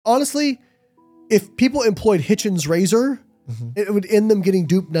honestly, if people employed Hitchens' razor, it would end them getting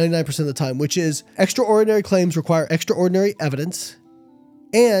duped 99% of the time, which is extraordinary claims require extraordinary evidence,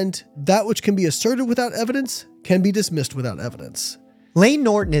 and that which can be asserted without evidence can be dismissed without evidence. Layne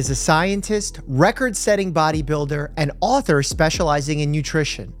Norton is a scientist, record-setting bodybuilder, and author specializing in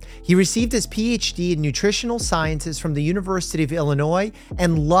nutrition. He received his PhD in nutritional sciences from the University of Illinois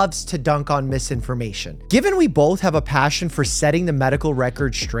and loves to dunk on misinformation. Given we both have a passion for setting the medical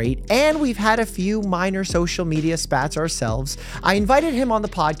record straight, and we've had a few minor social media spats ourselves, I invited him on the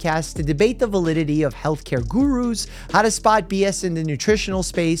podcast to debate the validity of healthcare gurus, how to spot BS in the nutritional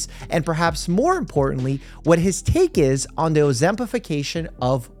space, and perhaps more importantly, what his take is on the ozempification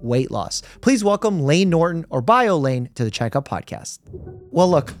of weight loss. Please welcome Layne Norton, or Bio Layne, to the Checkup Podcast. Well,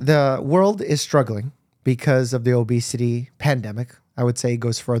 look, the world is struggling because of the obesity pandemic. I would say it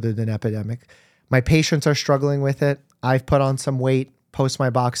goes further than epidemic. My patients are struggling with it. I've put on some weight post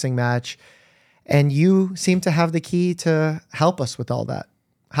my boxing match, and you seem to have the key to help us with all that.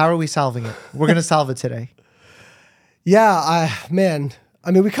 How are we solving it? We're going to solve it today. Yeah,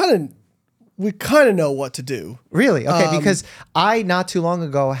 we kind of know what to do. Really? Okay, because I, not too long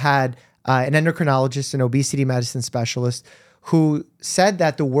ago, had an endocrinologist, an obesity medicine specialist, who said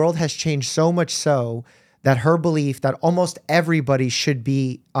that the world has changed so much so that her belief that almost everybody should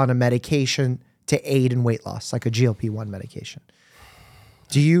be on a medication to aid in weight loss, like a GLP-1 medication.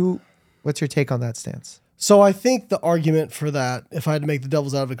 What's your take on that stance? So I think the argument for that, if I had to make the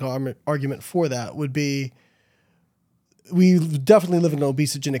devil's advocate argument for that, would be we definitely live in an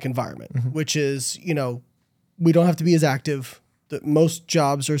obesogenic environment, which is, we don't have to be as active. Most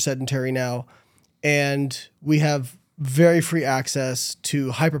jobs are sedentary now, and we have very free access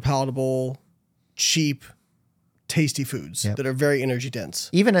to hyper-palatable, cheap, tasty foods that are very energy dense.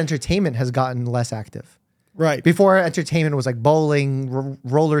 Even entertainment has gotten less active. Right. Before, entertainment was like bowling,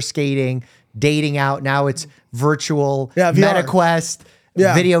 roller skating, dating out. Now it's virtual, MetaQuest,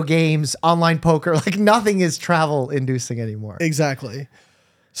 video games, online poker. Like nothing is travel inducing anymore. Exactly.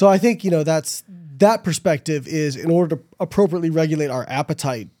 So I think, that perspective is, in order to appropriately regulate our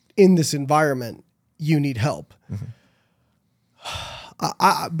appetite in this environment, you need help.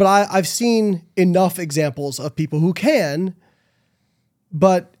 But I've seen enough examples of people who can,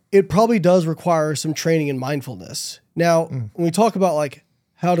 but it probably does require some training and mindfulness. Now, when we talk about like,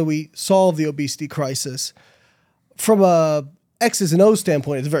 how do we solve the obesity crisis, from a X's and O's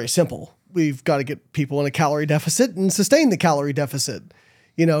standpoint, it's very simple. We've got to get people in a calorie deficit and sustain the calorie deficit.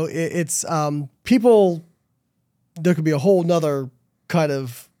 It's people, there could be a whole nother kind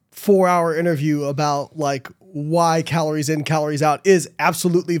of 4-hour interview about like why calories in, calories out is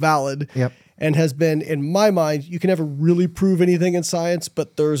absolutely valid. Yep. And has been, in my mind, you can never really prove anything in science,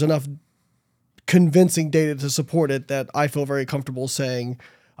 but there's enough convincing data to support it that I feel very comfortable saying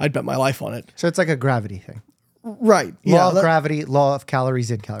I'd bet my life on it. So it's like a gravity thing. Right. Law of gravity, law of calories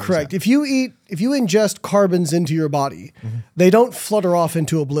in, calories correct. out. If you ingest carbons into your body, they don't flutter off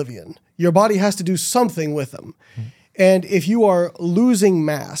into oblivion. Your body has to do something with them. And if you are losing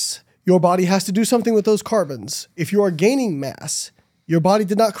mass, your body has to do something with those carbons. If you are gaining mass, your body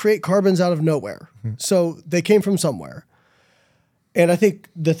did not create carbons out of nowhere. So they came from somewhere. And I think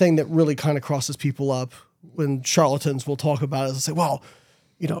the thing that really kind of crosses people up when charlatans will talk about it is say, well,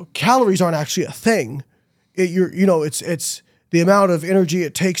 calories aren't actually a thing. It's the amount of energy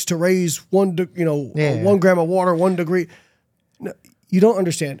it takes to raise 1 gram of water, 1 degree. No, you don't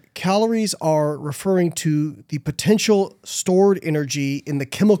understand. Calories are referring to the potential stored energy in the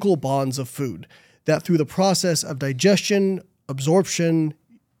chemical bonds of food that through the process of digestion, absorption,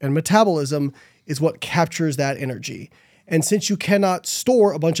 and metabolism is what captures that energy. And since you cannot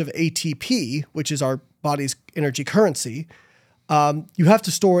store a bunch of ATP, which is our body's energy currency, you have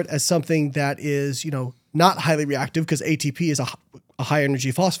to store it as something that is, not highly reactive, because ATP is a high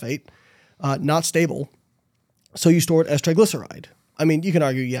energy phosphate, not stable. So you store it as triglyceride. I mean, you can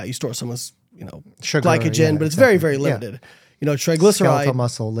argue, you store some as, sugar, glycogen, but it's very, very limited. Triglyceride, skeletal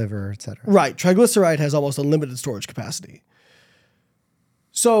muscle, liver, etc. Right. Triglyceride has almost unlimited storage capacity.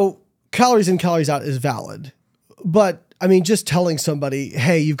 So calories in, calories out is valid. But I mean, just telling somebody,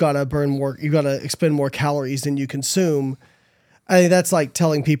 hey, you've got to expend more calories than you consume. I think that's like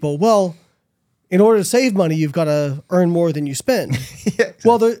telling people, well, in order to save money, you've got to earn more than you spend. Exactly.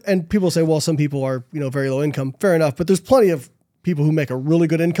 Well, and people say, well, some people are, very low income. Fair enough. But there's plenty of people who make a really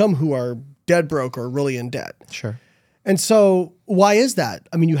good income who are dead broke or really in debt. Sure. And so why is that?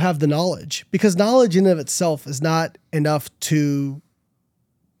 I mean, you have the knowledge, because knowledge in and of itself is not enough to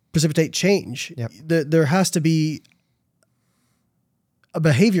precipitate change. Yep. There has to be a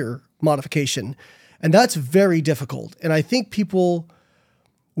behavior modification, and that's very difficult. And I think people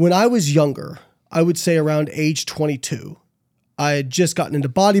when I was younger, I would say around age 22, I had just gotten into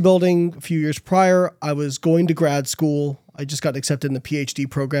bodybuilding a few years prior. I was going to grad school. I just got accepted in the PhD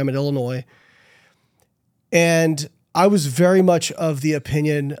program at Illinois. And I was very much of the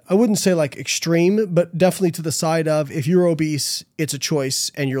opinion, I wouldn't say like extreme, but definitely to the side of if you're obese, it's a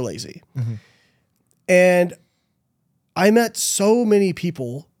choice and you're lazy. Mm-hmm. And I met so many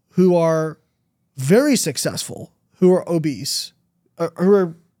people who are very successful, who are obese, who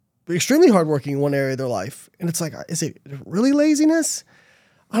are extremely hardworking in one area of their life. And it's like, is it really laziness?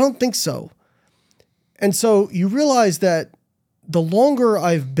 I don't think so. And so you realize that the longer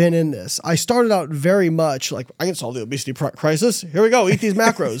I've been in this, I started out very much like, I can solve the obesity crisis. Here we go. Eat these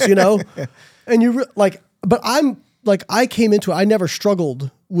macros, you know? And but I'm like, I came into it. I never struggled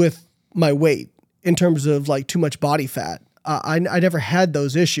with my weight in terms of like too much body fat. I never had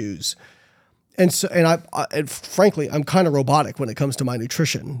those issues. And so, and frankly, I'm kind of robotic when it comes to my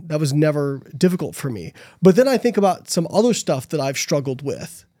nutrition. That was never difficult for me. But then I think about some other stuff that I've struggled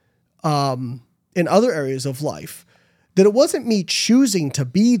with in other areas of life, that it wasn't me choosing to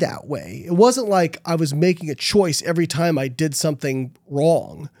be that way. It wasn't like I was making a choice every time I did something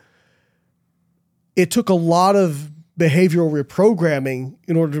wrong. It took a lot of behavioral reprogramming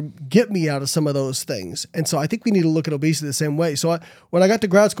in order to get me out of some of those things. And so I think we need to look at obesity the same way. So when I got to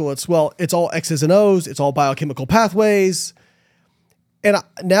grad school, it's all X's and O's, it's all biochemical pathways. And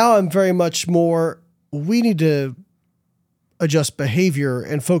now I'm very much more, we need to adjust behavior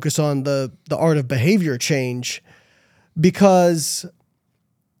and focus on the art of behavior change, because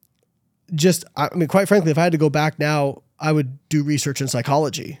quite frankly, if I had to go back now, I would do research in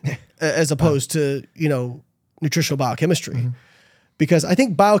psychology as opposed to, nutritional biochemistry. Mm-hmm. Because I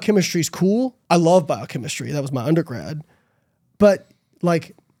think biochemistry is cool. I love biochemistry. That was my undergrad. But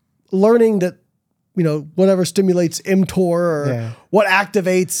like learning that, whatever stimulates mTOR or what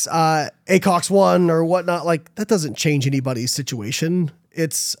activates ACOX-1 or whatnot, like that doesn't change anybody's situation.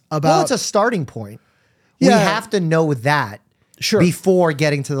 It's about... Well, it's a starting point. Yeah. We have to know that before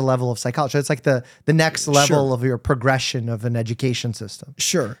getting to the level of psychology. It's like the next level of your progression of an education system.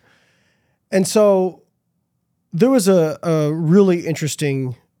 Sure. And so there was a really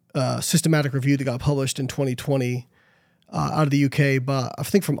interesting systematic review that got published in 2020 out of the UK, but I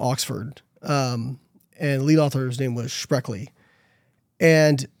think from Oxford. And lead author's name was Spreckley.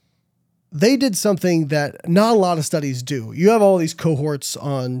 And they did something that not a lot of studies do. You have all these cohorts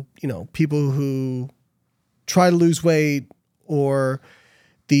on, people who try to lose weight, or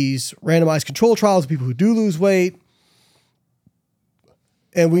these randomized control trials of people who do lose weight.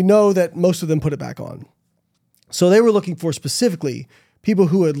 And we know that most of them put it back on. So they were looking for specifically people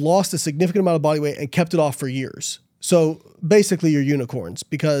who had lost a significant amount of body weight and kept it off for years. So basically your unicorns,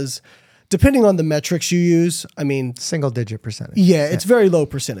 because depending on the metrics you use, single digit percentage. Yeah, it's very low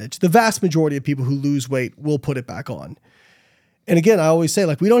percentage. The vast majority of people who lose weight will put it back on. And again, I always say,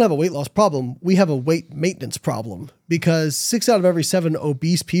 we don't have a weight loss problem. We have a weight maintenance problem, because 6 out of every 7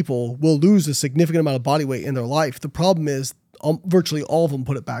 obese people will lose a significant amount of body weight in their life. The problem is virtually all of them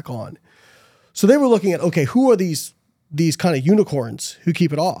put it back on. So they were looking at, okay, who are these kind of unicorns who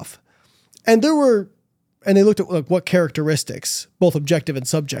keep it off? And they looked at what characteristics, both objective and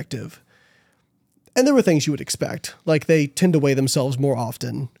subjective. And there were things you would expect, like they tend to weigh themselves more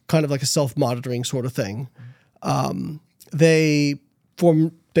often, kind of like a self-monitoring sort of thing. They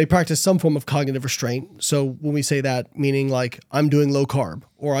practice some form of cognitive restraint. So when we say that, meaning like I'm doing low carb,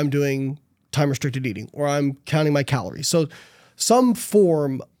 or I'm doing time restricted eating, or I'm counting my calories. So some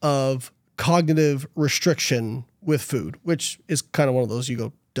form of cognitive restriction with food, which is kind of one of those you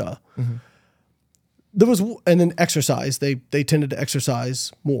go, duh. Mm-hmm. And then exercise. They tended to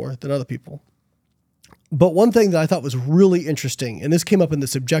exercise more than other people. But one thing that I thought was really interesting, and this came up in the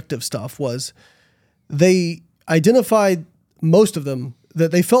subjective stuff, was they identified, most of them,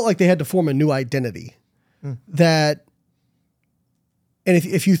 that they felt like they had to form a new identity. And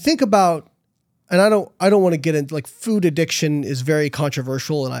if you think about, and I don't want to get into, food addiction is very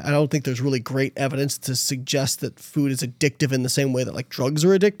controversial, and I don't think there's really great evidence to suggest that food is addictive in the same way that drugs are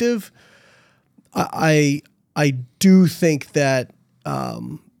addictive. I do think that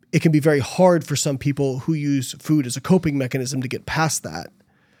it can be very hard for some people who use food as a coping mechanism to get past that.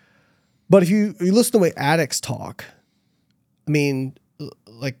 But if you listen to the way addicts talk, they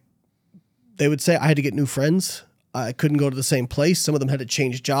would say, I had to get new friends. I couldn't go to the same place. Some of them had to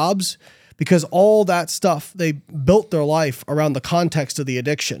change jobs, because all that stuff, they built their life around the context of the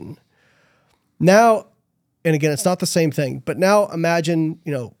addiction. Now, and again, it's not the same thing, but now imagine,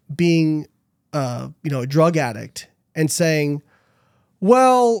 being, a drug addict and saying,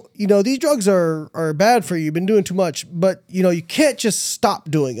 well, these drugs are bad for you. You've been doing too much, but you can't just stop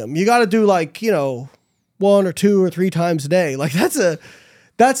doing them. You got to do 1 or 2 or 3 times a day. Like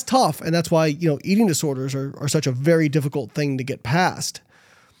that's tough. And that's why, eating disorders are such a very difficult thing to get past.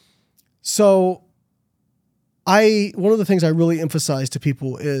 So one of the things I really emphasize to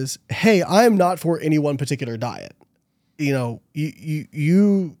people is, hey, I am not for any one particular diet. The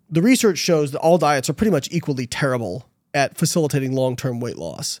research shows that all diets are pretty much equally terrible at facilitating long-term weight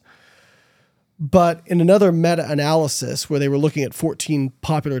loss. But in another meta-analysis where they were looking at 14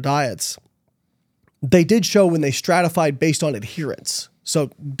 popular diets, they did show when they stratified based on adherence. So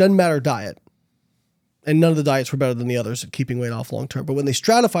doesn't matter diet. And none of the diets were better than the others at keeping weight off long-term. But when they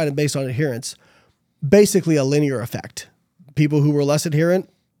stratified it based on adherence, basically a linear effect. People who were less adherent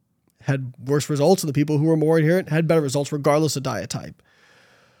had worse results, and the people who were more adherent had better results regardless of diet type.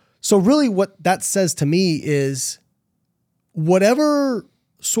 So really what that says to me is whatever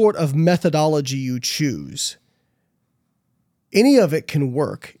sort of methodology you choose, any of it can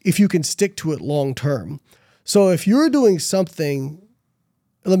work if you can stick to it long term. So if you're doing something,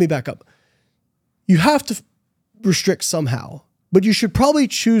 let me back up. You have to restrict somehow, but you should probably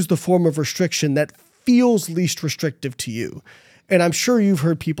choose the form of restriction that feels least restrictive to you. And I'm sure you've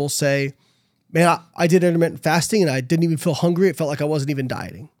heard people say, man, I did intermittent fasting and I didn't even feel hungry. It felt like I wasn't even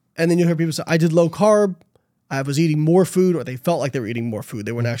dieting. And then you hear people say, I did low carb. I was eating more food, or they felt like they were eating more food.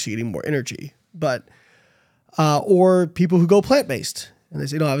 They weren't actually eating more energy. But, or people who go plant-based and they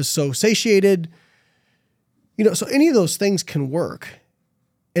say, I was so satiated. So any of those things can work.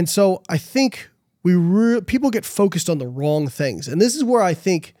 And so I think people get focused on the wrong things. And this is where I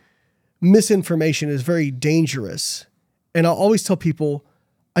think misinformation is very dangerous. And I'll always tell people,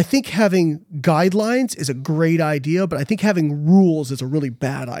 I think having guidelines is a great idea, but I think having rules is a really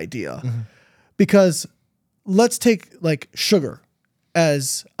bad idea. Mm-hmm. Because let's take like sugar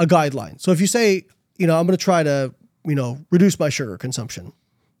as a guideline. So if you say, I'm going to try to, reduce my sugar consumption,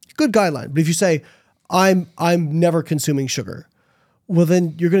 good guideline. But if you say, I'm never consuming sugar, well,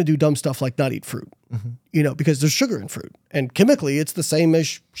 then you're going to do dumb stuff like not eat fruit, because there's sugar in fruit. And chemically, it's the same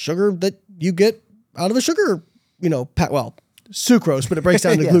as sugar that you get out of a sugar, sucrose, but it breaks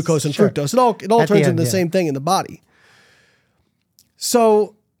down to Yes, glucose and fructose. It all turns into the same thing in the body.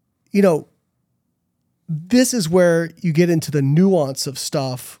 So, this is where you get into the nuance of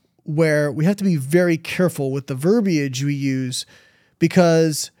stuff where we have to be very careful with the verbiage we use,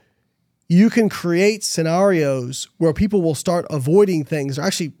 because you can create scenarios where people will start avoiding things that are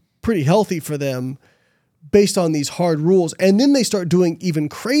actually pretty healthy for them based on these hard rules. And then they start doing even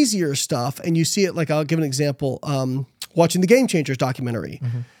crazier stuff. And you see it, like, I'll give an example, watching the Game Changers documentary.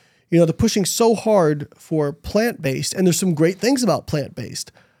 Mm-hmm. They're pushing so hard for plant-based, and there's some great things about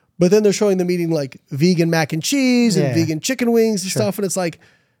plant-based, but then they're showing them eating like vegan mac and cheese and vegan chicken wings and stuff. And it's like,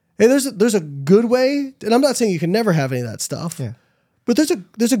 hey, there's a good way. And I'm not saying you can never have any of that stuff. Yeah. But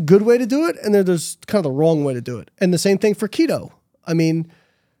there's a good way to do it, and there's kind of the wrong way to do it. And the same thing for keto. I mean,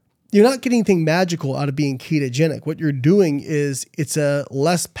 you're not getting anything magical out of being ketogenic. What you're doing is it's a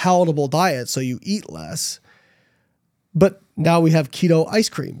less palatable diet, so you eat less. But now we have keto ice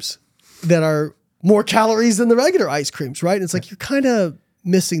creams that are more calories than the regular ice creams, right? And it's like you're kind of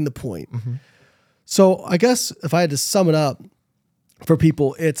missing the point. Mm-hmm. So I guess if I had to sum it up for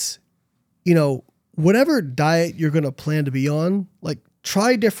people, it's, whatever diet you're going to plan to be on, like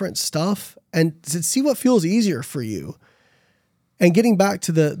try different stuff and see what feels easier for you. And getting back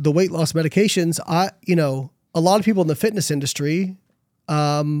to the weight loss medications, a lot of people in the fitness industry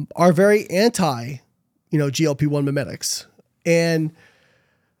are very anti, GLP-1 mimetics. And,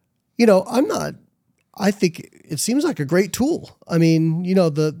 I think it seems like a great tool. I mean,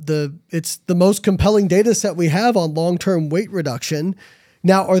 it's the most compelling data set we have on long-term weight reduction.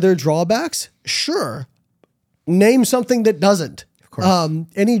 Now, are there drawbacks? Sure. Name something that doesn't. Of course.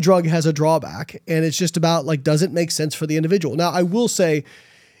 Any drug has a drawback, and it's just about does it make sense for the individual? Now, I will say,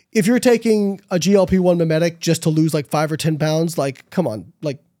 if you're taking a GLP-1 mimetic just to lose 5 or 10 pounds, come on,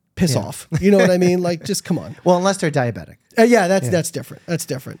 piss off. You know what I mean? Just come on. Well, unless they're diabetic. That's different. That's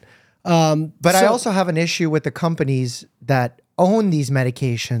different. But I also have an issue with the companies that own these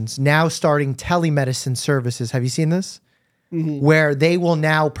medications now starting telemedicine services. Have you seen this? Mm-hmm. Where they will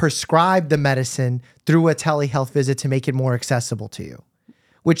now prescribe the medicine through a telehealth visit to make it more accessible to you,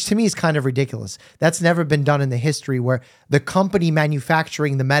 which to me is kind of ridiculous. That's never been done in the history, where the company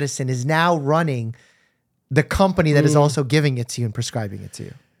manufacturing the medicine is now running the company that is also giving it to you and prescribing it to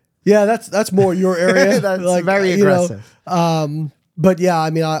you. Yeah, that's more your area. That's very aggressive. But yeah, I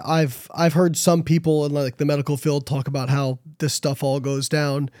mean, I've heard some people in the medical field talk about how this stuff all goes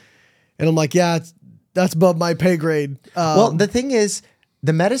down, and I'm like, yeah, that's above my pay grade. Well, the thing is,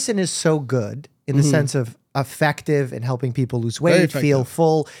 the medicine is so good in the sense of effective in helping people lose weight, feel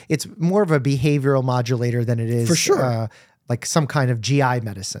full. It's more of a behavioral modulator than it is For sure. Like some kind of GI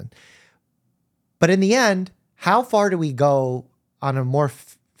medicine. But in the end, how far do we go on a more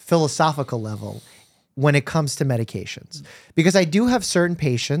philosophical level when it comes to medications? Because I do have certain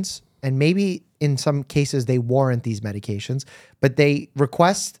patients, and maybe in some cases they warrant these medications, but they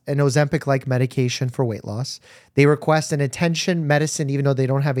request an Ozempic-like medication for weight loss. They request an attention medicine, even though they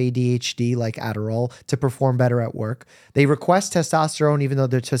don't have ADHD, like Adderall, to perform better at work. They request testosterone, even though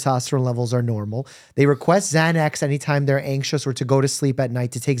their testosterone levels are normal. They request Xanax anytime they're anxious or to go to sleep at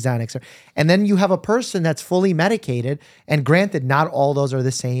night to take Xanax. And then you have a person that's fully medicated, and granted, not all those are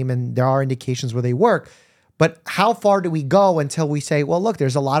the same, and there are indications where they work. But how far do we go until we say, well, look,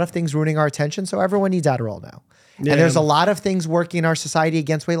 there's a lot of things ruining our attention, so everyone needs Adderall now. Yeah. And there's a lot of things working in our society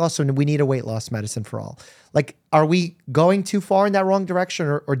against weight loss, so we need a weight loss medicine for all. Like, are we going too far in that wrong direction,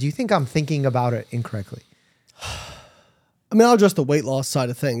 or do you think I'm thinking about it incorrectly? I mean, I'll address the weight loss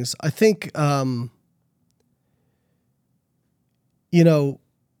side of things. I think, I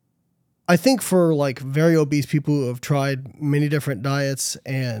think for like very obese people who have tried many different diets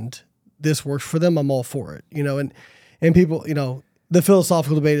and this works for them, I'm all for it, and people, the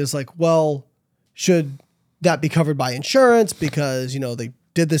philosophical debate is like, well, should that be covered by insurance because, they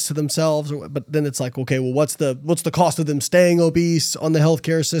did this to themselves, but then it's like, okay, well, what's the cost of them staying obese on the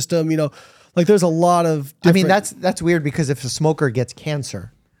healthcare system? Like there's a lot of different... I mean, that's weird because if a smoker gets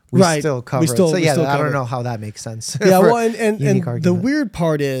cancer, we still cover it. So I don't know how that makes sense. Yeah, well, and the weird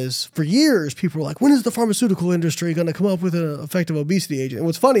part is for years, people were like, when is the pharmaceutical industry going to come up with an effective obesity agent? And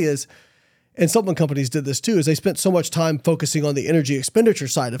what's funny is, and supplement companies did this too, is they spent so much time focusing on the energy expenditure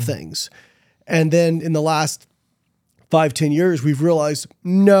side of things. And then in the last 5-10 years, we've realized,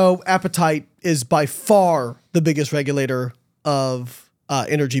 no, appetite is by far the biggest regulator of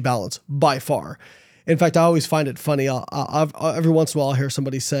energy balance, by far. In fact, I always find it funny. Every once in a while, I'll hear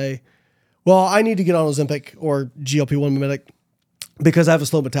somebody say, well, I need to get on Ozempic or GLP-1 mimetic because I have a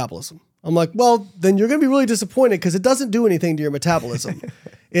slow metabolism. I'm like, well, then you're going to be really disappointed because it doesn't do anything to your metabolism.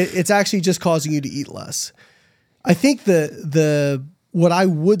 It's actually just causing you to eat less. I think what I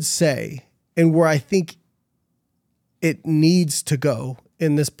would say and where I think it needs to go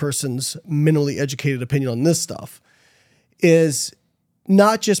in this person's mentally educated opinion on this stuff is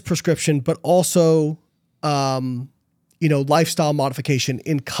not just prescription, but also, lifestyle modification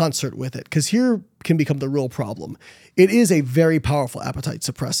in concert with it. Because here can become the real problem. It is a very powerful appetite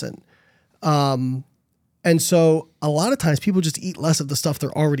suppressant. And so a lot of times people just eat less of the stuff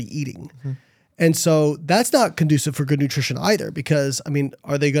they're already eating. Mm-hmm. And so that's not conducive for good nutrition either, because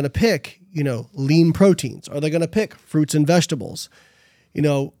are they going to pick, lean proteins? Are they going to pick fruits and vegetables?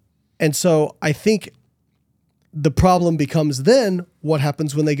 And so I think the problem becomes then what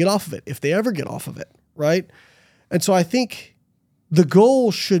happens when they get off of it, if they ever get off of it, right? And so I think the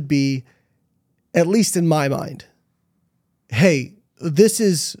goal should be, at least in my mind, hey, this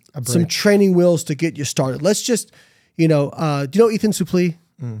is some training wheels to get you started. Let's just, do you know Ethan Suplee?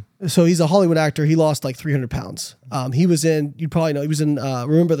 Mm. So he's a Hollywood actor. He lost like 300 pounds. He was in, you'd probably know, he was in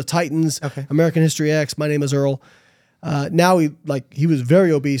Remember the Titans, okay. American History X, My Name is Earl. Now he was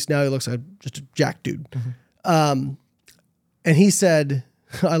very obese. Now he looks like just a jacked dude. Mm-hmm. And he said,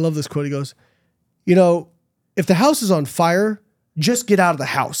 I love this quote. He goes, if the house is on fire, just get out of the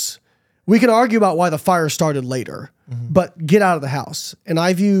house. We can argue about why the fire started later, but get out of the house. And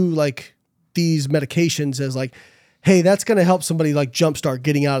I view like these medications as like, hey, that's going to help somebody like jumpstart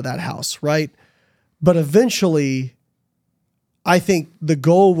getting out of that house, right? But eventually, I think the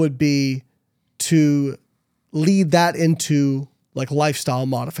goal would be to lead that into like lifestyle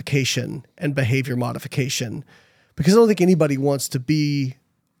modification and behavior modification, because I don't think anybody wants to be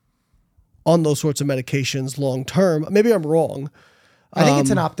on those sorts of medications long term. Maybe I'm wrong. I think it's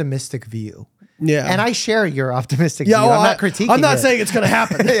an optimistic view. Yeah. And I share your optimistic view. Well, I'm not critiquing it. I'm not saying it's going to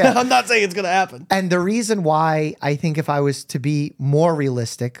happen. Yeah. I'm not saying it's going to happen. And the reason why I think if I was to be more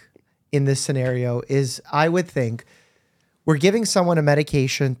realistic in this scenario is I would think we're giving someone a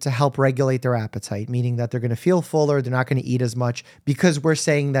medication to help regulate their appetite, meaning that they're going to feel fuller, they're not going to eat as much, because we're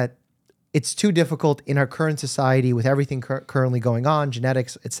saying that it's too difficult in our current society with everything currently going on,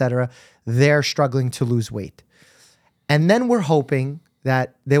 genetics, etc. They're struggling to lose weight. And then we're hoping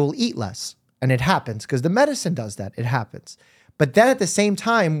that they will eat less. And it happens because the medicine does that. It happens. But then at the same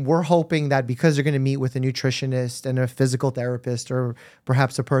time, we're hoping that because they're going to meet with a nutritionist and a physical therapist or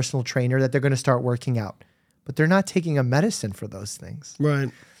perhaps a personal trainer, that they're going to start working out. But they're not taking a medicine for those things. Right.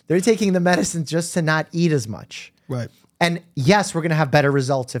 They're taking the medicine just to not eat as much. Right. And yes, we're going to have better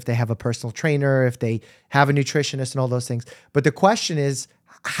results if they have a personal trainer, if they have a nutritionist and all those things. But the question is,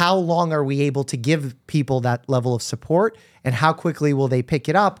 how long are we able to give people that level of support, and how quickly will they pick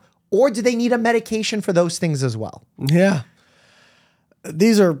it up? Or do they need a medication for those things as well? Yeah.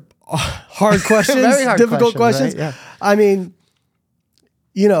 These are hard questions, Very hard difficult questions. Right? Yeah. I mean,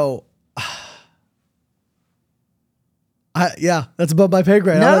 that's above my pay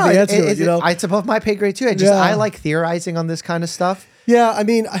grade. I don't have the answer to it, It's above my pay grade too. I like theorizing on this kind of stuff. Yeah, I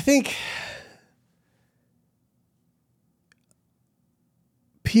mean, I think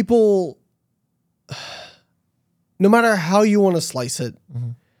people, no matter how you want to slice it,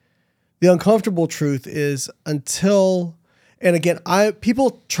 the uncomfortable truth is until, and again,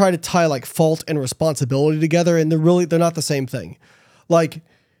 people try to tie like fault and responsibility together, and they're not the same thing. Like,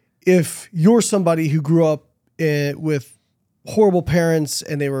 if you're somebody who grew up with horrible parents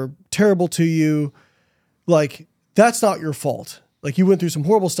and they were terrible to you, like, that's not your fault. Like, you went through some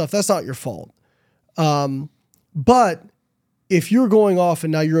horrible stuff. That's not your fault. But if you're going off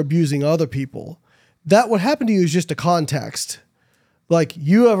and now you're abusing other people, that what happened to you is just a context. Like,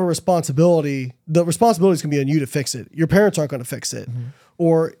 you have a responsibility. The responsibility is going to be on you to fix it. Your parents aren't going to fix it.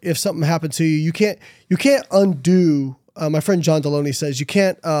 Or if something happened to you, you can't undo. My friend John Deloney says you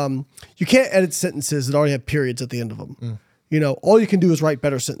can't edit sentences that already have periods at the end of them. All you can do is write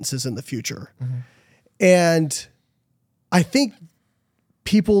better sentences in the future. And I think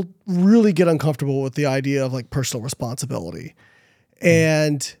people really get uncomfortable with the idea of like personal responsibility.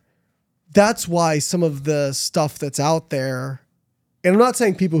 And that's why some of the stuff that's out there, and I'm not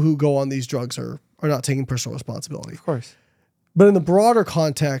saying people who go on these drugs are not taking personal responsibility. Of course. But in the broader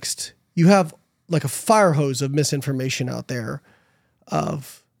context, you have like a fire hose of misinformation out there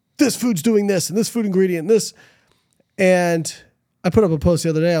of this food's doing this and this food ingredient and this. And I put up a post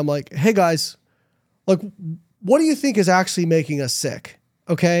the other day. I'm like, hey guys, like, what do you think is actually making us sick?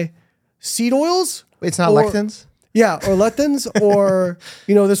 Okay. Seed oils? It's not lectins? Yeah. Or lectins or,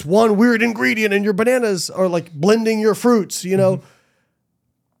 this one weird ingredient in your bananas, or like blending your fruits,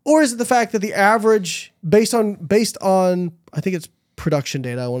 or is it the fact that the average based on, I think it's production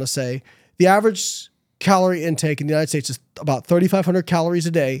data, I want to say, the average calorie intake in the United States is about 3,500 calories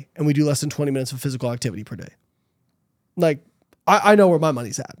a day, and we do less than 20 minutes of physical activity per day. Like, I know where my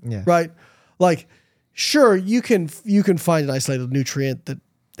money's at, right? Like, sure, you can find an isolated nutrient that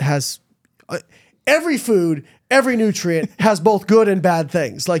has every food, every nutrient has both good and bad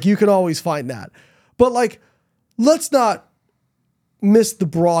things. Like, you can always find that. But like, let's not miss the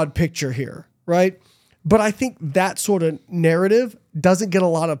broad picture here, right? But I think that sort of narrative doesn't get a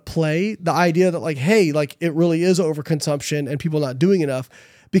lot of play. The idea that like, hey, like it really is overconsumption and people not doing enough,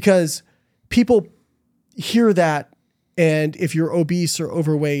 because people hear that. And if you're obese or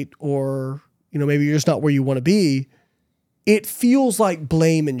overweight, or, maybe you're just not where you want to be, it feels like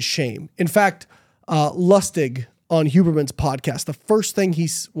blame and shame. In fact, Lustig on Huberman's podcast,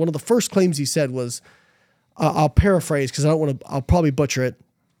 one of the first claims he said was, I'll paraphrase because I'll probably butcher it.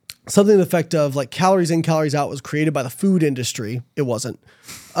 Something to the effect of like, calories in, calories out was created by the food industry. It wasn't,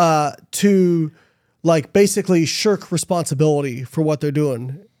 to like basically shirk responsibility for what they're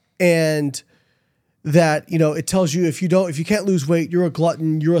doing. And that, it tells you if you can't lose weight, you're a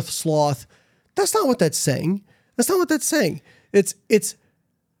glutton, you're a sloth. That's not what that's saying. That's not what that's saying.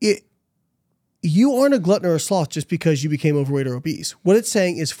 You aren't a glutton or a sloth just because you became overweight or obese. What it's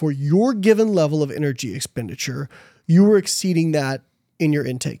saying is for your given level of energy expenditure, you were exceeding that in your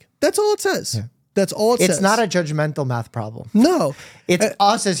intake. That's all it says. Yeah. That's all it says. It's not a judgmental math problem. No. It's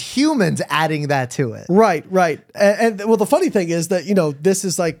us as humans adding that to it. Right. And well, the funny thing is that, this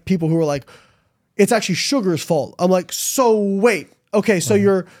is like people who are like, it's actually sugar's fault. I'm like, so wait. Okay, so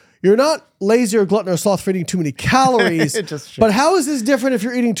you're not lazy or glutton or sloth for eating too many calories, but how is this different if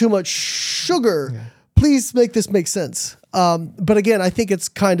you're eating too much sugar? Yeah. Please make this make sense. But again, I think it's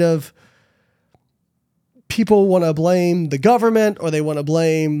kind of, people want to blame the government, or they want to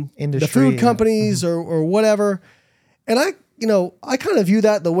blame the food companies or whatever. And I kind of view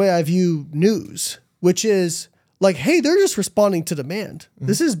that the way I view news, which is like, hey, they're just responding to demand.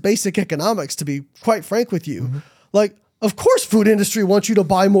 This is basic economics, to be quite frank with you. Like, of course, food industry wants you to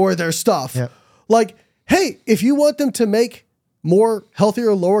buy more of their stuff. Yep. Like, hey, if you want them to make more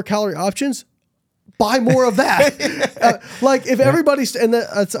healthier, lower calorie options, buy more of that. Like, if everybody's, and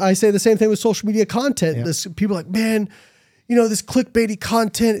I say the same thing with social media content. Yep. People are like, man, this clickbaity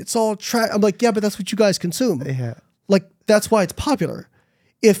content, it's all I'm like, yeah, but that's what you guys consume. Yeah. Like, that's why it's popular.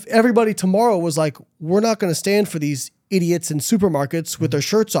 If everybody tomorrow was like, we're not going to stand for these idiots in supermarkets with their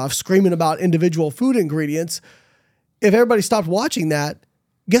shirts off screaming about individual food ingredients, if everybody stopped watching that,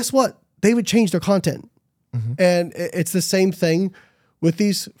 guess what? They would change their content. And it's the same thing with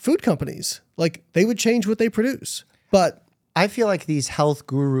these food companies. Like, they would change what they produce. But I feel like these health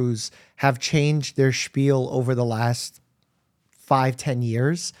gurus have changed their spiel over the last 5-10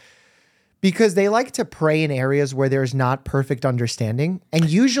 years because they like to prey in areas where there's not perfect understanding. And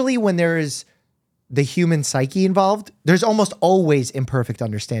usually when there is the human psyche involved, there's almost always imperfect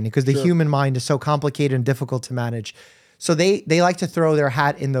understanding because the human mind is so complicated and difficult to manage. So they like to throw their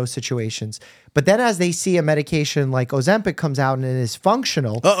hat in those situations. But then as they see a medication like Ozempic comes out and it is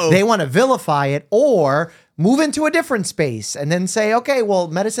functional, they want to vilify it or move into a different space and then say, okay, well,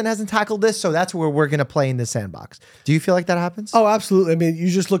 medicine hasn't tackled this, so that's where we're going to play in the sandbox. Do you feel like that happens? Oh, absolutely. I mean, you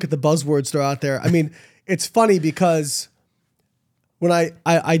just look at the buzzwords that are out there. I mean, it's funny because when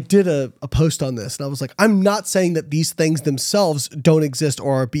I did a post on this and I was like, I'm not saying that these things themselves don't exist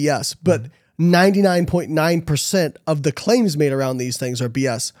or are BS, but 99.9% of the claims made around these things are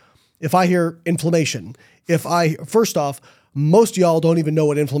BS. If I hear inflammation, first off, most of y'all don't even know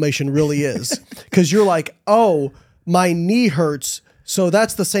what inflammation really is because you're like, oh, my knee hurts. So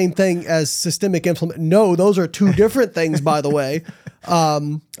that's the same thing as systemic inflammation. No, those are two different things, by the way.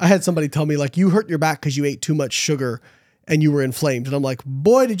 I had somebody tell me like, you hurt your back because you ate too much sugar and you were inflamed. And I'm like,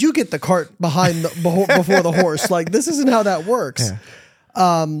 boy, did you get the cart behind before the horse? Like, this isn't how that works. Yeah.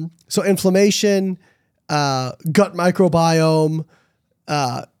 So inflammation, gut microbiome,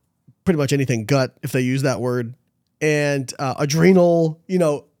 pretty much anything gut, if they use that word, and adrenal,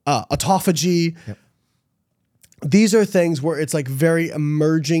 autophagy. Yep. These are things where it's like very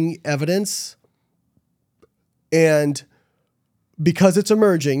emerging evidence. And because it's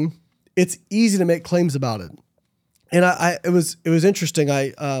emerging, it's easy to make claims about it. And it was interesting.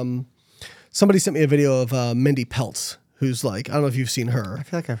 Somebody sent me a video of Mindy Peltz, who's like, I don't know if you've seen her. I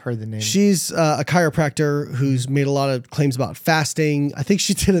feel like I've heard the name. She's a chiropractor who's made a lot of claims about fasting. I think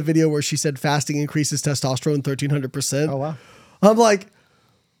she did a video where she said fasting increases testosterone 1,300%. Oh, wow. I'm like,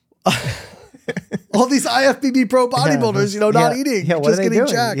 all these IFBB pro bodybuilders, not eating, just getting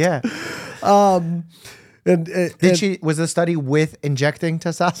jacked. Yeah. Was the study with injecting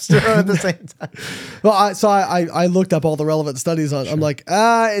testosterone at the same time? Well, I looked up all the relevant studies on. Sure. I'm like,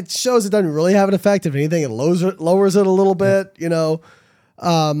 it shows it doesn't really have an effect. If anything, it lowers it a little bit.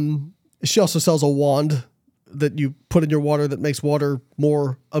 She also sells a wand that you put in your water that makes water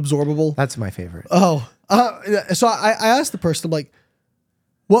more absorbable. That's my favorite. Oh, so I asked the person, I'm like,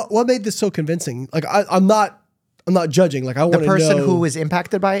 what made this so convincing? Like, I'm not judging. Like, I want to know. The person who was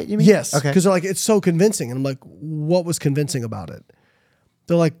impacted by it, you mean? Yes. Okay. Because they're like, it's so convincing. And I'm like, what was convincing about it?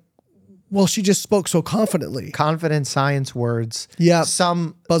 They're like, well, she just spoke so confidently. Confident science words. Yeah.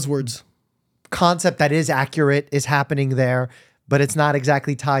 Some buzzwords. Concept that is accurate is happening there, but it's not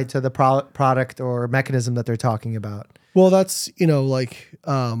exactly tied to the product or mechanism that they're talking about. Well, that's, like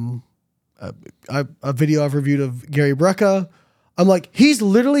a video I've reviewed of Gary Brecka. I'm like, he's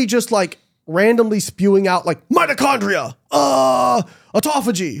literally just like randomly spewing out like mitochondria,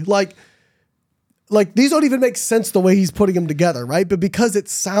 autophagy, like these don't even make sense the way he's putting them together, right? But because it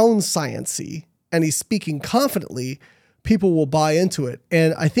sounds sciencey and he's speaking confidently, people will buy into it.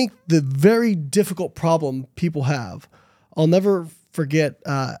 And I think the very difficult problem people have, I'll never forget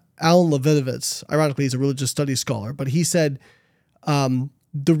Alan Levinovitz. Ironically, he's a religious studies scholar, but he said the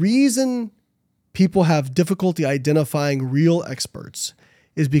reason people have difficulty identifying real experts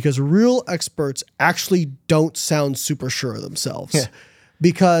is because real experts actually don't sound super sure of themselves. Yeah.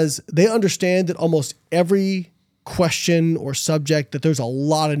 Because they understand that almost every question or subject that there's a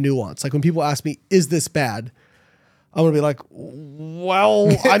lot of nuance. Like when people ask me, is this bad? I'm going to be like, well,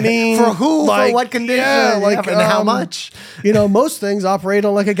 I mean, for who, for what condition, and how much? Most things operate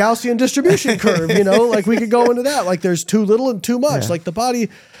on like a Gaussian distribution curve, like we could go into that. Like there's too little and too much. Yeah. Like the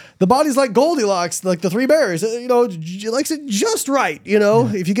body's like Goldilocks, like the three bears, it likes it just right.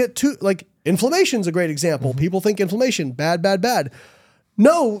 If you get too, like inflammation's a great example. Mm-hmm. People think inflammation, bad.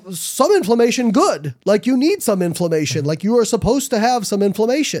 No, some inflammation, good. Like you need some inflammation. Mm-hmm. Like you are supposed to have some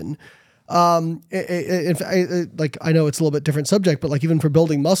inflammation. Like I know it's a little bit different subject, but like even for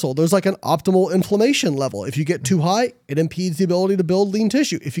building muscle, there's like an optimal inflammation level. If you get too high, it impedes the ability to build lean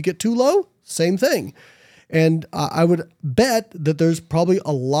tissue. If you get too low, same thing. And I would bet that there's probably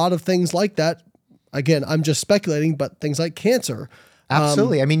a lot of things like that. Again, I'm just speculating, but things like cancer.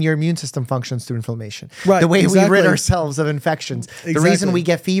 Absolutely. I mean, your immune system functions through inflammation. Right. The way we rid ourselves of infections. Exactly. The reason we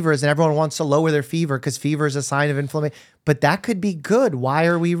get fevers and everyone wants to lower their fever because fever is a sign of inflammation. But that could be good. Why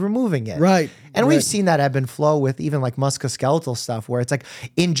are we removing it? Right. And we've seen that ebb and flow with even like musculoskeletal stuff where it's like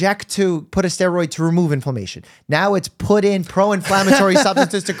put a steroid to remove inflammation. Now it's put in pro-inflammatory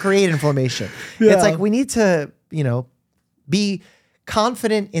substances to create inflammation. Yeah. It's like we need to, be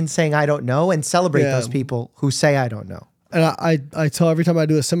confident in saying I don't know and celebrate those people who say I don't know. And I tell every time I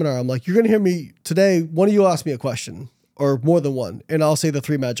do a seminar, I'm like, you're going to hear me today. One of you ask me a question or more than one, and I'll say the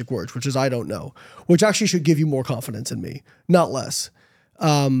 3 magic words, which is I don't know, which actually should give you more confidence in me, not less.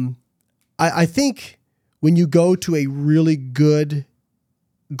 I think when you go to a really good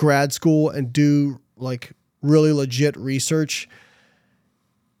grad school and do like really legit research,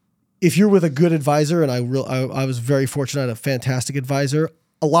 if you're with a good advisor, and I was very fortunate, I had a fantastic advisor,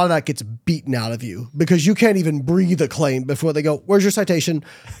 a lot of that gets beaten out of you because you can't even breathe a claim before they go, where's your citation?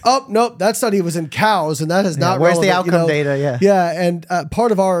 Oh, nope, that study was in cows and that is not where's relevant. the outcome data? Yeah. Yeah, and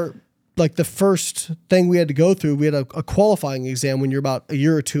part of our, like the first thing we had to go through, we had a qualifying exam when you're about a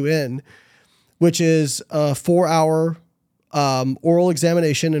year or two in, which is a 4-hour oral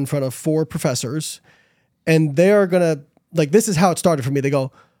examination in front of 4 professors. And they are going to, like, this is how it started for me. They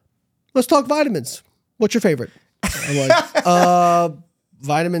go, let's talk vitamins. What's your favorite? I'm like,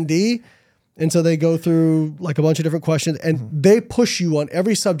 vitamin D. And so they go through like a bunch of different questions and they push you on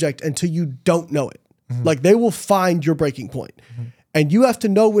every subject until you don't know it. Like they will find your breaking point. And you have to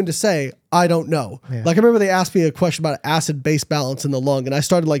know when to say, I don't know. Yeah. Like I remember they asked me a question about acid-base balance in the lung and I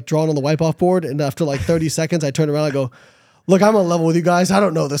started like drawing on the wipe-off board. And after like 30 seconds, I turned around and I go, look, I'm on level with you guys. I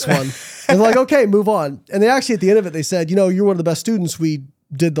don't know this one. And they're like, okay, move on. And they actually, at the end of it, they said, you're one of the best students we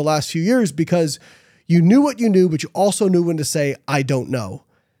did the last few years because you knew what you knew, but you also knew when to say, I don't know.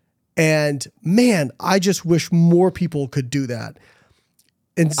 And man, I just wish more people could do that.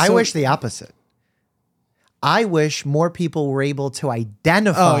 And so, I wish the opposite. I wish more people were able to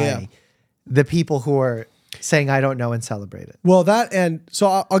identify the people who are saying, I don't know, and celebrate it. Well,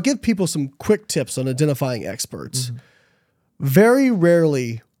 so I'll give people some quick tips on identifying experts. Very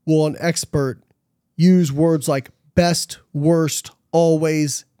rarely will an expert use words like best, worst,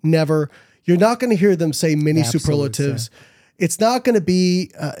 always, never. You're not going to hear them say many superlatives. Yeah. It's not going to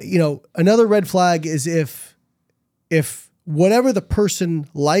be, another red flag is if whatever the person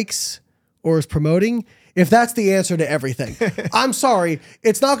likes or is promoting, if that's the answer to everything. I'm sorry,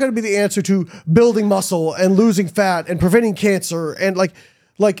 it's not going to be the answer to building muscle and losing fat and preventing cancer. And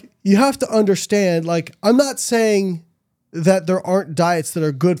like you have to understand, like, I'm not saying that there aren't diets that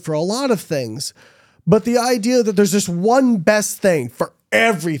are good for a lot of things, but the idea that there's just one best thing for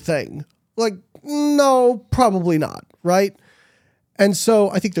everything, like, no, probably not, right? And so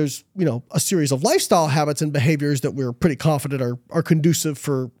I think there's, a series of lifestyle habits and behaviors that we're pretty confident are conducive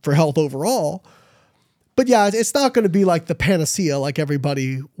for health overall. But yeah, it's not going to be like the panacea like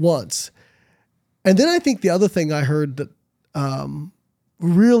everybody wants. And then I think the other thing I heard that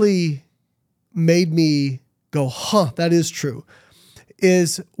really made me go, that is true,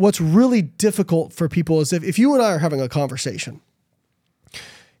 is what's really difficult for people is if you and I are having a conversation,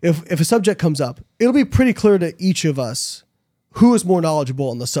 if a subject comes up, it'll be pretty clear to each of us who is more knowledgeable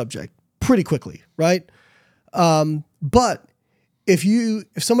on the subject pretty quickly, right? But if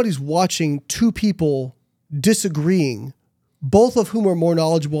somebody's watching 2 people disagreeing, both of whom are more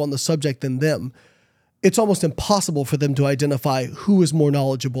knowledgeable on the subject than them, it's almost impossible for them to identify who is more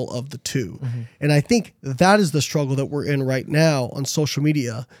knowledgeable of the 2. And I think that is the struggle that we're in right now on social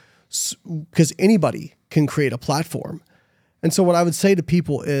media, because anybody can create a platform. And so what I would say to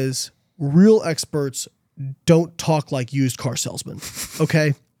people is real experts don't talk like used car salesmen.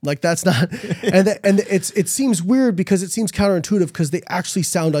 Okay. Like that's not, and it seems weird because it seems counterintuitive because they actually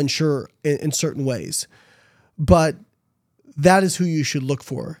sound unsure in certain ways, but that is who you should look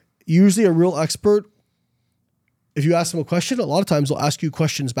for. Usually a real expert, if you ask them a question, a lot of times they'll ask you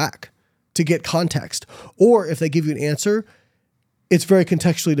questions back to get context. Or if they give you an answer, it's very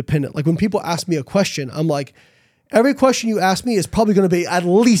contextually dependent. Like when people ask me a question, I'm like, every question you ask me is probably going to be at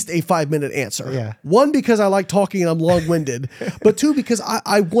least a 5-minute answer. Yeah. 1, because I like talking and I'm long-winded, but 2, because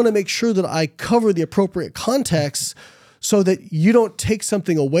I want to make sure that I cover the appropriate context so that you don't take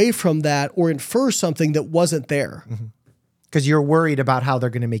something away from that or infer something that wasn't there. Because you're worried about how they're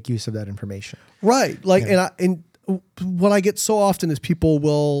going to make use of that information. Right. Like, and what I get so often is people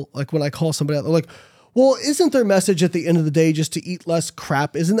will, like when I call somebody out, they're like, well, isn't their message at the end of the day just to eat less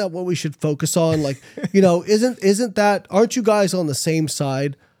crap? Isn't that what we should focus on? Like, isn't that, aren't you guys on the same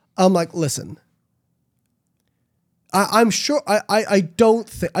side? I'm like, listen, I'm sure, I don't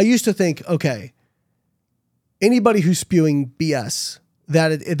think, I used to think, okay, anybody who's spewing BS,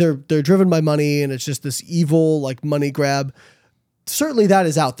 that they're driven by money and it's just this evil, like money grab, certainly that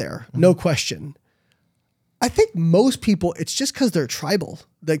is out there, no question. I think most people, it's just because they're tribal.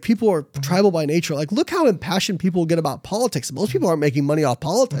 Like people are tribal by nature. Like look how impassioned people get about politics. Most people aren't making money off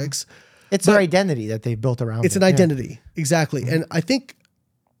politics. It's their identity that they've built around. It's an identity. Exactly. And I think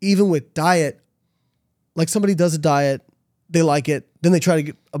even with diet, like somebody does a diet, they like it, then they try to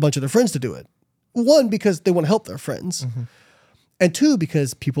get a bunch of their friends to do it. 1, because they want to help their friends. And 2,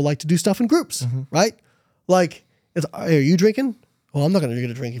 because people like to do stuff in groups, right? Like It's, "Hey, are you drinking? Well, I'm not going to get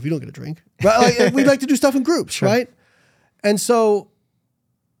a drink if you don't get a drink. Right? Like, we like to do stuff in groups, right? And so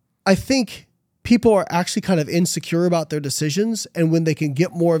I think people are actually kind of insecure about their decisions. And when they can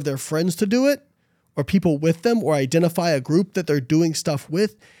get more of their friends to do it, or people with them, or identify a group that they're doing stuff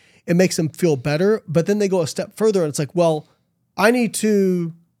with, it makes them feel better. But then they go a step further and it's like, well, I need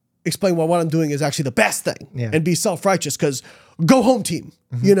to explain why what I'm doing is actually the best thing and be self-righteous because go home team,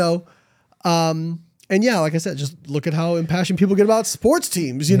 you know? And yeah, like I said, just look at how impassioned people get about sports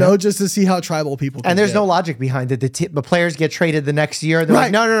teams, you know, just to see how tribal people can And there's get. no logic behind it. The players get traded the next year. They're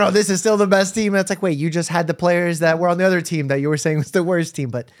like, no, this is still the best team. And it's like, wait, you just had the players that were on the other team that you were saying was the worst team.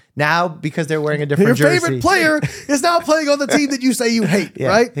 But now, because they're wearing a different jersey. Your favorite player is now playing on the team that you say you hate,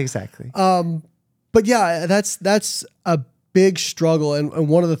 right? Exactly. But yeah, that's a big struggle. And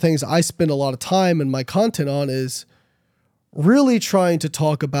one of the things I spend a lot of time in my content on is really trying to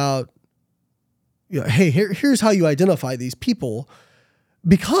talk about, you know, hey, here's how you identify these people,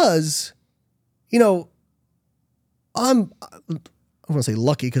 because, you know, I want to say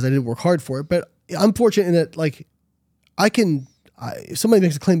lucky because I didn't work hard for it, but I'm fortunate in that, like, if somebody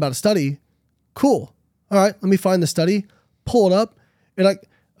makes a claim about a study, cool. All right, let me find the study, pull it up, and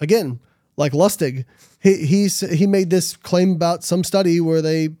again, like Lustig, he made this claim about some study where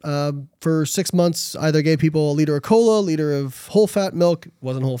they for 6 months either gave people a liter of cola, a liter of whole fat milk, it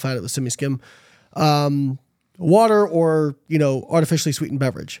wasn't whole fat, it was semi-skim, water, or, you know, artificially sweetened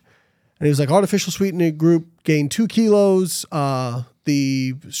beverage. And he was like, artificial sweetening group gained 2 kilos.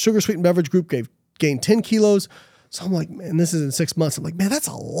 The sugar sweetened beverage group gained 10 kilos. So I'm like, man, this is in 6 months. I'm like, man, that's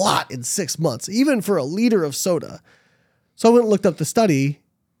a lot in 6 months, even for a liter of soda. So I went and looked up the study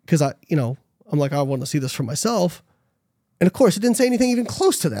because I'm like, I want to see this for myself. And of course, it didn't say anything even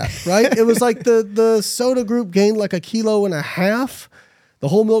close to that, right? It was like the soda group gained like 1.5 kilos. The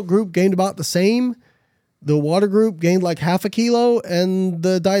whole milk group gained about the same. The water group gained like 0.5 kilo, and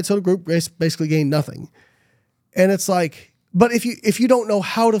the diet soda group basically gained nothing. And it's like, but if you don't know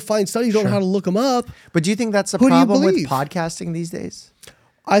how to find studies, you don't know how to look them up. But do you think that's a problem with podcasting these days?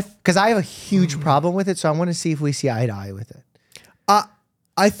 Because I have a huge problem with it, so I want to see if we see eye to eye with it.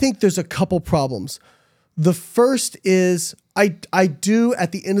 I think there's a couple problems. The first is I do,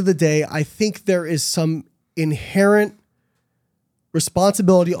 at the end of the day, I think there is some inherent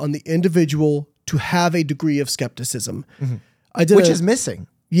responsibility on the individual to have a degree of skepticism. Which is missing.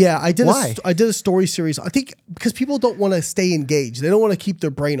 Yeah, I did a story series. I think because people don't want to stay engaged. They don't want to keep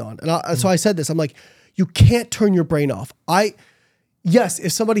their brain on. And so I said this, I'm like, you can't turn your brain off. Yes,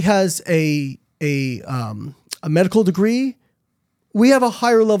 if somebody has a medical degree, we have a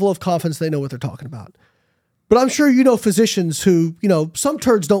higher level of confidence they know what they're talking about. But I'm sure you know physicians who, you know, some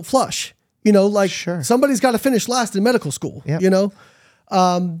turds don't flush. You know, like somebody's got to finish last in medical school, you know?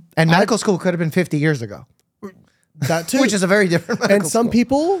 And medical school could have been 50 years ago. That too. Which is a very different medical And some school.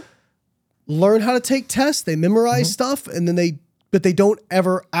 people learn how to take tests, they memorize stuff, and then but they don't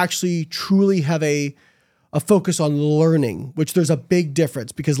ever actually truly have a focus on learning, which there's a big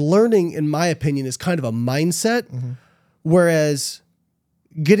difference, because learning, in my opinion, is kind of a mindset, whereas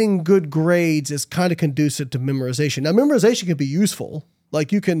getting good grades is kind of conducive to memorization. Now, memorization can be useful.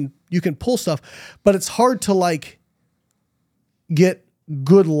 Like you can pull stuff, but it's hard to like get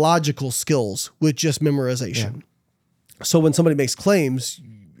good logical skills with just memorization. Yeah. So when somebody makes claims,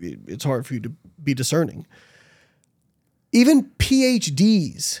 it's hard for you to be discerning. Even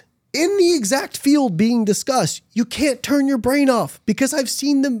PhDs in the exact field being discussed, you can't turn your brain off, because I've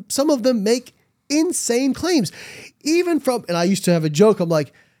seen some of them make insane claims. And I used to have a joke. I'm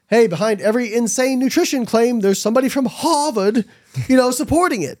like, hey, behind every insane nutrition claim, there's somebody from Harvard, you know,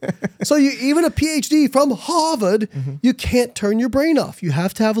 supporting it. So even a PhD from Harvard, you can't turn your brain off. You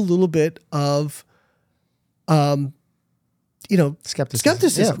have to have a little bit of,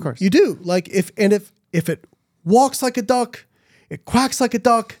 skepticism. Yeah, of course. You do. Like if it walks like a duck, it quacks like a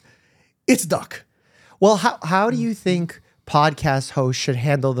duck, it's duck. Well, how do you think podcast hosts should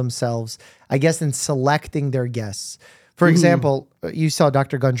handle themselves, I guess, in selecting their guests? For example, you saw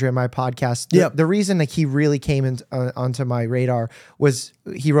Dr. Gundry on my podcast. The reason that he really came onto my radar was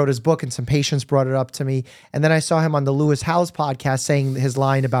he wrote his book and some patients brought it up to me. And then I saw him on the Lewis Howes podcast saying his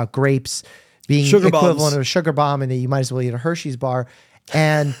line about grapes being equivalent of a sugar bomb and that you might as well eat a Hershey's bar.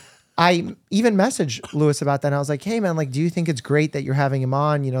 And I even messaged Lewis about that. And I was like, hey, man, like, do you think it's great that you're having him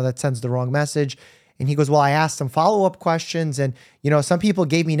on? You know, that sends the wrong message. And he goes, well, I asked some follow-up questions, and, you know, some people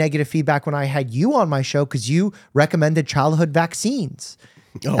gave me negative feedback when I had you on my show because you recommended childhood vaccines.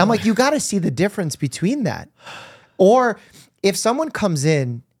 I'm like, you got to see the difference between that. Or if someone comes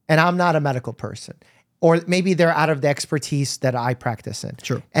in and I'm not a medical person, or maybe they're out of the expertise that I practice in,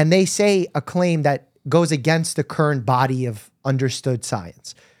 and they say a claim that goes against the current body of understood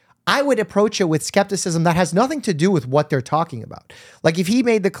science. I would approach it with skepticism that has nothing to do with what they're talking about. Like if he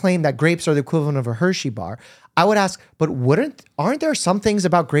made the claim that grapes are the equivalent of a Hershey bar, I would ask, but aren't there some things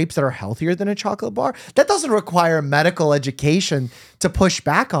about grapes that are healthier than a chocolate bar? That doesn't require medical education to push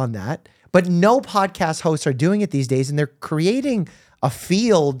back on that. But no podcast hosts are doing it these days, and they're creating a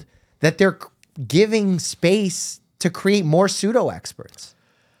field that they're giving space to create more pseudo experts.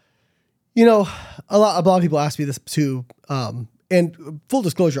 You know, a lot of people ask me this too. And full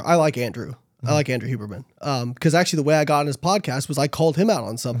disclosure, I like Andrew. I like Andrew Huberman. Because actually the way I got on his podcast was I called him out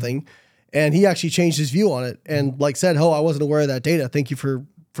on something and he actually changed his view on it and like said, "Oh, I wasn't aware of that data. Thank you for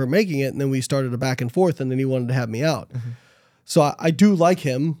making it." And then we started a back and forth and then he wanted to have me out. So I do like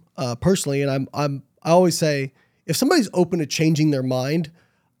him personally. And I always say, if somebody's open to changing their mind,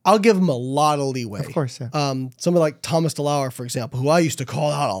 I'll give them a lot of leeway. Of course, yeah. Somebody like Thomas DeLauer, for example, who I used to call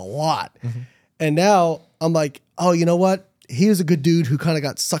out a lot. And now I'm like, oh, you know what? He was a good dude who kind of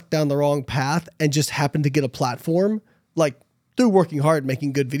got sucked down the wrong path and just happened to get a platform, like through working hard,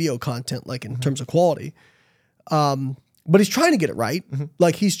 making good video content, like in terms of quality. But he's trying to get it right.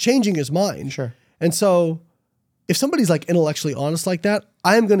 Like he's changing his mind. Sure. And so if somebody's like intellectually honest like that,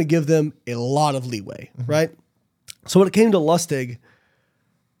 I am going to give them a lot of leeway, right? So when it came to Lustig,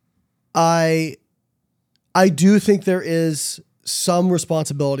 I do think there is some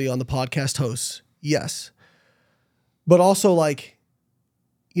responsibility on the podcast hosts. Yes. But also like,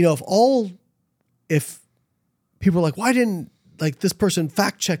 you know, if people are like, why didn't like this person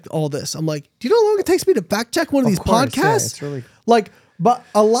fact check all this? I'm like, do you know how long it takes me to fact check one of these podcasts? Yeah, it's really like, but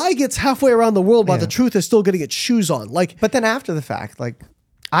a lie gets halfway around the world while the truth is still getting its shoes on. Like, but then after the fact, like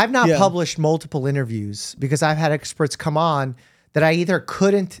I've not published multiple interviews because I've had experts come on that I either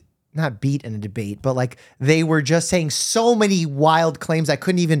couldn't not beat in a debate, but like they were just saying so many wild claims I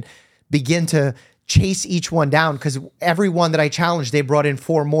couldn't even begin to chase each one down because every one that I challenged, they brought in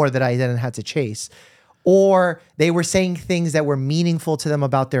 4 more that I then had to chase. Or they were saying things that were meaningful to them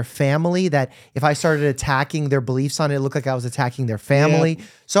about their family that if I started attacking their beliefs on it, it looked like I was attacking their family. Yeah.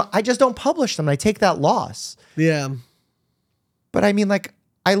 So I just don't publish them. I take that loss. Yeah. But I mean, like,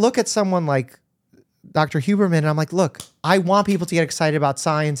 I look at someone like Dr. Huberman and I'm like, look, I want people to get excited about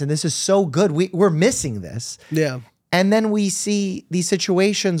science and this is so good. We're missing this. Yeah. And then we see these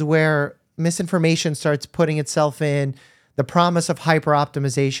situations where misinformation starts putting itself in, the promise of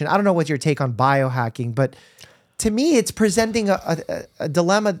hyper-optimization. I don't know what your take on biohacking, but to me, it's presenting a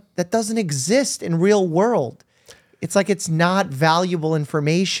dilemma that doesn't exist in real world. It's like it's not valuable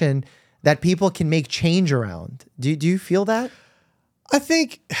information that people can make change around. Do you feel that? I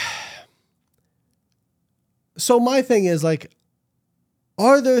think... So my thing is like,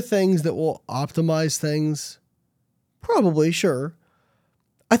 are there things that will optimize things? Probably, sure.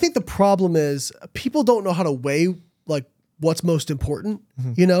 I think the problem is people don't know how to weigh like what's most important,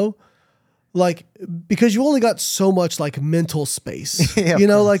 you know, like, because you only got so much like mental space, you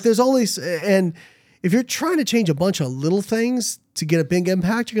know, like there's only, and if you're trying to change a bunch of little things to get a big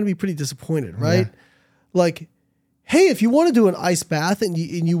impact, you're going to be pretty disappointed, right? Yeah. Like, hey, if you want to do an ice bath and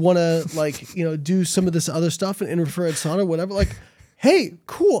you want to like, you know, do some of this other stuff in infrared sauna, whatever, like, hey,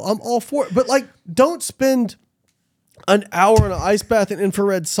 cool. I'm all for it. But like, don't spend an hour in an ice bath and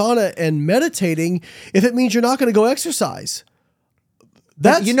infrared sauna and meditating if it means you're not going to go exercise.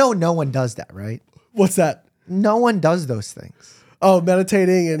 That's, you know, no one does that, right? What's that? No one does those things. Oh,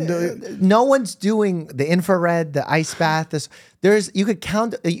 meditating and doing... No one's doing the infrared, the ice bath. You could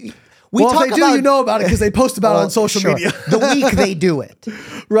count... If they do, you know about it because they post about it on social media. The week they do it.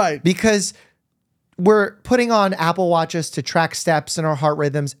 Right. Because we're putting on Apple Watches to track steps and our heart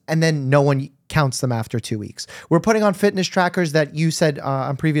rhythms, and then no one counts them after 2 weeks. We're putting on fitness trackers that you said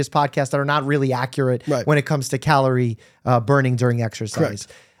on previous podcasts that are not really accurate when it comes to calorie burning during exercise.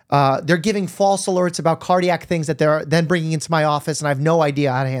 They're giving false alerts about cardiac things that they're then bringing into my office, and I have no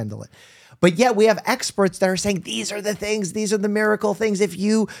idea how to handle it. But yet we have experts that are saying, these are the things, these are the miracle things. If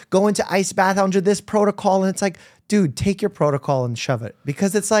you go into ice bath under this protocol, and it's like, dude, take your protocol and shove it.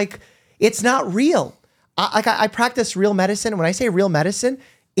 Because it's like, it's not real. I practice real medicine. When I say real medicine,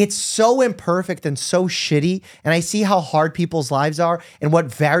 it's so imperfect and so shitty. And I see how hard people's lives are and what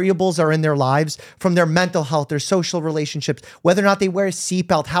variables are in their lives, from their mental health, their social relationships, whether or not they wear a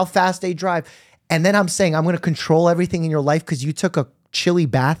seatbelt, how fast they drive. And then I'm saying, I'm going to control everything in your life because you took a chilly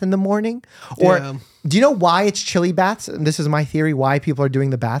bath in the morning? Or do you know why it's chilly baths? And this is my theory, why people are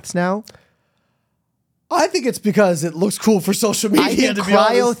doing the baths now. I think it's because it looks cool for social media. I think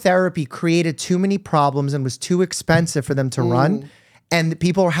cryotherapy created too many problems and was too expensive for them to run. And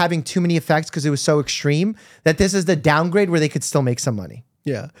people are having too many effects because it was so extreme that this is the downgrade where they could still make some money.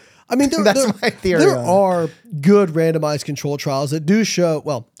 Yeah. I mean, That's my theory. There are good randomized control trials that do show.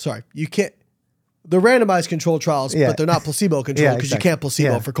 Well, sorry, you can't. They're randomized control trials, but they're not placebo controlled because you can't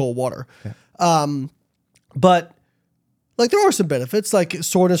placebo for cold water. Yeah. But like there are some benefits, like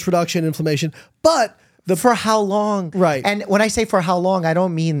soreness reduction, inflammation. But for how long? Right. And when I say for how long, I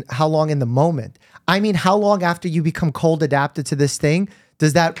don't mean how long in the moment. I mean how long after you become cold adapted to this thing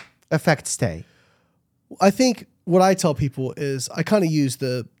does that effect stay? I think what I tell people is I kind of use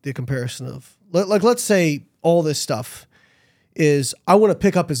the comparison of like let's say all this stuff is I want to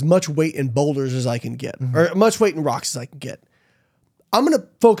pick up as much weight in boulders as I can get, or much weight in rocks as I can get. I'm going to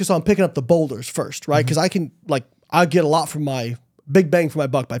focus on picking up the boulders first, right? Because I get a lot from my big bang for my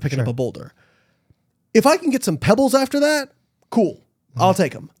buck by picking up a boulder. If I can get some pebbles after that, cool. I'll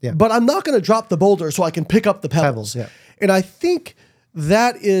take them. Yeah. But I'm not going to drop the boulder so I can pick up the pebbles. Yeah. And I think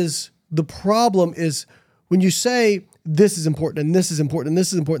that is the problem is when you say this is important and this is important and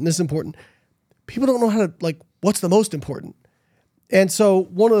this is important and this is important, people don't know how to, like, what's the most important? And so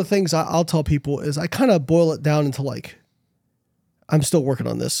one of the things I'll tell people is I kind of boil it down into like, I'm still working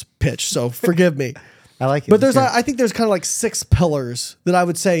on this pitch, so forgive me. I like it. But I think there's kind of like 6 pillars that I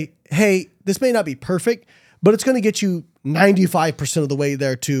would say, hey, this may not be perfect, but it's going to get you 95% of the way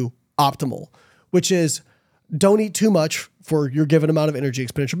there to optimal, which is don't eat too much for your given amount of energy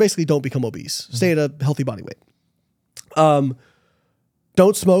expenditure. Basically, don't become obese. Stay at a healthy body weight.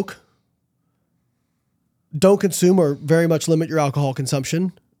 Don't smoke. Don't consume or very much limit your alcohol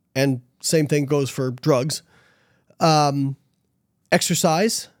consumption. And same thing goes for drugs.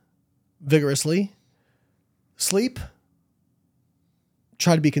 Exercise vigorously. Sleep.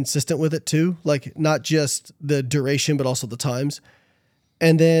 Try to be consistent with it too. Like not just the duration, but also the times.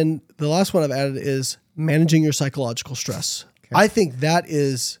 And then the last one I've added is managing your psychological stress. Okay. I think that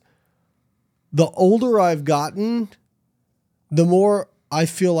is the older I've gotten, the more I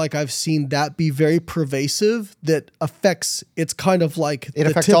feel like I've seen that be very pervasive that affects, it's kind of like it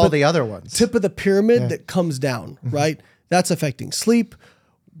affects all the other ones. Tip of the pyramid that comes down, right? That's affecting sleep.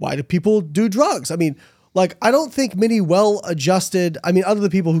 Why do people do drugs? I mean, like, I don't think many well-adjusted, I mean, other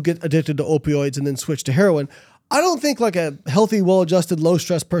than people who get addicted to opioids and then switch to heroin, I don't think like a healthy, well-adjusted,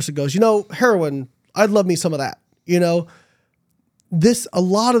 low-stress person goes, heroin, I'd love me some of that. A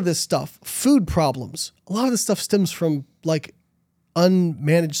lot of this stuff, food problems, a lot of this stuff stems from like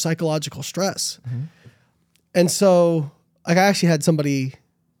unmanaged psychological stress. And so like I actually had somebody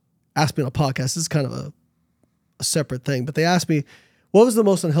ask me on a podcast, this is kind of a separate thing, but they asked me, what was the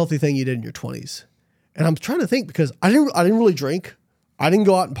most unhealthy thing you did in your 20s? And I'm trying to think because I didn't really drink. I didn't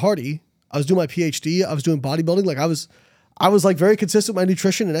go out and party. I was doing my PhD. I was doing bodybuilding. Like I was like very consistent with my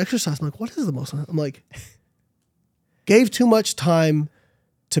nutrition and exercise. I'm like, what is the most? I'm like, gave too much time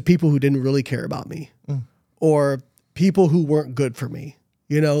to people who didn't really care about me or people who weren't good for me.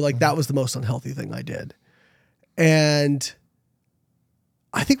 That was the most unhealthy thing I did. And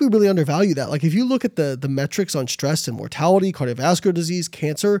I think we really undervalue that. Like if you look at the metrics on stress and mortality, cardiovascular disease,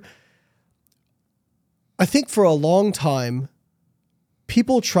 cancer, I think for a long time,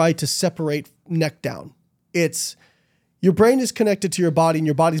 people tried to separate neck down. It's your brain is connected to your body and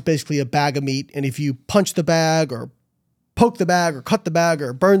your body's basically a bag of meat. And if you punch the bag or poke the bag or cut the bag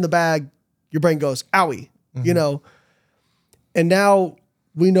or burn the bag, your brain goes, owie, And now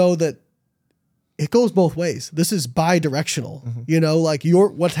we know that it goes both ways. This is bi-directional, like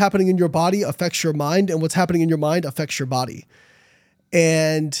what's happening in your body affects your mind and what's happening in your mind affects your body.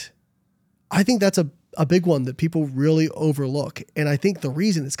 And I think that's a big one that people really overlook. And I think the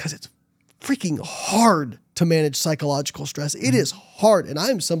reason is because it's freaking hard to manage psychological stress. It is hard. And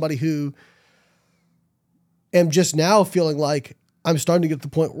I'm somebody who am just now feeling like I'm starting to get to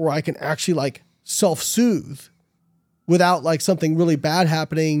the point where I can actually like self-soothe without like something really bad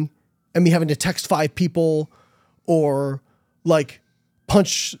happening and me having to text 5 people or like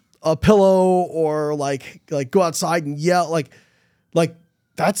punch a pillow or like go outside and yell. Like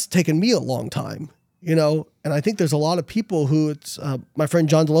that's taken me a long time. And I think there's a lot of people who it's, my friend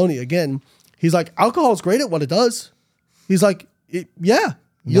John Deloney, again, he's like, alcohol is great at what it does. He's like,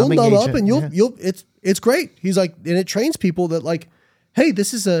 you'll numb up and it's great. He's like, and it trains people that like, hey,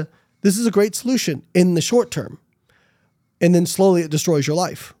 this is a great solution in the short term. And then slowly it destroys your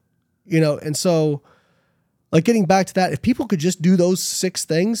life, And so like getting back to that, if people could just do those 6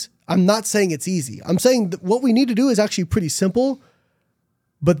 things, I'm not saying it's easy. I'm saying that what we need to do is actually pretty simple.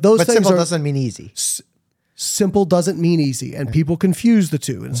 But things simple doesn't mean easy. Simple doesn't mean easy. And people confuse the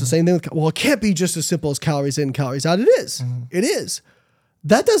two. And it's the same thing with, it can't be just as simple as calories in, calories out. It is. It is.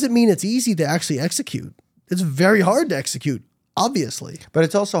 That doesn't mean it's easy to actually execute. It's very hard to execute, obviously. But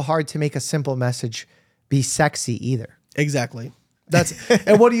it's also hard to make a simple message be sexy either. Exactly.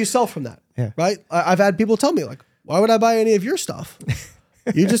 And what do you sell from that? Yeah. Right. I've had people tell me like, why would I buy any of your stuff?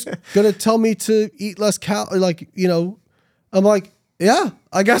 You're just going to tell me to eat less like, I'm like, yeah,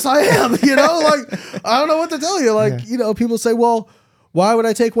 I guess I am, like, I don't know what to tell you. Like, people say, well, why would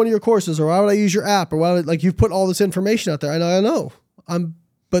I take one of your courses, or why would I use your app, or why would, like, you've put all this information out there. I know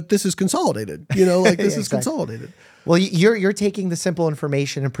but this is consolidated, like this is consolidated. Well, you're taking the simple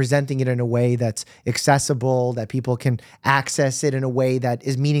information and presenting it in a way that's accessible, that people can access it in a way that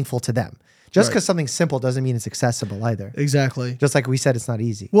is meaningful to them. Just because something's simple doesn't mean it's accessible either. Exactly. Just like we said, it's not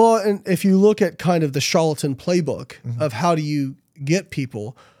easy. Well, and if you look at kind of the charlatan playbook of how do you get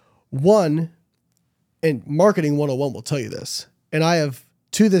people, and marketing 101 will tell you this. And I have,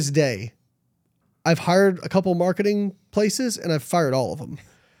 to this day, I've hired a couple marketing places and I've fired all of them.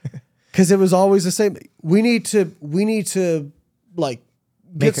 Because it was always the same. We need to like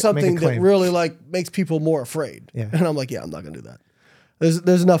get something that really like makes people more afraid. Yeah. And I'm like, yeah, I'm not gonna do that.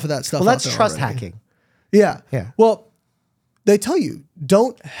 There's enough of that stuff. Well, that's trust already. hacking. Yeah. Yeah. Well, they tell you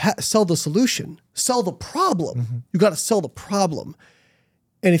don't sell the solution, sell the problem. You got to sell the problem.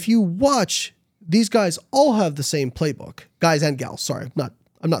 And if you watch, these guys all have the same playbook. Guys and gals. Sorry,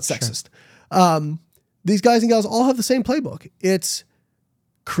 I'm not sexist. Sure. These guys and gals all have the same playbook. It's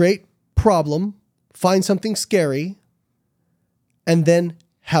create problem, find something scary, and then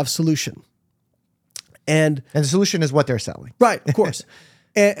have solution. And the solution is what they're selling. Right, of course.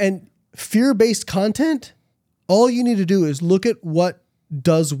 and fear-based content, all you need to do is look at what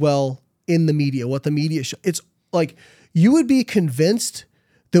does well in the media, what the media show. It's like you would be convinced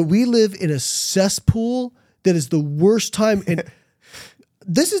that we live in a cesspool that is the worst time. And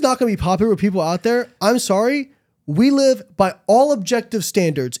this is not going to be popular with people out there. I'm sorry. We live by all objective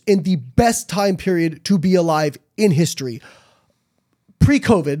standards in the best time period to be alive in history.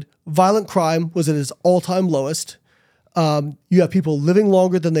 Pre-COVID, violent crime was at its all-time lowest. You have people living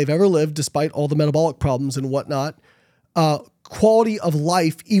longer than they've ever lived, despite all the metabolic problems and whatnot. Quality of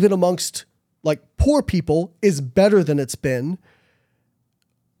life, even amongst like poor people, is better than it's been.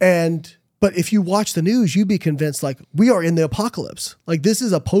 But if you watch the news, you'd be convinced like we are in the apocalypse. Like this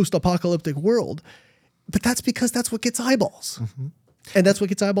is a post-apocalyptic world. But that's because that's what gets eyeballs. And that's what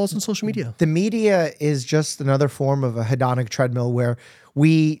gets eyeballs on social media. The media is just another form of a hedonic treadmill where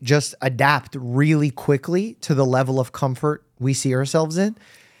we just adapt really quickly to the level of comfort we see ourselves in.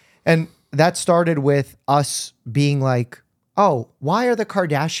 And that started with us being like, oh, why are the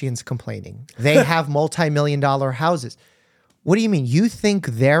Kardashians complaining? They have multi-million-dollar houses. What do you mean? You think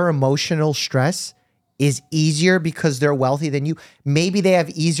their emotional stress is easier because they're wealthy than you? Maybe they have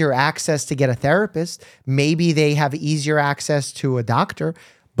easier access to get a therapist. Maybe they have easier access to a doctor.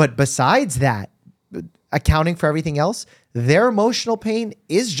 But besides that, accounting for everything else, their emotional pain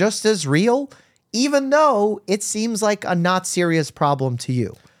is just as real, even though it seems like a not serious problem to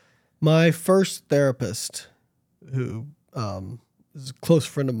you. My first therapist, who is a close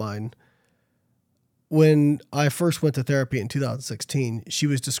friend of mine, when I first went to therapy in 2016, she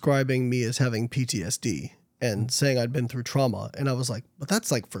was describing me as having PTSD and saying I'd been through trauma. And I was like, but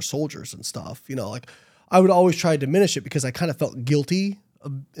that's like for soldiers and stuff. Like I would always try to diminish it because I kind of felt guilty.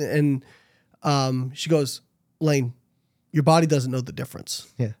 And she goes, Layne, your body doesn't know the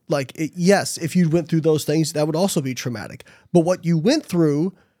difference. Yeah. Like, yes, if you went through those things, that would also be traumatic. But what you went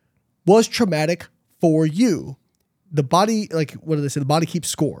through was traumatic for you. The body, like, what do they say? The body keeps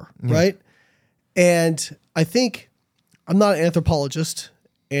score, right? And I think I'm not an anthropologist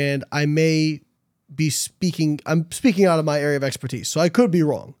and I may be I'm speaking out of my area of expertise, so I could be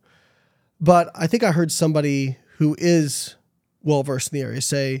wrong. But I think I heard somebody who is well-versed in the area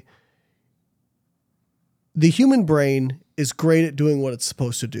say, the human brain is great at doing what it's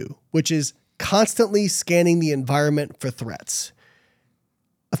supposed to do, which is constantly scanning the environment for threats.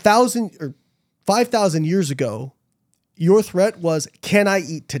 1,000 or 5,000 years ago, your threat was, can I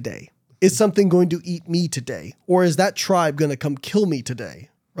eat today? Is something going to eat me today? Or is that tribe going to come kill me today?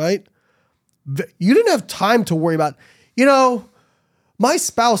 Right? You didn't have time to worry about, my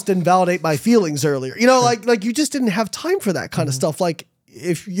spouse didn't validate my feelings earlier. Like you just didn't have time for that kind of stuff. Like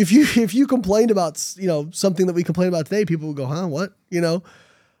if you complained about, something that we complain about today, people would go, huh, what?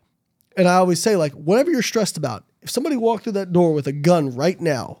 And I always say, like, whatever you're stressed about, if somebody walked through that door with a gun right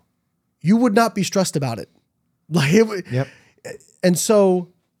now, you would not be stressed about it. Like it would, yep. And so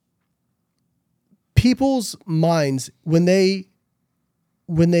people's minds, when they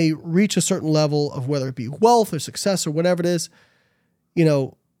reach a certain level of whether it be wealth or success or whatever it is,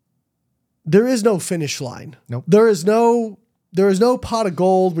 there is no finish line. Nope. There is no pot of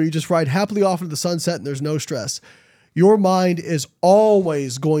gold where you just ride happily off into the sunset and there's no stress. Your mind is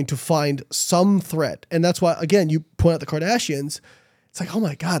always going to find some threat. And that's why, again, you point out the Kardashians. it's like, oh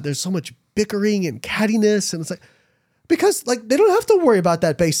my God, there's so much bickering and cattiness. And it's like, because like they don't have to worry about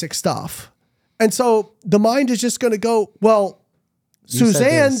that basic stuff. And so the mind is just going to go, well,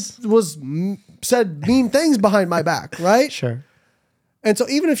 Suzanne said mean things behind my back, right? Sure. And so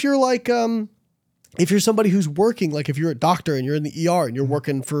even if you're like, if you're somebody who's working, like if you're a doctor and you're in the ER and you're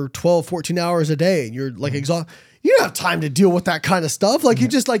working for 12, 14 hours a day and you're like exhausted, you don't have time to deal with that kind of stuff. Like you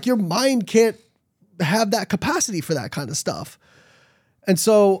just like your mind can't have that capacity for that kind of stuff. And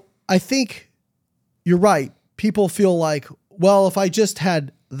so I think you're right. People feel like, well, if I just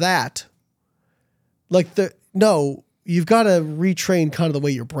had that, like no, you've got to retrain kind of the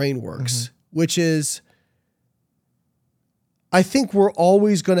way your brain works, which is, I think we're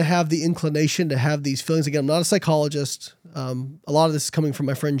always going to have the inclination to have these feelings. Again, I'm not a psychologist. A lot of this is coming from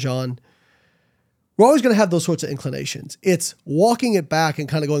my friend John. We're always going to have those sorts of inclinations. It's walking it back and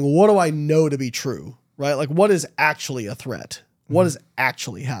kind of going, what do I know to be true, right? Like what is actually a threat? What has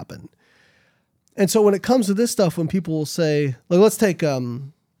actually happened? And so when it comes to this stuff, when people will say, like, let's take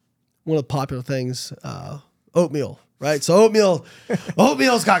one of the popular things, oatmeal, right? So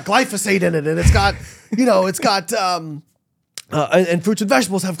oatmeal's got glyphosate in it, and it's got, and fruits and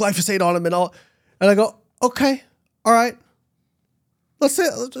vegetables have glyphosate on them and all. And I go, okay, all right. Let's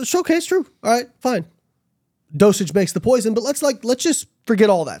show okay, it's true. All right, fine. Dosage makes the poison, but let's just forget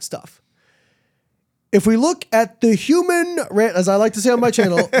all that stuff. If we look at the human, as I like to say on my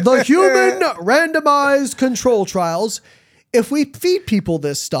channel, the human randomized control trials, if we feed people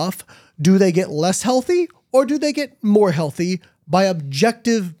this stuff, do they get less healthy or do they get more healthy by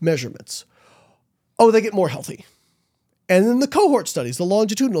objective measurements? Oh, they get more healthy. And then the cohort studies, the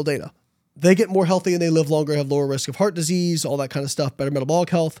longitudinal data, they get more healthy and they live longer, have lower risk of heart disease, all that kind of stuff, better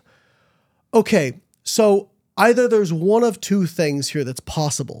metabolic health. Okay, so either there's one of two things here that's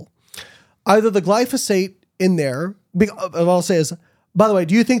possible. Either the glyphosate in there, what I'll say is, by the way,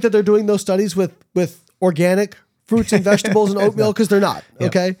 do you think that they're doing those studies with organic fruits and vegetables and oatmeal? Because they're not,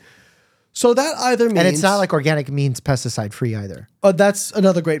 okay? So that either means... And it's not like organic means pesticide-free either. That's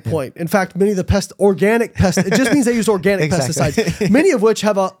another great point. In fact, many of the organic pesticides, it just means they use organic pesticides, many of which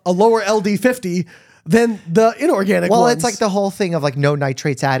have a lower LD50 than the inorganic ones. Well, it's like the whole thing of like no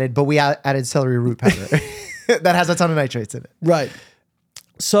nitrates added, but we added celery root powder that has a ton of nitrates in it. Right.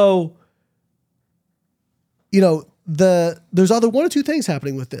 So... there's either one or two things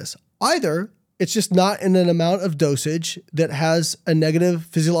happening with this. Either it's just not in an amount of dosage that has a negative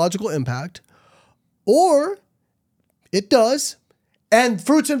physiological impact, or it does. And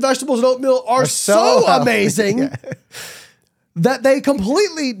fruits and vegetables and oatmeal are so amazing that they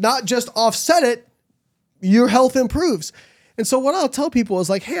completely not just offset it, your health improves. And so what I'll tell people is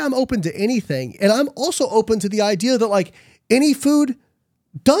like, hey, I'm open to anything. And I'm also open to the idea that like any food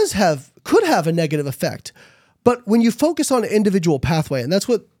could have a negative effect. But when you focus on an individual pathway, and that's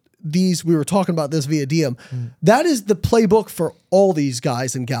what we were talking about this via DM, that is the playbook for all these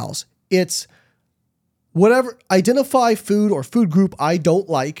guys and gals. It's identify food or food group I don't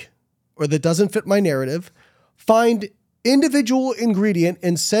like or that doesn't fit my narrative, find individual ingredient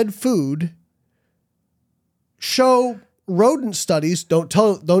in said food, show rodent studies, don't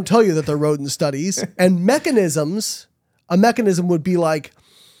tell you that they're rodent studies, and mechanisms. A mechanism would be like,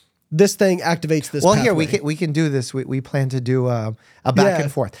 this thing activates this pathway. Here, we can do this. We plan to do a back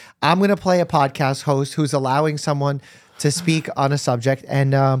and forth. I'm going to play a podcast host who's allowing someone to speak on a subject,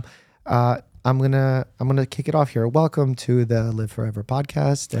 and I'm gonna kick it off here. Welcome to the Live Forever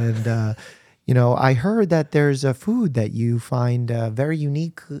podcast, and I heard that there's a food that you find very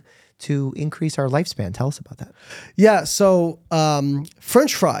unique to increase our lifespan. Tell us about that. Yeah, so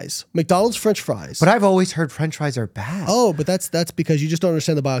French fries, McDonald's French fries. But I've always heard French fries are bad. Oh, but that's because you just don't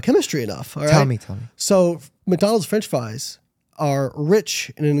understand the biochemistry enough. All right? Tell me. So McDonald's French fries are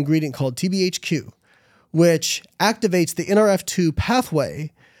rich in an ingredient called TBHQ, which activates the NRF2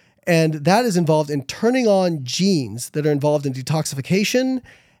 pathway, and that is involved in turning on genes that are involved in detoxification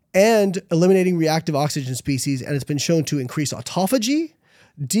and eliminating reactive oxygen species, and it's been shown to increase autophagy,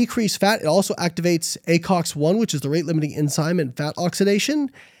 decrease fat. It also activates ACOX-1, which is the rate-limiting enzyme in fat oxidation,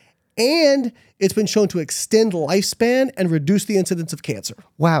 and it's been shown to extend lifespan and reduce the incidence of cancer.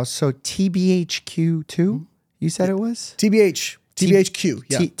 Wow, so TBHQ2, you said it was? TBHQ,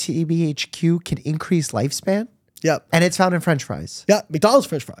 yeah. TBHQ can increase lifespan? Yep. And it's found in French fries? Yeah, McDonald's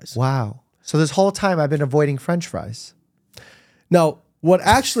French fries. Wow. So this whole time I've been avoiding French fries. Now, what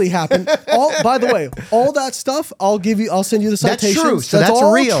actually happened, by the way, all that stuff, I'll send you the citations. That's true. So that's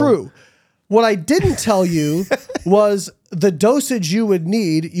all real. True. What I didn't tell you was the dosage you would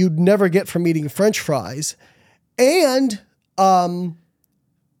need, you'd never get from eating French fries. And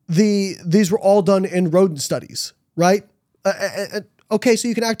these were all done in rodent studies, right? Okay, so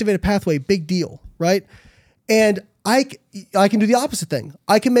you can activate a pathway, big deal, right? And I can do the opposite thing.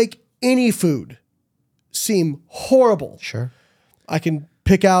 I can make any food seem horrible. Sure. I can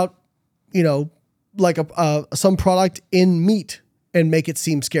pick out, like some product in meat and make it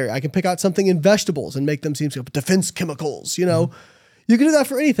seem scary. I can pick out something in vegetables and make them seem scary. Defense chemicals, You can do that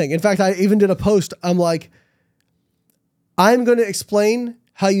for anything. In fact, I even did a post. I'm like, I'm going to explain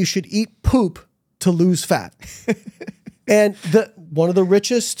how you should eat poop to lose fat. And one of the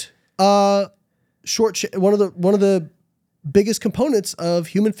richest one of the biggest components of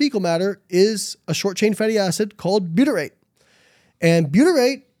human fecal matter is a short chain fatty acid called butyrate. And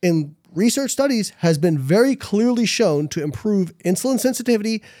butyrate in research studies has been very clearly shown to improve insulin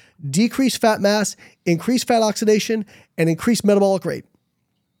sensitivity, decrease fat mass, increase fat oxidation, and increase metabolic rate.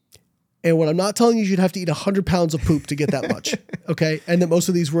 And what I'm not telling you, you'd have to eat 100 pounds of poop to get that much. Okay. And that most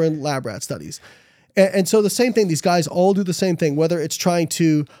of these were in lab rat studies. And so the same thing, these guys all do the same thing, whether it's trying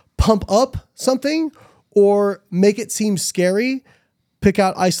to pump up something or make it seem scary, pick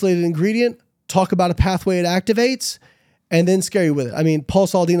out isolated ingredient, talk about a pathway it activates, and then scare you with it. I mean, Paul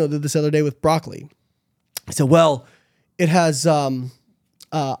Saladino did this the other day with broccoli. He said, well, it has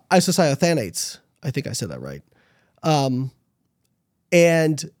isocyanates. I think I said that right.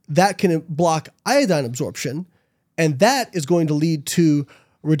 And that can block iodine absorption, and that is going to lead to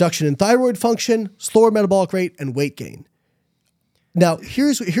reduction in thyroid function, slower metabolic rate, and weight gain. Now,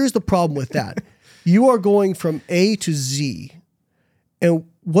 here's the problem with that. You are going from A to Z, and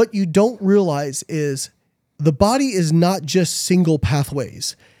what you don't realize is the body is not just single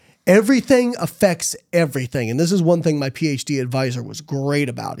pathways. Everything affects everything. And this is one thing my PhD advisor was great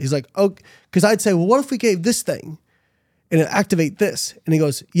about. He's like, oh, because I'd say, well, what if we gave this thing and it activate this? And he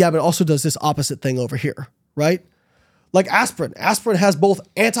goes, yeah, but it also does this opposite thing over here, right? Like aspirin. Aspirin has both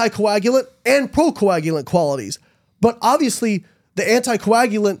anticoagulant and procoagulant qualities. But obviously, the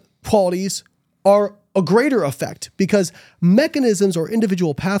anticoagulant qualities are a greater effect because mechanisms or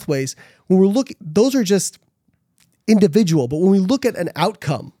individual pathways, when we're looking, those are just individual. But when we look at an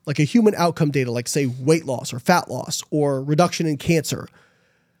outcome, like a human outcome data, like say weight loss or fat loss or reduction in cancer,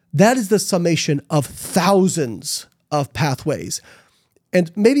 that is the summation of thousands of pathways.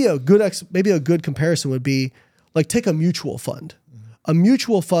 And maybe a good comparison would be like take a mutual fund. A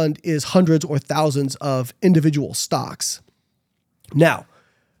mutual fund is hundreds or thousands of individual stocks. Now,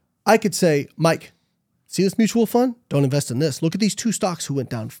 I could say, Mike, see this mutual fund? Don't invest in this. Look at these two stocks who went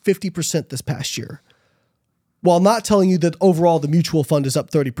down 50% this past year. While not telling you that overall the mutual fund is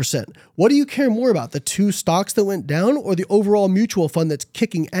up 30%. What do you care more about, the two stocks that went down or the overall mutual fund that's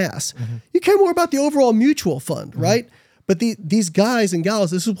kicking ass? Mm-hmm. You care more about the overall mutual fund, mm-hmm. right? But these guys and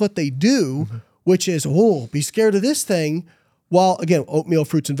gals, this is what they do, mm-hmm. which is, be scared of this thing. While, again, oatmeal,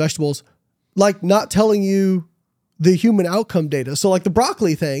 fruits, and vegetables, like not telling you the human outcome data. So like the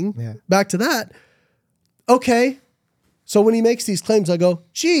broccoli thing, back to that. Okay. So when he makes these claims, I go,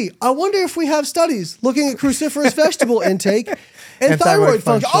 gee, I wonder if we have studies looking at cruciferous vegetable intake and thyroid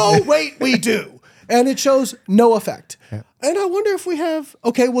function. Oh, wait, we do. And it shows no effect. Yeah. And I wonder if we have,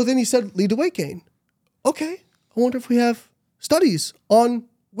 okay, well then he said lead to weight gain. Okay. I wonder if we have studies on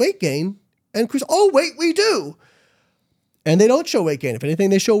weight gain and oh, wait, we do. And they don't show weight gain. If anything,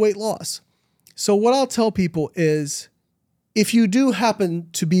 they show weight loss. So what I'll tell people is if you do happen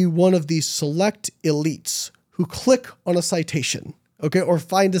to be one of these select elites who click on a citation, okay, or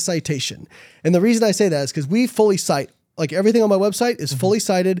find a citation. And the reason I say that is because we fully cite, like everything on my website is fully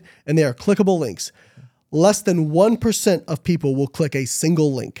cited and they are clickable links. Less than 1% of people will click a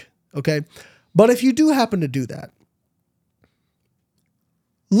single link, okay? But if you do happen to do that,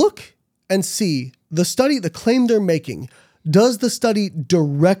 look and see the claim they're making. Does the study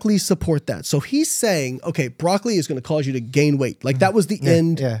directly support that? So he's saying, okay, broccoli is going to cause you to gain weight. Like that was the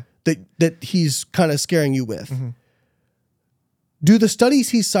end that he's kind of scaring you with. Mm-hmm. Do the studies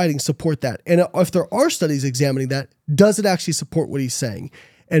he's citing support that? And if there are studies examining that, does it actually support what he's saying?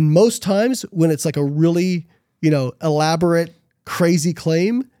 And most times when it's like a really, elaborate, crazy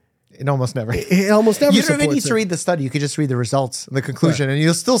claim, it almost never. It almost never. You don't even need to read the study. You could just read the results, the conclusion, and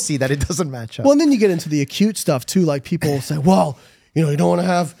you'll still see that it doesn't match up. Well, and then you get into the acute stuff too. Like people say, well, you don't want to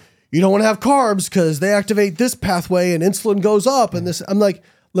have carbs because they activate this pathway and insulin goes up. And this, I'm like,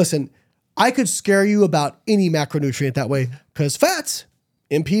 listen, I could scare you about any macronutrient that way because fats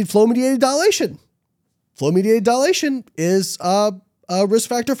impede flow-mediated dilation. Flow-mediated dilation is a risk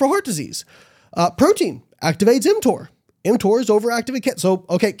factor for heart disease. Protein activates mTOR. mTOR is overactive. So,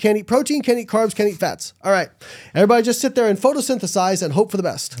 okay, can't eat protein, can't eat carbs, can't eat fats. All right. Everybody just sit there and photosynthesize and hope for the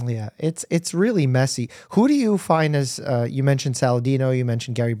best. Yeah, it's really messy. Who do you find as, you mentioned Saladino, you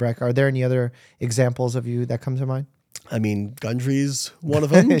mentioned Gary Breck. Are there any other examples of you that come to mind? I mean, Gundry's one of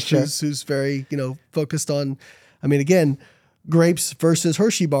them, Sure. who's very, focused on, again, grapes versus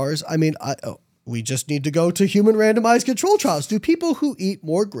Hershey bars. We just need to go to human randomized control trials. Do people who eat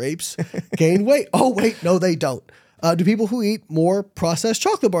more grapes gain weight? Oh, wait, no, they don't. Do people who eat more processed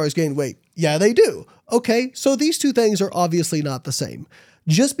chocolate bars gain weight? Yeah, they do. Okay, so these two things are obviously not the same.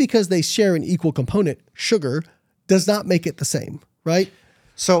 Just because they share an equal component, sugar, does not make it the same, right?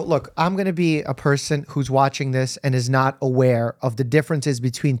 So look, I'm going to be a person who's watching this and is not aware of the differences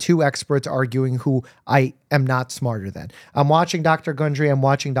between two experts arguing who I am not smarter than. I'm watching Dr. Gundry, I'm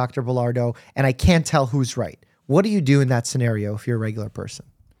watching Dr. Bilardo, and I can't tell who's right. What do you do in that scenario if you're a regular person?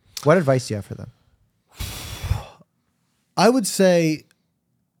 What advice do you have for them? I would say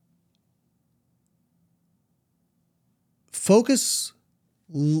focus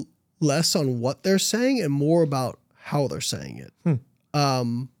less on what they're saying and more about how they're saying it.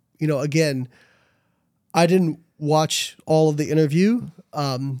 Again, I didn't watch all of the interview,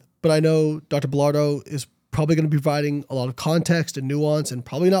 but I know Dr. Bilardo is probably going to be providing a lot of context and nuance and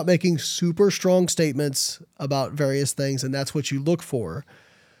probably not making super strong statements about various things, and that's what you look for.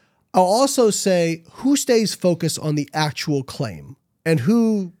 I'll also say who stays focused on the actual claim and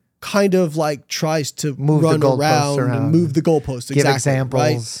who kind of like tries to run around and move the goalposts. Give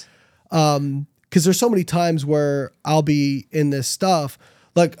examples. Right? Because there's so many times where I'll be in this stuff,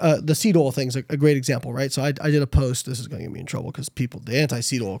 like the seed oil thing's a great example, right? So I did a post. This is going to get me in trouble because the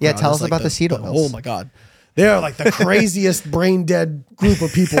anti-seed oil crowd. Yeah, tell us about the seed oils. Oh my God. They are like the craziest brain dead group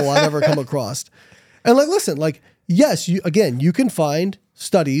of people I've ever come across. And listen, yes, you can find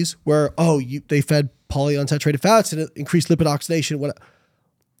studies where, they fed polyunsaturated fats and it increased lipid oxidation.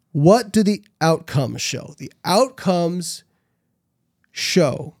 What do the outcomes show? The outcomes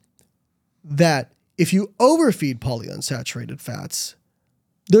show that if you overfeed polyunsaturated fats,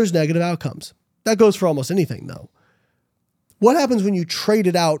 there's negative outcomes. That goes for almost anything, though. What happens when you trade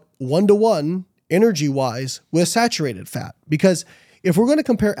it out 1-to-1 energy-wise with saturated fat? Because if we're going to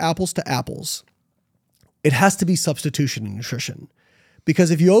compare apples to apples, it has to be substitution in nutrition.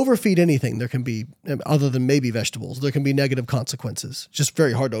 Because if you overfeed anything, there can be, other than maybe vegetables, there can be negative consequences. It's just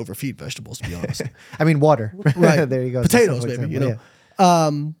very hard to overfeed vegetables, to be honest. Water. Right. There you go. Potatoes, maybe, Yeah.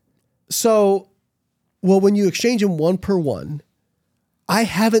 When you exchange them 1-per-1, I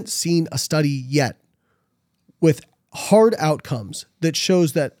haven't seen a study yet with hard outcomes that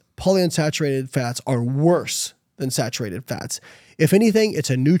shows that polyunsaturated fats are worse than saturated fats. If anything, it's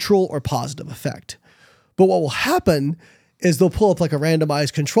a neutral or positive effect. But what will happen is they'll pull up like a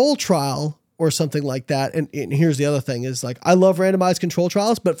randomized control trial or something like that. And here's the other thing is I love randomized control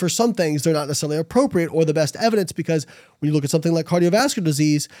trials, but for some things they're not necessarily appropriate or the best evidence because when you look at something like cardiovascular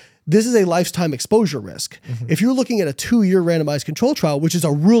disease, this is a lifetime exposure risk. Mm-hmm. If you're looking at a 2-year randomized control trial, which is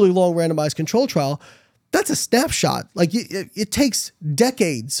a really long randomized control trial, that's a snapshot. It takes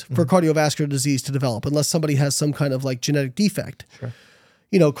decades for cardiovascular disease to develop unless somebody has some kind of genetic defect. Sure.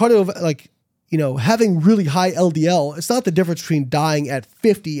 Having really high LDL, it's not the difference between dying at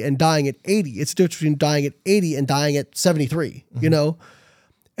 50 and dying at 80. It's the difference between dying at 80 and dying at 73,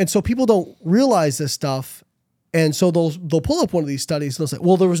 And so people don't realize this stuff. And so they'll pull up one of these studies and they'll say,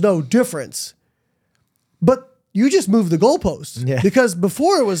 well, there was no difference. But you just moved the goalposts. Yeah. Because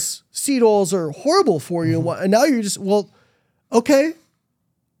before it was seed oils are horrible for you. And now you're just, okay,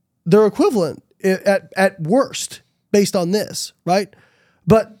 they're equivalent at worst based on this, right?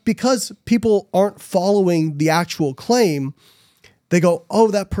 But because people aren't following the actual claim, they go,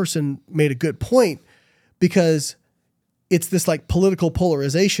 oh, that person made a good point, because it's this political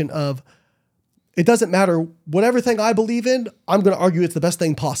polarization of it doesn't matter whatever thing I believe in, I'm going to argue it's the best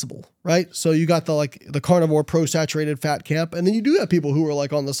thing possible, right? So you got the carnivore pro-saturated fat camp, and then you do have people who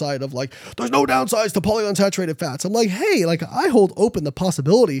are on the side of there's no downsides to polyunsaturated fats. I'm hey, I hold open the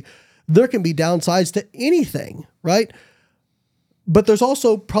possibility there can be downsides to anything, right? But there's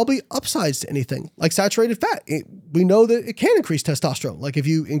also probably upsides to anything, like saturated fat. We know that it can increase testosterone, if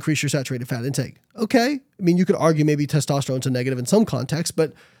you increase your saturated fat intake. Okay. You could argue maybe testosterone's a negative in some context,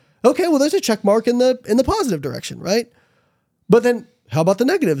 but okay, well, there's a check mark in the positive direction, right? But then how about the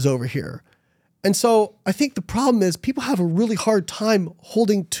negatives over here? And so I think the problem is people have a really hard time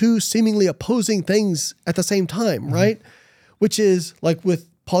holding two seemingly opposing things at the same time, right? Which is with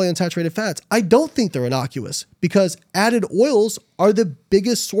polyunsaturated fats. I don't think they're innocuous because added oils are the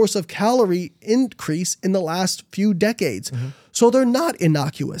biggest source of calorie increase in the last few decades. So they're not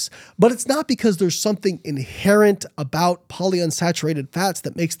innocuous, but it's not because there's something inherent about polyunsaturated fats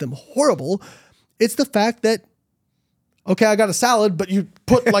that makes them horrible. It's the fact that, okay, I got a salad, but you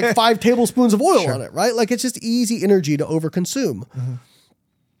put 5 tablespoons of oil on it, right? It's just easy energy to overconsume.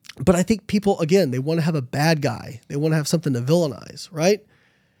 But I think people, again, they want to have a bad guy. They want to have something to villainize, right?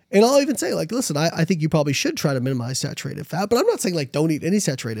 And I'll even say, like, listen, I think you probably should try to minimize saturated fat, but I'm not saying, like, don't eat any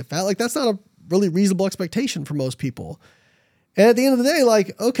saturated fat. Like, that's not a really reasonable expectation for most people. And at the end of the day,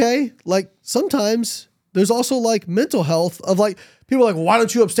 like, okay, like, sometimes there's also, like, mental health of, like, people are like, why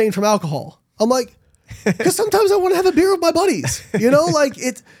don't you abstain from alcohol? I'm like, because sometimes I want to have a beer with my buddies, you know? Like,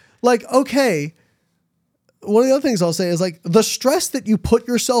 it's, like, okay. One of the other things I'll say is, like, the stress that you put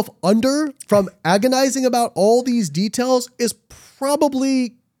yourself under from agonizing about all these details is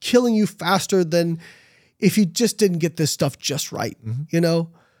probably killing you faster than if you just didn't get this stuff just right, you know?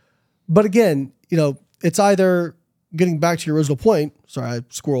 But again, you know, it's either getting back to your original point, sorry, I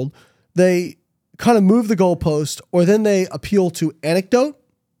squirreled, they kind of move the goalpost, or then they appeal to anecdote,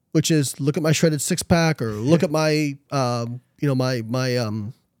 which is look at my shredded six pack, or look at my, you know,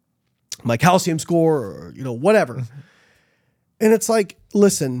 my calcium score, or, you know, whatever. And it's like,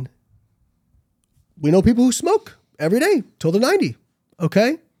 listen, we know people who smoke every day till they're 90.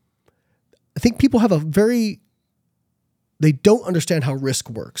 Okay. I think people have they don't understand how risk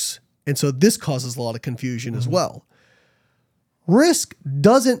works. And so this causes a lot of confusion as well. Risk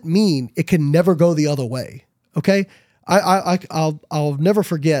doesn't mean it can never go the other way. Okay. I'll never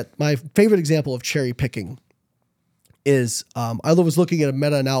forget my favorite example of cherry picking is, I was looking at a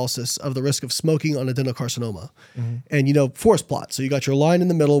meta-analysis of the risk of smoking on adenocarcinoma and, you know, forest plot. So you got your line in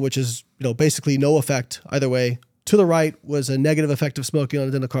the middle, which is, you know, basically no effect either way. To the right was a negative effect of smoking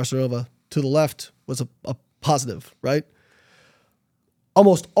on adenocarcinoma. To the left was a positive, right?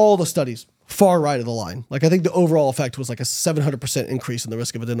 Almost all the studies, far right of the line. Like, I think the overall effect was like a 700% increase in the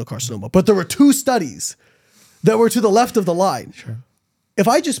risk of adenocarcinoma. But there were 2 studies that were to the left of the line. Sure. If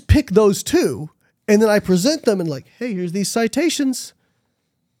I just pick those 2 and then I present them and like, hey, here's these citations,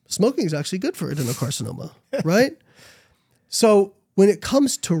 smoking is actually good for adenocarcinoma, right? So when it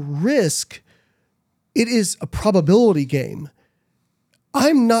comes to risk, it is a probability game.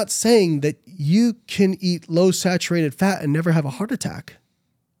 I'm not saying that you can eat low saturated fat and never have a heart attack.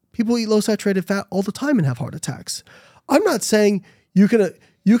 People eat low saturated fat all the time and have heart attacks. I'm not saying you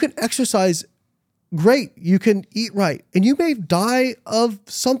can exercise great, you can eat right, and you may die of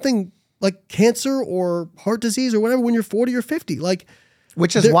something like cancer or heart disease or whatever when you're 40 or 50. Like,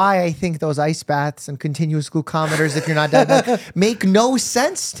 which is why I think those ice baths and continuous glucometers, if you're not diabetic, make no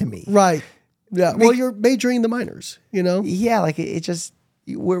sense to me. Right. Yeah. Well, you're majoring the minors, you know? Yeah. Like it just,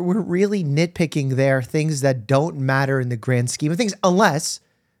 we're really nitpicking there things that don't matter in the grand scheme of things, unless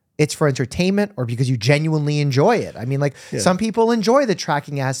it's for entertainment or because you genuinely enjoy it. I mean, like some people enjoy the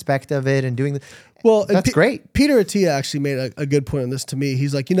tracking aspect of it and doing the, well, that's great. Peter Attia actually made a good point on this to me.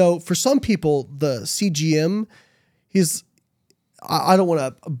 He's like, you know, for some people, the CGM, I don't want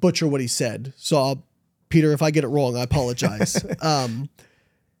to butcher what he said. So Peter, if I get it wrong, I apologize.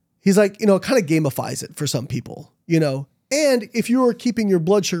 He's like, you know, it kind of gamifies it for some people, you know, and if you're keeping your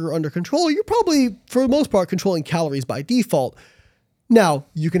blood sugar under control, you're probably, for the most part, controlling calories by default. Now,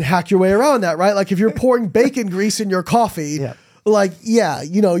 you can hack your way around that, right? Like if you're pouring bacon grease in your coffee, like, yeah,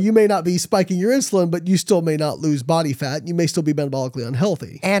 you know, you may not be spiking your insulin, but you still may not lose body fat. You may still be metabolically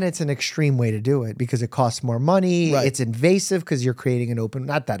unhealthy. And it's an extreme way to do it because it costs more money. Right. It's invasive because you're creating an open,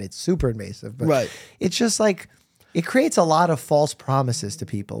 not that it's super invasive, but it's just like, it creates a lot of false promises to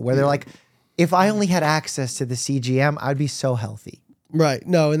people where they're like, if I only had access to the CGM, I'd be so healthy. Right.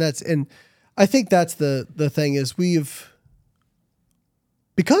 No, and I think that's the thing is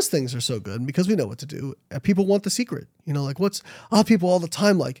because things are so good and because we know what to do, people want the secret. You know, like people all the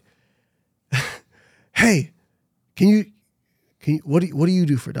time like, hey, can you what do you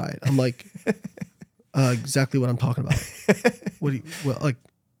do for diet? I'm like, exactly what I'm talking about.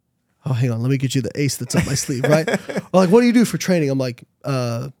 Oh, hang on, let me get you the ace that's up my sleeve, right? Or like, what do you do for training? I'm like,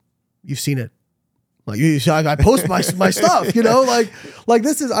 you've seen it. Like, I post my stuff, you know, like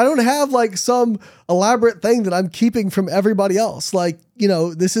this is, I don't have like some elaborate thing that I'm keeping from everybody else. Like, you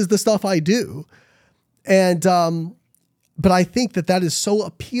know, this is the stuff I do. And, but I think that is so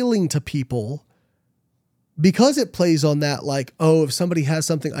appealing to people because it plays on that, like, oh, if somebody has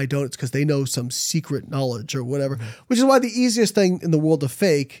something I don't, it's because they know some secret knowledge or whatever, which is why the easiest thing in the world to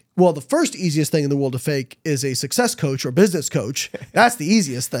fake, well, the first easiest thing in the world to fake is a success coach or business coach. That's the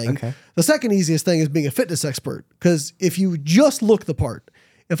easiest thing. Okay. The second easiest thing is being a fitness expert. Because if you just look the part,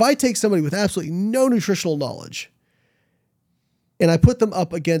 if I take somebody with absolutely no nutritional knowledge and I put them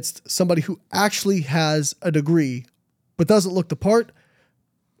up against somebody who actually has a degree but doesn't look the part,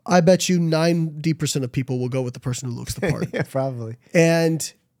 I bet you 90% of people will go with the person who looks the part. Yeah, probably.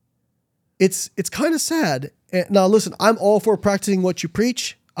 And it's kind of sad. And now, listen, I'm all for practicing what you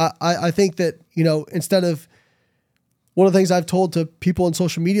preach. I think that, you know, instead of one of the things I've told to people on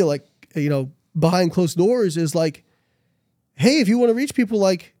social media, like, behind closed doors is like, hey, if you want to reach people,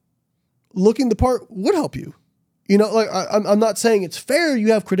 like looking the part would help you. Like I'm not saying it's fair.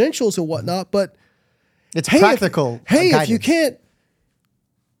 You have credentials and whatnot, but it's practical. If you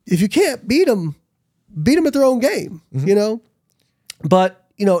can't beat them at their own game, But,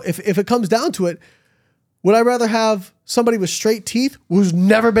 if it comes down to it, would I rather have somebody with straight teeth who's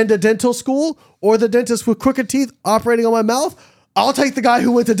never been to dental school or the dentist with crooked teeth operating on my mouth? I'll take the guy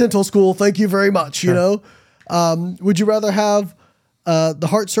who went to dental school. Thank you very much. Sure. Would you rather have the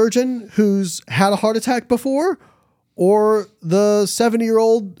heart surgeon who's had a heart attack before or the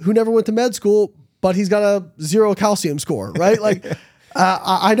 70-year-old who never went to med school, but he's got a 0 calcium score, right? Like,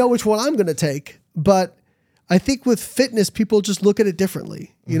 I know which one I'm going to take, but I think with fitness, people just look at it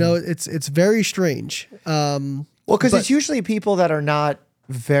differently. It's very strange. Because it's usually people that are not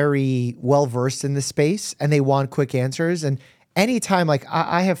very well versed in the space and they want quick answers. And anytime, like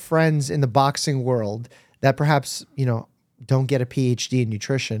I have friends in the boxing world that perhaps, don't get a PhD in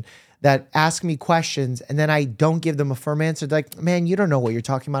nutrition that ask me questions and then I don't give them a firm answer. They're like, man, you don't know what you're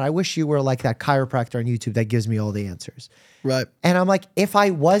talking about. I wish you were like that chiropractor on YouTube that gives me all the answers. Right. And I'm like, if I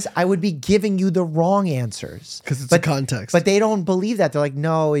was, I would be giving you the wrong answers. Because it's a context. But they don't believe that. They're like,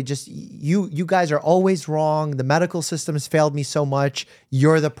 no, it just, you guys are always wrong. The medical system has failed me so much.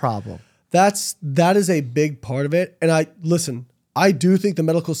 You're the problem. That is a big part of it. And I do think the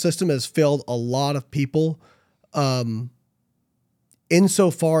medical system has failed a lot of people.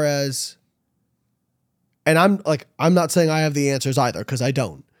 Insofar as, and I'm not saying I have the answers either, because I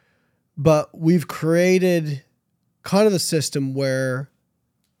don't, but we've created kind of the system where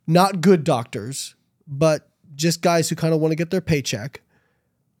not good doctors, but just guys who kind of want to get their paycheck,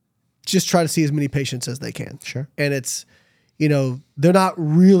 just try to see as many patients as they can. Sure. And it's, they're not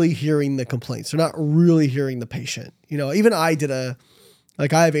really hearing the complaints. They're not really hearing the patient. Even I did I have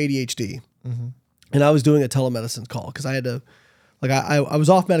ADHD and I was doing a telemedicine call because I had to, I was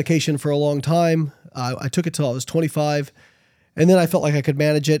off medication for a long time. I took it till I was 25 and then I felt like I could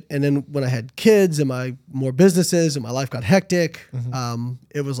manage it. And then when I had kids and more businesses and my life got hectic,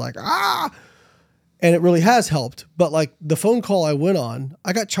 it was like, and it really has helped. But like the phone call I went on,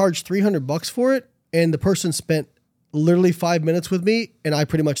 I got charged $300 for it. And the person spent literally 5 minutes with me and I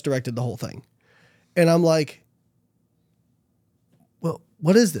pretty much directed the whole thing. And I'm like, well,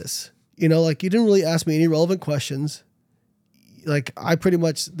 what is this? You didn't really ask me any relevant questions. They pretty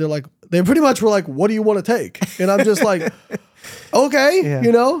much were like, what do you want to take? And I'm just like, okay,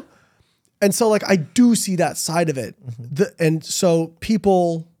 And so I do see that side of it. And so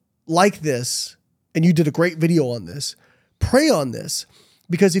people like this, and you did a great video on this, prey on this,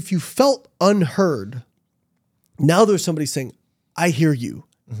 because if you felt unheard, now there's somebody saying, I hear you.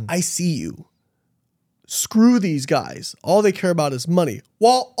 I see you. Screw these guys. All they care about is money,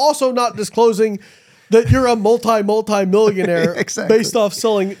 while also not disclosing that you're a multi-millionaire exactly. Based off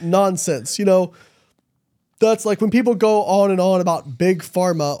selling nonsense. That's like when people go on and on about big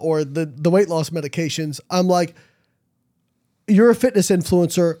pharma or the weight loss medications. I'm like, you're a fitness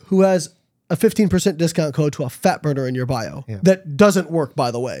influencer who has a 15% discount code to a fat burner in your bio that doesn't work,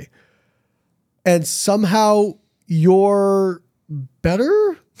 by the way. And somehow you're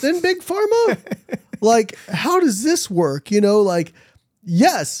better than big pharma? How does this work?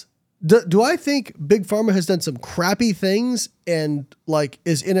 Yes. Do I think big pharma has done some crappy things and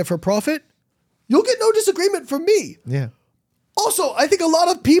is in it for profit? You'll get no disagreement from me. Yeah. Also, I think a lot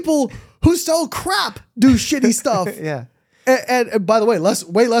of people who sell crap do shitty stuff. Yeah. And by the way,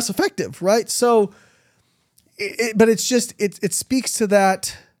 way less effective, right? So, but it's just, it speaks to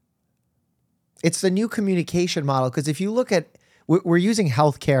that. It's the new communication model. Because if you look at, we're using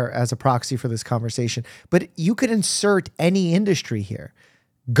healthcare as a proxy for this conversation, but you could insert any industry here.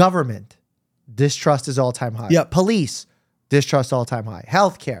 Government, distrust is all-time high. Yep. Police, distrust all-time high.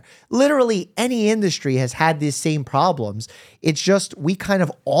 Healthcare, literally any industry has had these same problems. It's just we kind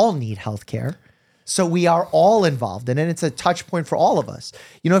of all need healthcare. So we are all involved in it. It's a touch point for all of us.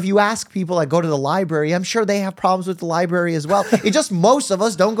 If you ask people that go to the library, I'm sure they have problems with the library as well. It's just most of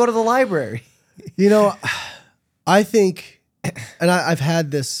us don't go to the library. I think, and I've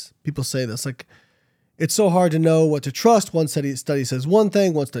had this, people say this, it's so hard to know what to trust. One study says one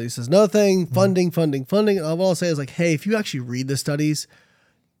thing, one study says another thing, funding. And all I'll say is hey, if you actually read the studies,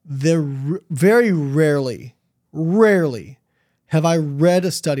 they're very rarely have I read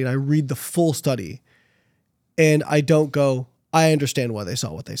a study and I read the full study and I don't go, I understand why they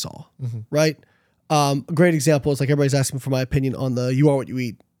saw what they saw, right? A great example is everybody's asking for my opinion on the You Are What You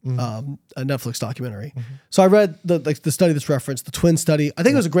Eat a Netflix documentary. So I read the study that's referenced, the twin study. I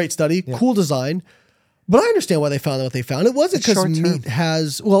think it was a great study, cool design. But I understand why they found what they found. It wasn't because short-term. meat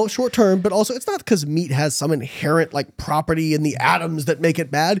has, well, short term, but also it's not because meat has some inherent like property in the atoms that make it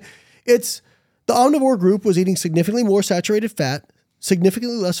bad. It's the omnivore group was eating significantly more saturated fat,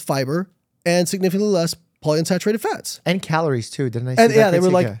 significantly less fiber, and significantly less polyunsaturated fats. And calories too, didn't I see And that? yeah, they were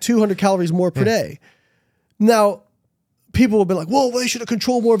like 200 calories more per day. Now, people will be like, well, they should have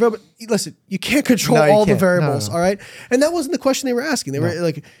controlled more variables. Listen, you can't control No, you all the can't. variables, No. all right? And that wasn't the question they were asking. They were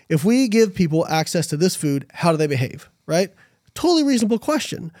like, if we give people access to this food, how do they behave, right? Totally reasonable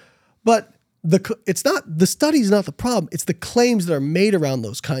question. But it's not, the study's not the problem. It's the claims that are made around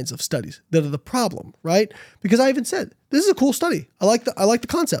those kinds of studies that are the problem, right? Because I even said, this is a cool study. I like the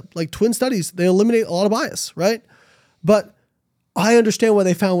concept. Like twin studies, they eliminate a lot of bias, right? But I understand why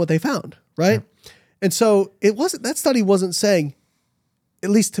they found what they found, right? Yeah. And so that study wasn't saying,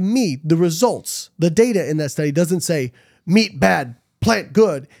 at least to me, the results, the data in that study doesn't say meat bad, plant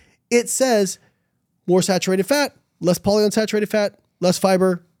good. It says more saturated fat, less polyunsaturated fat, less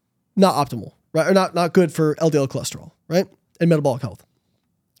fiber, not optimal, right? Or not good for LDL cholesterol, right? And metabolic health.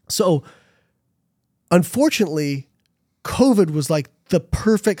 So unfortunately, COVID was like the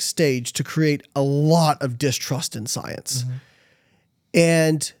perfect stage to create a lot of distrust in science. Mm-hmm.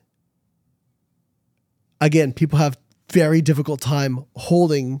 And again, people have very difficult time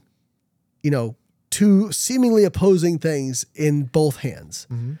holding, two seemingly opposing things in both hands,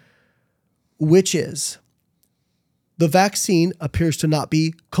 which is the vaccine appears to not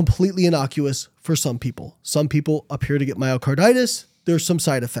be completely innocuous for some people. Some people appear to get myocarditis. There's some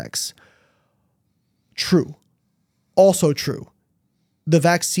side effects. True. Also true. The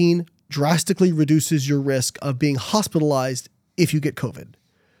vaccine drastically reduces your risk of being hospitalized if you get COVID.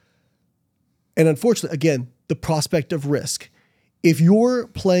 And unfortunately, again, the prospect of risk. If you're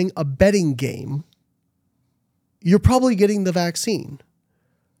playing a betting game, you're probably getting the vaccine.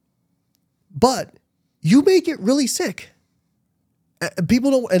 But you may get really sick.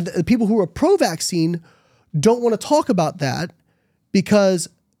 People who are pro-vaccine don't want to talk about that because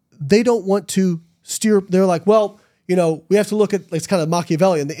they don't want to steer. They're like, well, we have to look at, it's kind of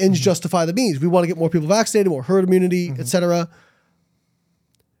Machiavellian, the ends justify the means. We want to get more people vaccinated, more herd immunity, et cetera.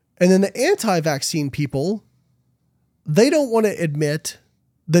 And then the anti-vaccine people, they don't want to admit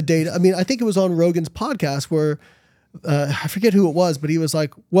the data. I mean, I think it was on Rogan's podcast where, I forget who it was, but he was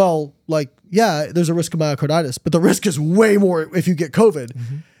like, well, yeah, there's a risk of myocarditis, but the risk is way more if you get COVID.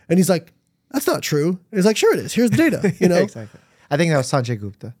 And he's like, that's not true. And he's like, sure it is. Here's the data, Exactly. I think that was Sanjay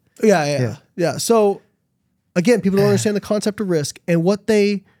Gupta. Yeah. So again, people don't understand the concept of risk, and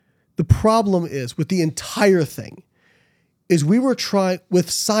the problem is with the entire thing is we were trying with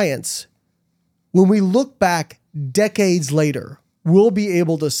science. When we look back decades later, we'll be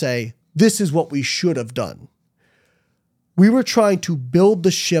able to say, this is what we should have done. We were trying to build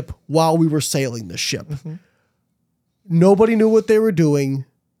the ship while we were sailing the ship. Nobody knew what they were doing.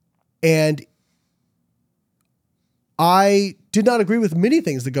 And I did not agree with many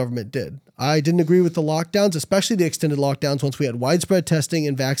things the government did. I didn't agree with the lockdowns, especially the extended lockdowns once we had widespread testing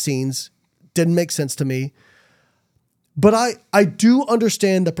and vaccines. Didn't make sense to me. But I do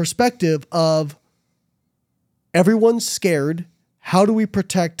understand the perspective of everyone's scared. How do we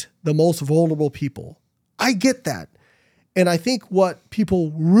protect the most vulnerable people? I get that. And I think what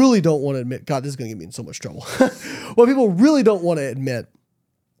people really don't want to admit, God, this is going to get me in so much trouble. What people really don't want to admit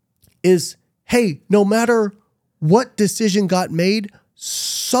is, hey, no matter what decision got made,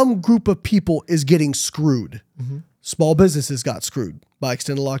 some group of people is getting screwed. Small businesses got screwed by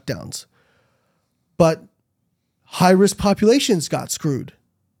extended lockdowns. But high-risk populations got screwed,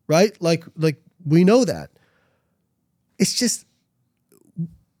 right? Like we know that. It's just,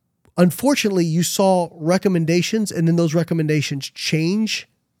 unfortunately, you saw recommendations and then those recommendations change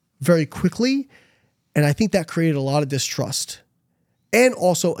very quickly. And I think that created a lot of distrust. And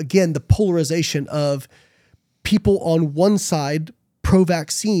also, again, the polarization of people on one side,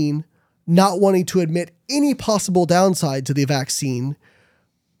 pro-vaccine, not wanting to admit any possible downside to the vaccine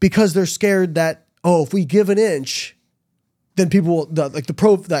because they're scared that, if we give an inch, then people will,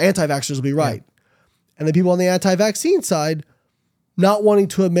 the anti-vaxxers will be right. Yeah. And the people on the anti-vaccine side not wanting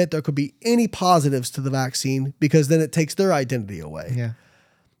to admit there could be any positives to the vaccine because then it takes their identity away. Yeah.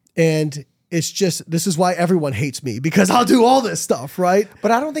 And it's just, this is why everyone hates me, because I'll do all this stuff, right?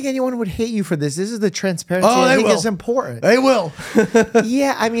 But I don't think anyone would hate you for this. This is the transparency I think is important. They will.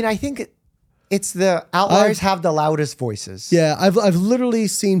 Yeah, I mean, I think it's the outliers have the loudest voices. Yeah, I've literally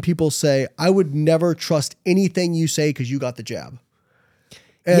seen people say, I would never trust anything you say because you got the jab.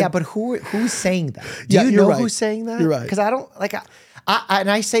 And yeah, but who's saying that? Do you know right. who's saying that? You're right. Because I don't, and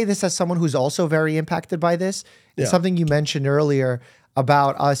I say this as someone who's also very impacted by this. It's something you mentioned earlier.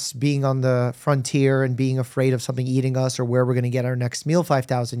 about us being on the frontier and being afraid of something eating us or where we're going to get our next meal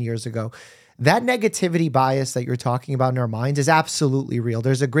 5,000 years ago. That negativity bias that you're talking about in our minds is absolutely real.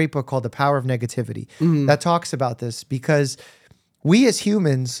 There's a great book called The Power of Negativity that talks about this, because we as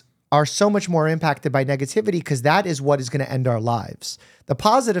humans are so much more impacted by negativity because that is what is going to end our lives. The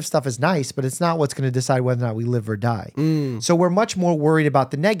positive stuff is nice, but it's not what's going to decide whether or not we live or die. So we're much more worried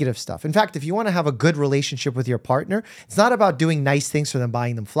about the negative stuff. In fact, if you want to have a good relationship with your partner, it's not about doing nice things for them,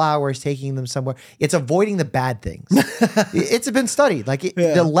 buying them flowers, taking them somewhere. It's avoiding the bad things. It's been studied.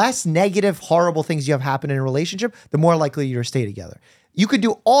 The less negative, horrible things you have happen in a relationship, the more likely you're to stay together. You could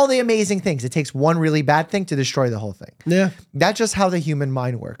do all the amazing things. It takes one really bad thing to destroy the whole thing. Yeah. That's just how the human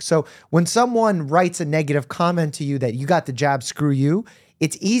mind works. So when someone writes a negative comment to you that you got the jab, screw you,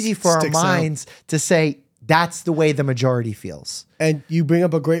 it's easy for our minds to say, that's the way the majority feels. And you bring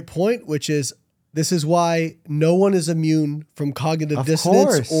up a great point, which is, this is why no one is immune from cognitive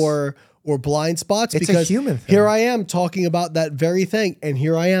dissonance or blind spots. It's because a human thing. Here I am talking about that very thing, and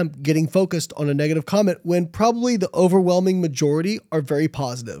here I am getting focused on a negative comment when probably the overwhelming majority are very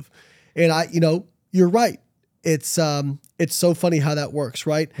positive. And you're right. It's so funny how that works,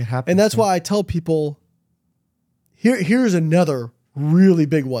 right? It happens, and that's why I tell people, here's another really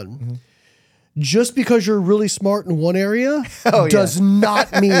big one. Just because you're really smart in one area does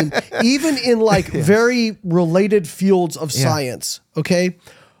not mean, even in very related fields of science, okay?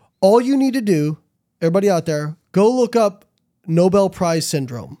 All you need to do, everybody out there, go look up Nobel Prize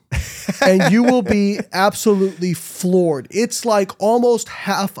syndrome and you will be absolutely floored. It's like almost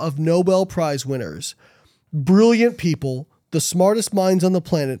half of Nobel Prize winners, brilliant people, the smartest minds on the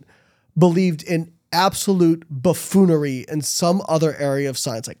planet, believed in absolute buffoonery in some other area of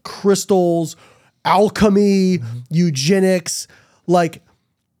science, like crystals, alchemy, eugenics. Like,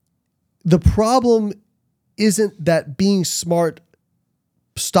 the problem isn't that being smart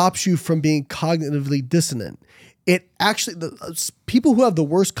stops you from being cognitively dissonant. It actually, the people who have the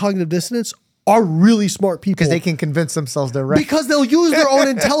worst cognitive dissonance are really smart people. Because they can convince themselves they're right. Because they'll use their own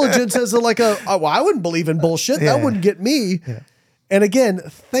intelligence as I wouldn't believe in bullshit. That wouldn't get me. Yeah. And again,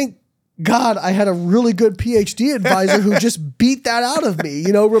 thank God I had a really good PhD advisor who just beat that out of me,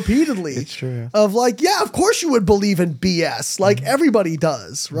 repeatedly. It's true. Of of course you would believe in BS. Everybody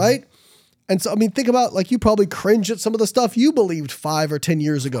does, right? And so, think about, you probably cringe at some of the stuff you believed 5 or 10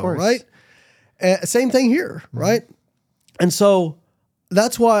 years ago, right? Same thing here, right? And so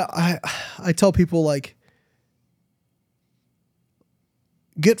that's why I tell people,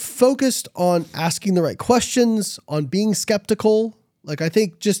 get focused on asking the right questions, on being skeptical. I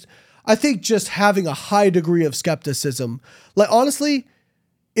think just having a high degree of skepticism, honestly,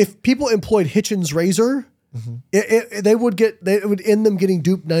 if people employed Hitchens' razor, it would end them getting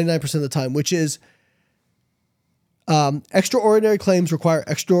duped 99% of the time, which is extraordinary claims require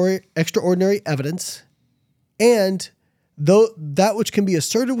extraordinary evidence, and though that which can be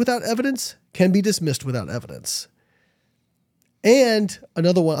asserted without evidence can be dismissed without evidence. And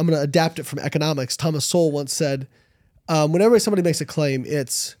another one, I'm going to adapt it from economics. Thomas Sowell once said, whenever somebody makes a claim,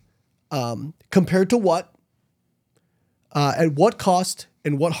 it's compared to what, at what cost,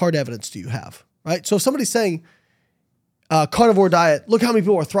 and what hard evidence do you have, right? So if somebody's saying carnivore diet, look how many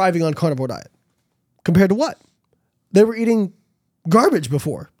people are thriving on carnivore diet. Compared to what? They were eating garbage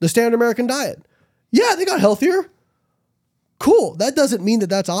before, the standard American diet. Yeah, they got healthier. Cool. That doesn't mean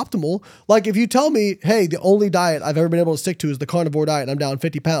that that's optimal. If you tell me, hey, the only diet I've ever been able to stick to is the carnivore diet and I'm down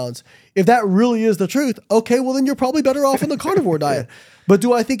 50 pounds. If that really is the truth, okay, well then you're probably better off on the carnivore diet. But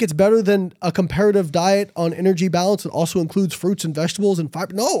do I think it's better than a comparative diet on energy balance that also includes fruits and vegetables and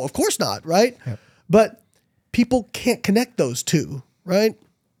fiber? No, of course not, right? Yep. But people can't connect those two, right?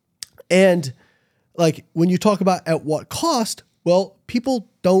 And when you talk about at what cost, well, people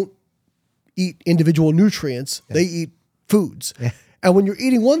don't eat individual nutrients. Yeah. They eat foods. Yeah. And when you're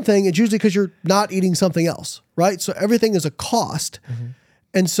eating one thing, it's usually because you're not eating something else, right? So everything is a cost.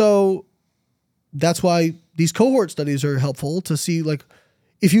 And so that's why these cohort studies are helpful to see,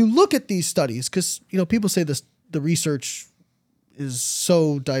 if you look at these studies, because, people say the research is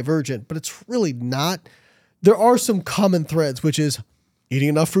so divergent, but it's really not. There are some common threads, which is eating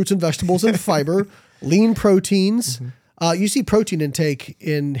enough fruits and vegetables and fiber, lean proteins. You see protein intake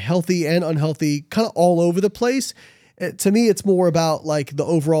in healthy and unhealthy kind of all over the place. To me, it's more about the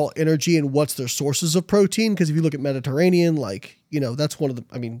overall energy and what's their sources of protein. Because if you look at Mediterranean, that's one of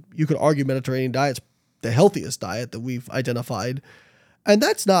the, you could argue Mediterranean diet's the healthiest diet that we've identified. And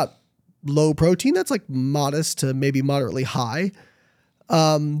that's not low protein. That's modest to maybe moderately high.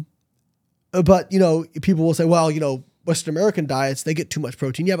 But, people will say, well, Western American diets, they get too much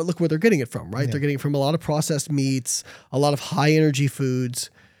protein. Yeah, but look where they're getting it from, right? Yeah. They're getting it from a lot of processed meats, a lot of high energy foods.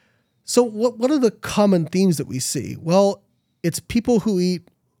 So what are the common themes that we see? Well, it's people who eat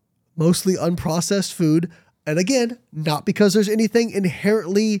mostly unprocessed food. And again, not because there's anything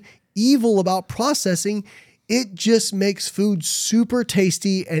inherently evil about processing. It just makes food super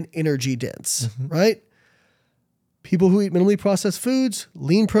tasty and energy dense, right? People who eat minimally processed foods,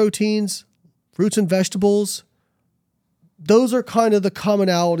 lean proteins, fruits and vegetables, those are kind of the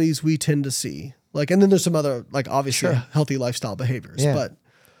commonalities we tend to see. Like, and then there's some other, like obviously healthy lifestyle behaviors, but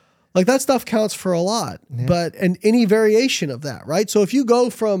like that stuff counts for a lot, but, and any variation of that, right? So if you go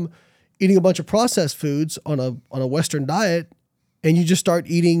from eating a bunch of processed foods on a Western diet and you just start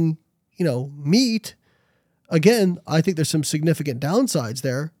eating, you know, meat, again, I think there's some significant downsides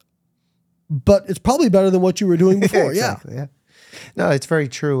there, but it's probably better than what you were doing before. Exactly, yeah. No, it's very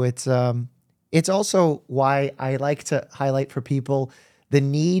true. It's also why I like to highlight for people the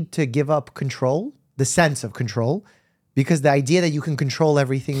need to give up control, the sense of control, because the idea that you can control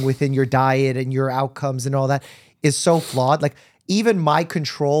everything within your diet and your outcomes and all that is so flawed. Like even my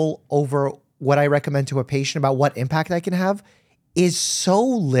control over what I recommend to a patient about what impact I can have is so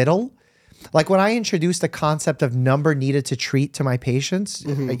little. Like when I introduced the concept of number needed to treat to my patients,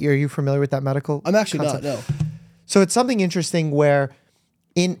 are you familiar with that medical I'm actually concept? not, no. So it's something interesting where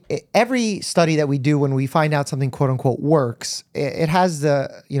in every study that we do, when we find out something quote unquote works, it has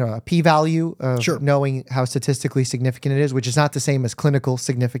the, you know, a p-value of knowing how statistically significant it is, which is not the same as clinical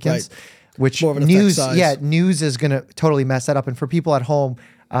significance, which more of an news, effect size. news is going to totally mess that up. And for people at home,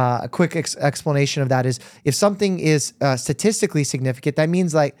 a quick explanation of that is if something is statistically significant, that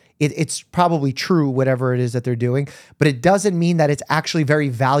means like it's probably true, whatever it is that they're doing, but it doesn't mean that it's actually very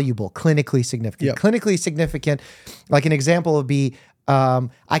valuable, clinically significant. Yep. Clinically significant, like an example would be,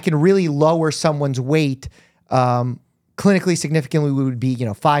 I can really lower someone's weight. Clinically significantly would be, you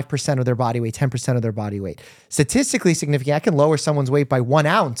know, 5% of their body weight, 10% of their body weight. Statistically significant, I can lower someone's weight by 1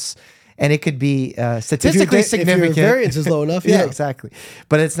 ounce. And it could be statistically significant. If your variance is low enough, yeah, exactly.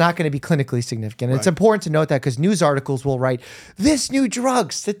 But it's not going to be clinically significant. It's important to note that because news articles will write, this new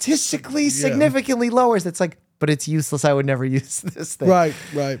drug statistically significantly lowers. It's like, but it's useless. I would never use this thing. Right.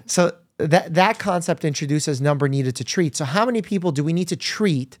 So that concept introduces number needed to treat. So how many people do we need to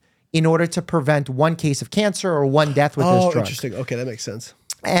treat in order to prevent 1 case of cancer or 1 death with this drug? Interesting. Okay, that makes sense.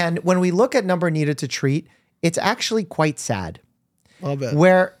 And when we look at number needed to treat, it's actually quite sad. I'll bet.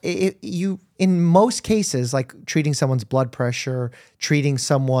 Where in most cases, like treating someone's blood pressure, treating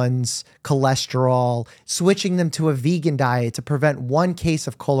someone's cholesterol, switching them to a vegan diet to prevent 1 case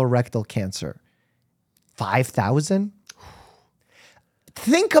of colorectal cancer, 5,000?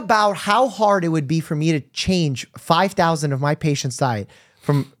 Think about how hard it would be for me to change 5,000 of my patients' diet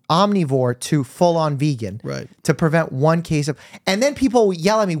from omnivore to full-on vegan to prevent 1 case of, and then people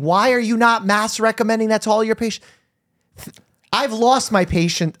yell at me, why are you not mass recommending that to all your patients? I've lost my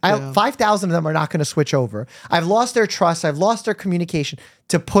patient. 5,000 of them are not going to switch over. I've lost their trust. I've lost their communication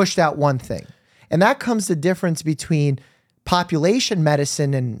to push that one thing. And that comes the difference between population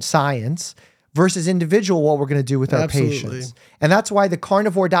medicine and science versus individual, what we're going to do with our patients. And that's why the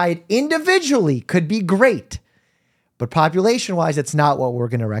carnivore diet individually could be great, but population-wise, it's not what we're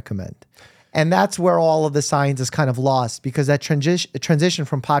going to recommend. And that's where all of the science is kind of lost, because that transition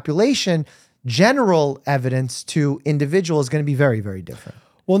from population general evidence to individual is going to be very, very different.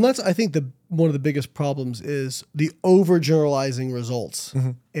 Well, and that's, I think, one of the biggest problems is the overgeneralizing results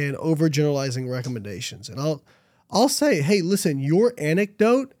and overgeneralizing recommendations. And I'll say, hey, listen, your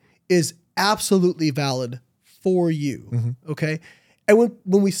anecdote is absolutely valid for you, okay? And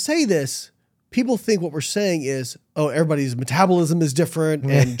when we say this, people think what we're saying is, oh, everybody's metabolism is different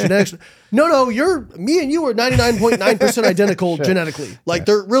and genetics. No, me and you are 99.9% identical genetically. Like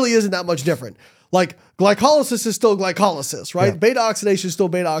there really isn't that much different. Like glycolysis is still glycolysis, right? Beta oxidation is still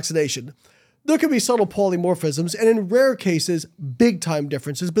beta oxidation. There can be subtle polymorphisms and in rare cases, big time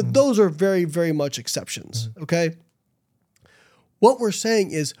differences, but those are very, very much exceptions, okay? What we're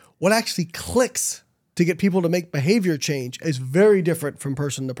saying is what actually clicks to get people to make behavior change is very different from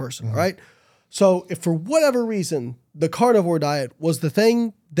person to person, right? So if for whatever reason, the carnivore diet was the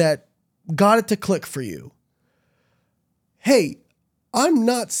thing that got it to click for you, hey, I'm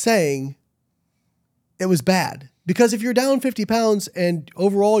not saying it was bad, because if you're down 50 pounds and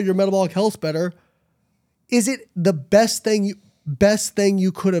overall your metabolic health's better, is it the best thing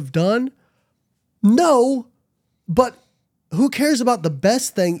you could have done? No, but who cares about the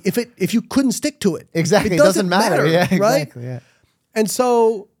best thing if you couldn't stick to it? Exactly. It doesn't matter. Yeah, exactly. Right? Yeah. And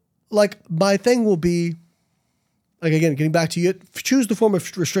so, like, my thing will be, like again, getting back to you, choose the form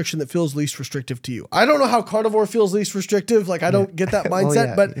of restriction that feels least restrictive to you. I don't know how carnivore feels least restrictive. Like I don't get that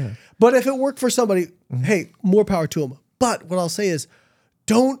mindset, but if it worked for somebody, hey, more power to them. But what I'll say is,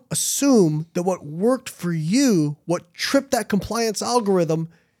 don't assume that what worked for you, what tripped that compliance algorithm,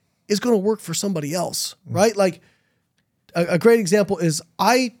 is going to work for somebody else, right? Like a great example is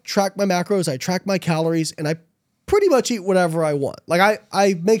I track my macros, I track my calories, and I pretty much eat whatever I want. Like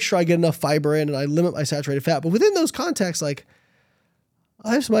I make sure I get enough fiber in and I limit my saturated fat. But within those contexts, like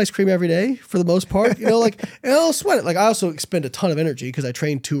I have some ice cream every day for the most part, you know, like, and I'll sweat it. Like I also expend a ton of energy because I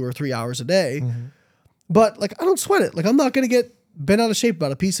train 2 or 3 hours a day, but like I don't sweat it. Like I'm not going to get bent out of shape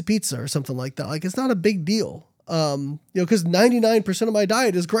about a piece of pizza or something like that. Like it's not a big deal. You know, cause 99% of my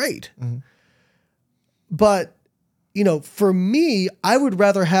diet is great, but you know, for me, I would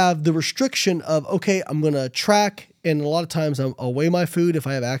rather have the restriction of, okay, I'm going to track. And a lot of times I'll weigh my food if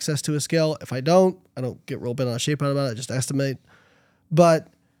I have access to a scale. If I don't get real bent out of shape out about it. I just estimate, but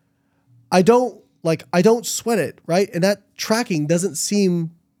I don't sweat it. Right. And that tracking doesn't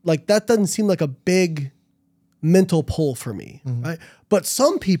seem like a big mental pull for me. Right. But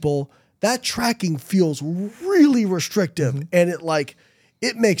some people, that tracking feels really restrictive and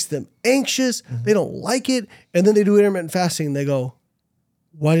it makes them anxious. They don't like it. And then they do intermittent fasting and they go,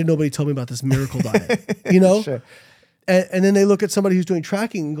 why did nobody tell me about this miracle diet? You know? Sure. And then they look at somebody who's doing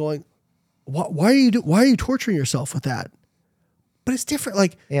tracking and going, why are you torturing yourself with that? But it's different.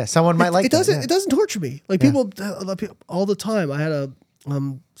 Like, yeah, someone might like it. It doesn't torture me. Like people all the time. I had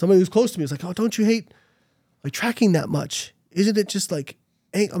somebody who's close to me was like, oh, don't you hate like tracking that much? Isn't it just like,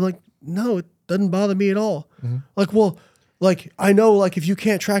 I'm like, no, it doesn't bother me at all. Like, well, like, I know, like, if you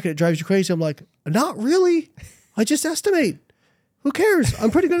can't track it, it drives you crazy. I'm like, not really. I just estimate. Who cares?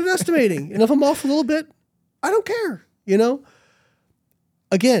 I'm pretty good at estimating. And if I'm off a little bit, I don't care, you know?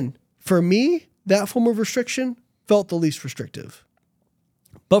 Again, for me, that form of restriction felt the least restrictive.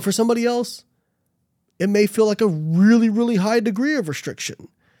 But for somebody else, it may feel like a really, really high degree of restriction.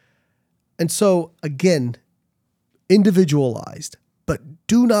 And so, again, individualized, but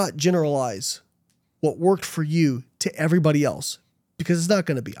do not generalize what worked for you to everybody else, because it's not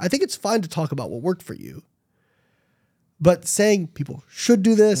going to be. I think it's fine to talk about what worked for you, but saying people should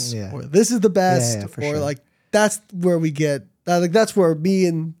do this or this is the best or like that's where we get like that's where me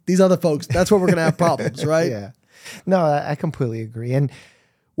and these other folks, that's where we're going to have problems, right? Yeah. No, I completely agree. And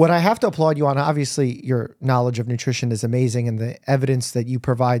what I have to applaud you on, obviously your knowledge of nutrition is amazing and the evidence that you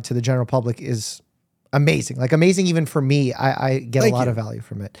provide to the general public is amazing. Like amazing even for me. I get a lot of value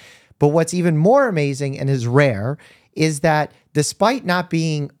from it. But what's even more amazing and is rare is that despite not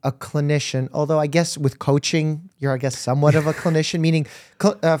being a clinician, although I guess with coaching, you're, I guess, somewhat of a clinician, meaning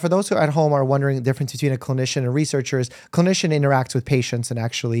for those who at home are wondering the difference between a clinician and researcher is clinician interacts with patients and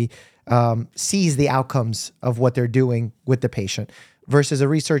actually sees the outcomes of what they're doing with the patient versus a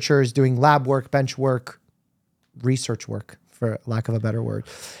researcher is doing lab work, bench work, research work, for lack of a better word.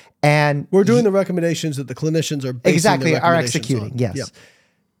 And we're doing the recommendations that the clinicians are basing are executing. On. Yes. Yep.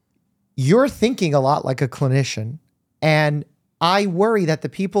 You're thinking a lot like a clinician. And I worry that the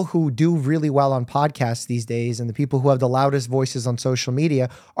people who do really well on podcasts these days and the people who have the loudest voices on social media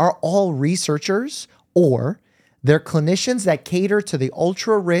are all researchers or they're clinicians that cater to the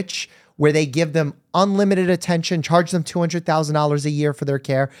ultra rich where they give them unlimited attention, charge them $200,000 a year for their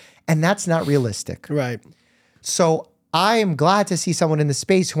care. And that's not realistic. Right. So I am glad to see someone in the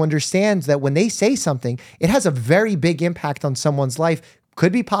space who understands that when they say something, it has a very big impact on someone's life.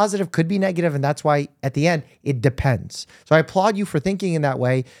 Could be positive, could be negative, and that's why at the end, it depends. So I applaud you for thinking in that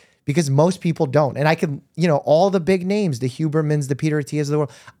way because most people don't. And I can, all the big names, the Hubermans, the Peter Attias of the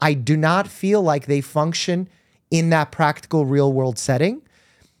world, I do not feel like they function in that practical real world setting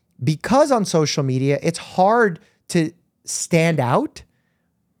because on social media, it's hard to stand out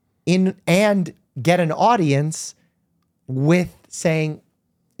and get an audience with saying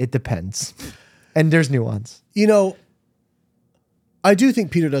it depends. And there's nuance. I do think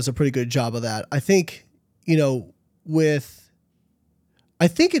Peter does a pretty good job of that. I think, I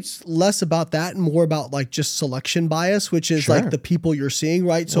think it's less about that and more about like just selection bias, which is like the people you're seeing,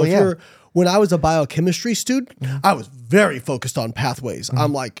 right? So when I was a biochemistry student, I was very focused on pathways.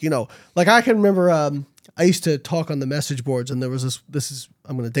 I'm like, like I can remember, I used to talk on the message boards and there was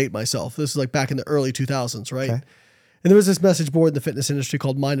I'm going to date myself. This is like back in the early 2000s, right? Okay. And there was this message board in the fitness industry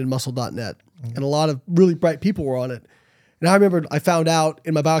called mindandmuscle.net. And a lot of really bright people were on it. And I remember I found out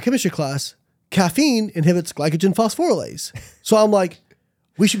in my biochemistry class, caffeine inhibits glycogen phosphorylase. So I'm like,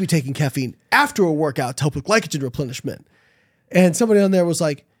 we should be taking caffeine after a workout to help with glycogen replenishment. And somebody on there was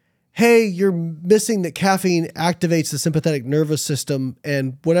like, hey, you're missing that caffeine activates the sympathetic nervous system,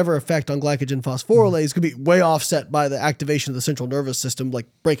 and whatever effect on glycogen phosphorylase could be way offset by the activation of the central nervous system, like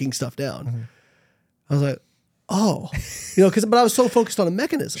breaking stuff down. I was like, oh, but I was so focused on a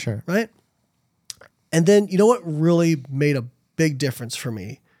mechanism, right? And then, you know what really made a big difference for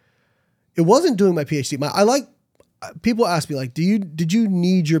me? It wasn't doing my PhD. People ask me, like, did you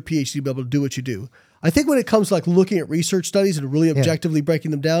need your PhD to be able to do what you do? I think when it comes to like looking at research studies and really objectively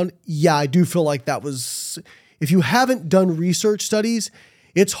breaking them down, I do feel like that was, if you haven't done research studies,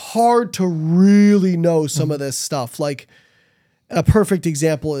 it's hard to really know some of this stuff. Like a perfect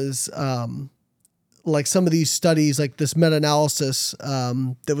example is like some of these studies, like this meta-analysis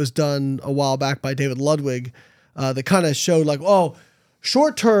that was done a while back by David Ludwig that kind of showed like,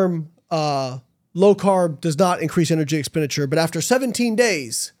 short-term low carb does not increase energy expenditure, but after 17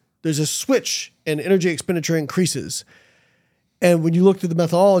 days, there's a switch and energy expenditure increases. And when you look through the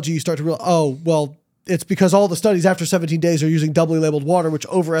methodology, you start to realize, it's because all the studies after 17 days are using doubly labeled water, which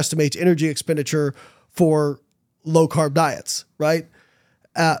overestimates energy expenditure for low carb diets, right?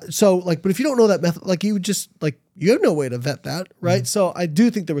 But if you don't know that method, like you have no way to vet that, right? So I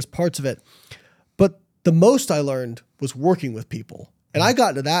do think there was parts of it, but the most I learned was working with people. And I got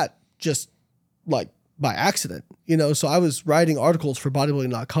into that just like by accident, so I was writing articles for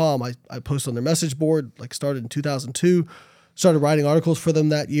bodybuilding.com. I posted on their message board, like started in 2002, started writing articles for them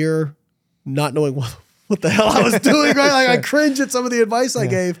that year, not knowing what the hell I was doing, right? Like I cringe at some of the advice I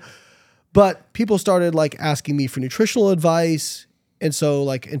gave, but people started like asking me for nutritional advice. And so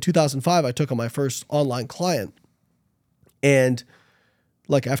like in 2005, I took on my first online client, and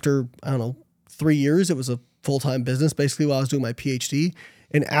like after, 3 years, it was a full-time business basically while I was doing my PhD.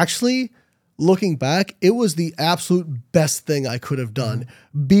 And actually, looking back, it was the absolute best thing I could have done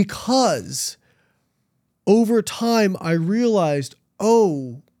because over time I realized,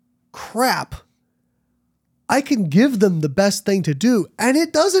 oh crap, I can give them the best thing to do and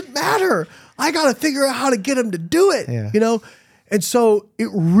it doesn't matter. I got to figure out how to get them to do it, And so it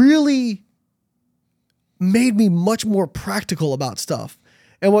really made me much more practical about stuff.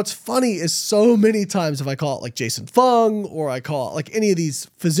 And what's funny is so many times if I call it like Jason Fung or I call it like any of these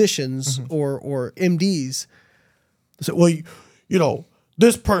physicians or MDs, they say,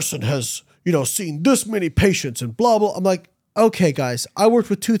 this person has, seen this many patients and blah, blah. I'm like, okay, guys, I worked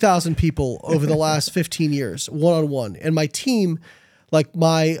with 2,000 people over the last 15 years, one-on-one. And my team, like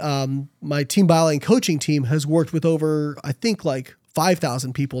my team biology coaching team has worked with over, I think like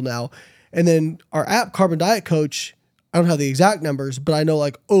 5,000 people now. And then our app Carbon Diet Coach, I don't have the exact numbers, but I know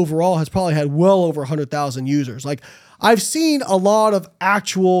like overall has probably had well over 100,000 users. Like I've seen a lot of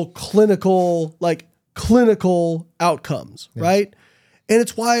actual clinical outcomes, right? And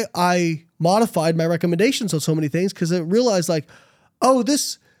it's why I modified my recommendations on so many things because I realized like,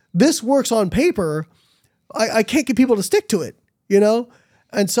 this works on paper. I can't get people to stick to it,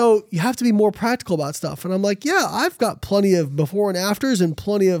 And so you have to be more practical about stuff. And I'm like, I've got plenty of before and afters and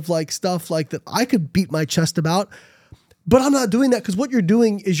plenty of like stuff like that I could beat my chest about. But I'm not doing that because what you're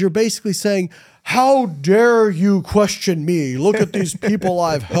doing is you're basically saying, how dare you question me? Look at these people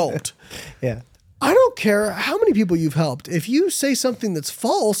I've helped. Yeah. I don't care how many people you've helped. If you say something that's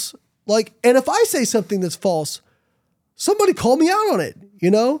false, and if I say something that's false, somebody call me out on it,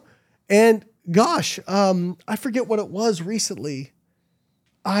 And gosh, I forget what it was recently.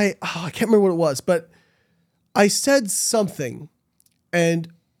 I can't remember what it was, but I said something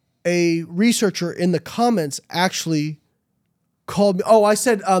and a researcher in the comments actually called me. I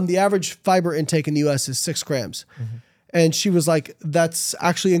said the average fiber intake in the US is 6 grams. And she was like, that's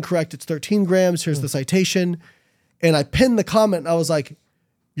actually incorrect. It's 13 grams. Here's the citation. And I pinned the comment and I was like,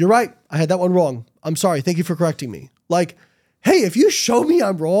 you're right. I had that one wrong. I'm sorry. Thank you for correcting me. Like, hey, if you show me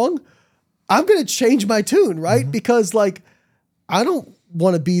I'm wrong, I'm going to change my tune, right? Because like, I don't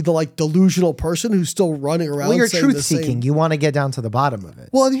want to be the like delusional person who's still running around. Well, you're truth seeking. You want to get down to the bottom of it.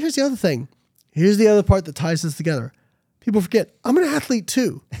 Well, and here's the other thing. Here's the other part that ties this together. People forget, I'm an athlete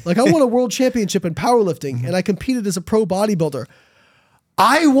too. Like I won a world championship in powerlifting and I competed as a pro bodybuilder.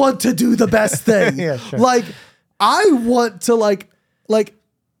 I want to do the best thing. Like I want to like,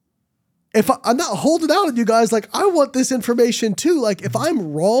 if I'm not holding out on you guys, like I want this information too. Like if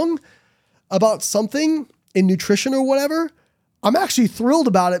I'm wrong about something in nutrition or whatever, I'm actually thrilled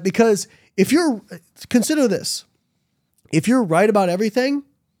about it because consider this, if you're right about everything,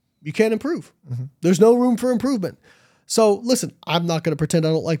 you can't improve. There's no room for improvement. So listen, I'm not going to pretend I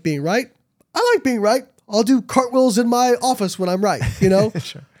don't like being right. I like being right. I'll do cartwheels in my office when I'm right,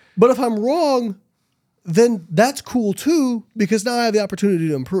 Sure. But if I'm wrong, then that's cool too, because now I have the opportunity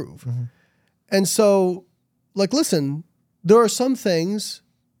to improve. And so like, listen, there are some things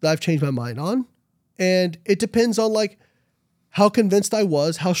that I've changed my mind on. And it depends on like how convinced I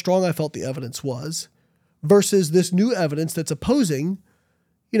was, how strong I felt the evidence was versus this new evidence that's opposing.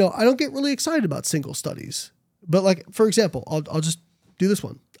 You know, I don't get really excited about single studies. But like, for example, I'll just do this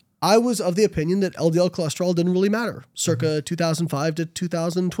one. I was of the opinion that LDL cholesterol didn't really matter circa 2005 to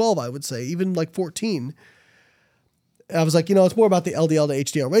 2012, I would say, even like 14. I was like, you know, it's more about the LDL to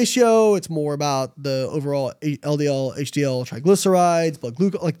HDL ratio. It's more about the overall LDL, HDL triglycerides, blood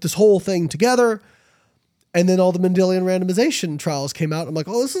glucose, like this whole thing together. And then all the Mendelian randomization trials came out. I'm like,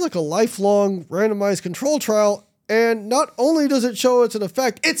 oh, this is like a lifelong randomized control trial. And not only does it show it's an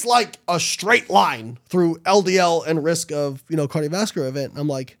effect, it's like a straight line through LDL and risk of, you know, cardiovascular event. And I'm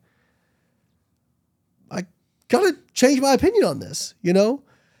like, I gotta change my opinion on this, you know?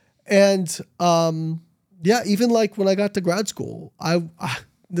 And, yeah, even like when I got to grad school,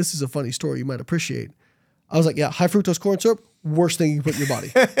 this is a funny story you might appreciate. I was like, yeah, high fructose corn syrup, worst thing you can put in your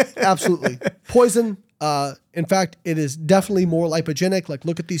body. Absolutely. Poison. In fact, it is definitely more lipogenic. Like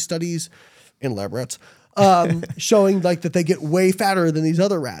look at these studies in lab rats, showing like that they get way fatter than these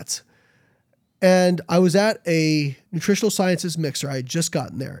other rats. And I was at a nutritional sciences mixer. I had just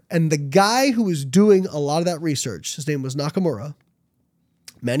gotten there. And the guy who was doing a lot of that research, his name was Nakamura,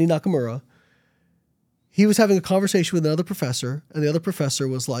 Manny Nakamura. He was having a conversation with another professor, and the other professor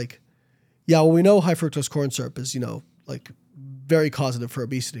was like, yeah, well, we know high fructose corn syrup is, you know, like very causative for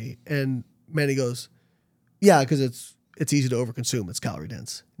obesity. And Manny goes, yeah, because it's easy to overconsume. It's calorie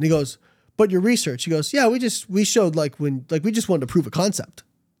dense. And he goes, but your research, he goes, yeah, we showed like we just wanted to prove a concept,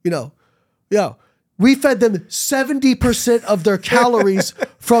 you know, yeah. We fed them 70% of their calories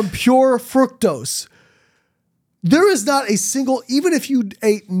from pure fructose. There is not a single, even if you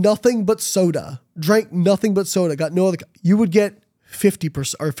ate nothing but soda, drank nothing but soda, got no other, you would get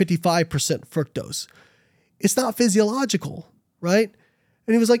 50% or 55% fructose. It's not physiological, right?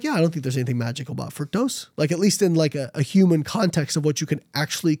 And he was like, yeah, I don't think there's anything magical about fructose. Like at least in like a human context of what you can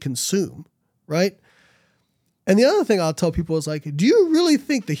actually consume, right? And the other thing I'll tell people is like, do you really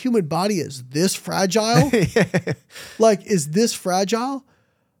think the human body is this fragile? Like, is this fragile?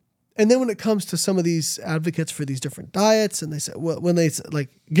 And then when it comes to some of these advocates for these different diets, and they say, well, when they say, like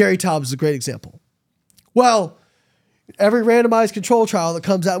Gary Taubes is a great example. Well, every randomized control trial that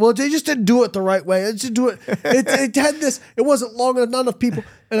comes out, well, they just didn't do it the right way. It just do it. It had this. It wasn't long enough. Not enough people.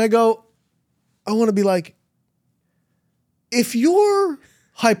 And I go, I want to be like, if your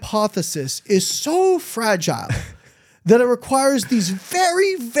hypothesis is so fragile that it requires these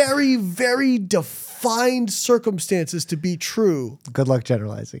very, very, very defined circumstances to be true. Good luck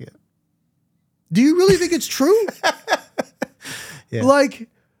generalizing it. Do you really think it's true? Yeah. Like,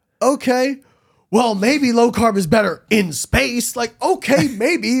 okay, well, maybe low carb is better in space. Like, okay,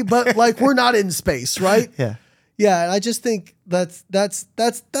 maybe, but like we're not in space, right? Yeah. Yeah, and I just think that's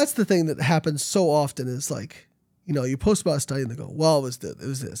the thing that happens so often is like, you know, you post about a study and they go, well, it was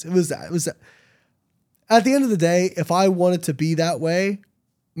this, it was that. At the end of the day, if I wanted to be that way,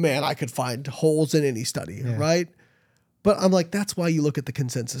 man, I could find holes in any study, right? But I'm like, that's why you look at the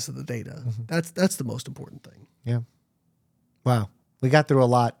consensus of the data. Mm-hmm. That's the most important thing. Yeah. Wow. We got through a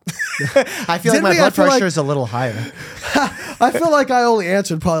lot. I feel like my blood pressure is a little higher. I feel like I only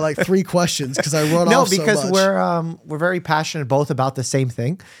answered probably like 3 questions because I run off so much. No, because we're very passionate both about the same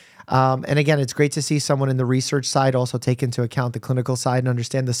thing. And again, it's great to see someone in the research side also take into account the clinical side and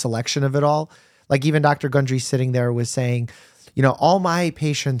understand the selection of it all. Like even Dr. Gundry sitting there was saying, you know, all my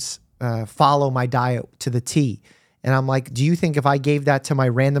patients follow my diet to the T. And I'm like, do you think if I gave that to my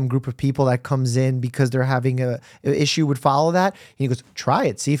random group of people that comes in because they're having an issue would follow that? And he goes, try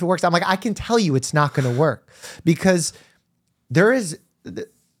it, see if it works. I'm like, I can tell you it's not going to work because there is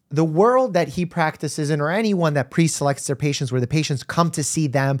the world that he practices in, or anyone that pre-selects their patients where the patients come to see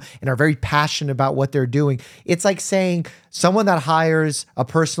them and are very passionate about what they're doing. It's like saying someone that hires a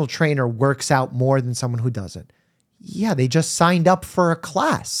personal trainer works out more than someone who doesn't. Yeah, they just signed up for a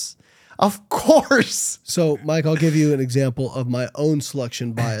class. Of course. So, Mike, I'll give you an example of my own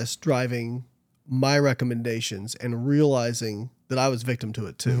selection bias driving my recommendations and realizing that I was victim to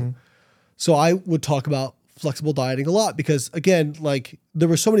it too. Mm-hmm. So I would talk about flexible dieting a lot because, again, like there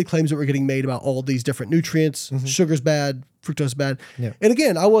were so many claims that were getting made about all these different nutrients. Mm-hmm. Sugar's bad, fructose is bad. Yeah. And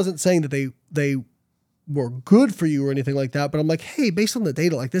again, I wasn't saying that they were good for you or anything like that, but I'm like, hey, based on the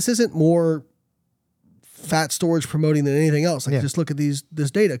data, like this isn't more fat storage promoting than anything else. Like just look at this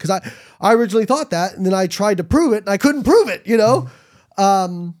data. Cause I originally thought that, and then I tried to prove it and I couldn't prove it, you know?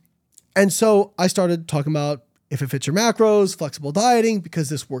 Mm-hmm. And so I started talking about if it fits your macros, flexible dieting, because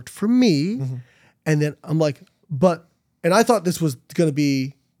this worked for me. Mm-hmm. And then I'm like, and I thought this was going to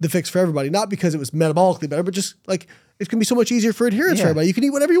be the fix for everybody, not because it was metabolically better, but just like it's going to be so much easier for adherence for everybody. You can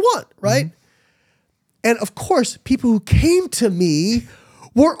eat whatever you want, right? And of course, people who came to me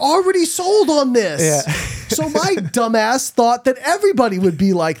were already sold on this. Yeah. So my dumbass thought that everybody would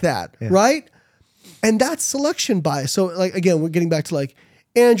be like that, right? And that's selection bias. So like, again, we're getting back to like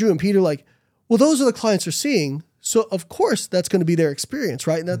Andrew and Peter, like, well, those are the clients they're seeing. So of course that's going to be their experience,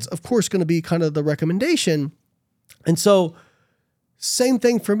 right? And that's of course going to be kind of the recommendation. And so same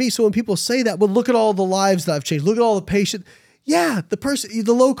thing for me. So when people say that, well, look at all the lives that I've changed. Look at all the patients. Yeah,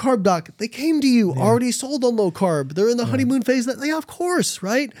 the low carb doc, they came to you already sold on low carb. They're in the honeymoon phase. Yeah, of course,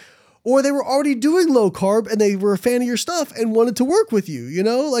 right? Or they were already doing low carb and they were a fan of your stuff and wanted to work with you, you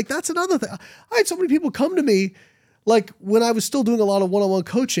know? Like that's another thing. I had so many people come to me, like when I was still doing a lot of one-on-one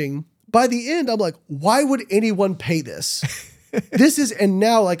coaching, by the end, I'm like, why would anyone pay this? And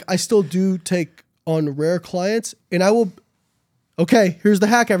now like I still do take on rare clients and I will, okay, here's the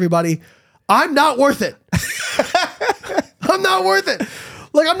hack, everybody. I'm not worth it. I'm not worth it.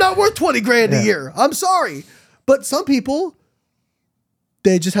 Like I'm not worth 20 grand a year. I'm sorry. But some people,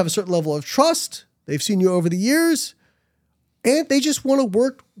 they just have a certain level of trust. They've seen you over the years and they just want to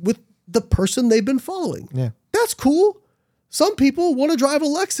work with the person they've been following. Yeah. That's cool. Some people want to drive a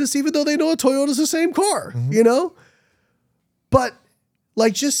Lexus even though they know a Toyota's the same car, you know? But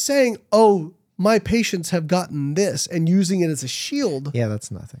like just saying, oh, my patients have gotten this and using it as a shield. Yeah,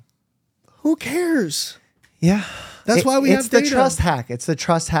 that's nothing. Who cares? Yeah. That's why we have data. It's the trust hack. It's the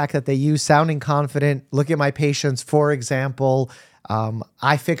trust hack that they use, sounding confident. Look at my patients, for example.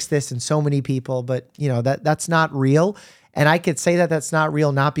 I fixed this in so many people, but you know, that's not real. And I could say that that's not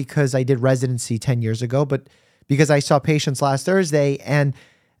real, not because I did residency 10 years ago, but because I saw patients last Thursday and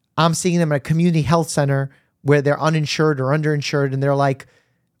I'm seeing them at a community health center where they're uninsured or underinsured. And they're like,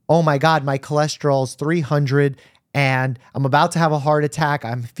 oh my God, my cholesterol's 300 and I'm about to have a heart attack.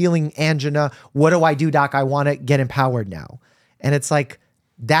 I'm feeling angina. What do I do, doc? I want to get empowered now. And it's like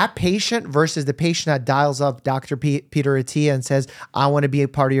that patient versus the patient that dials up Dr. Peter Attia and says, I want to be a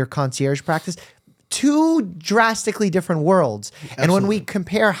part of your concierge practice. Two drastically different worlds. Absolutely. And when we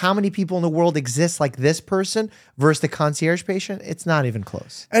compare how many people in the world exist like this person versus the concierge patient, it's not even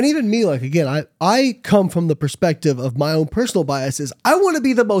close. And even me, like, again, I come from the perspective of my own personal biases. I want to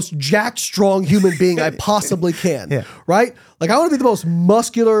be the most jacked, strong human being I possibly can, right? Like, I want to be the most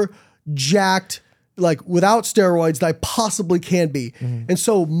muscular, jacked, like without steroids that I possibly can be. And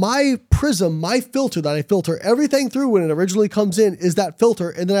so my prism, my filter that I filter everything through when it originally comes in is that filter.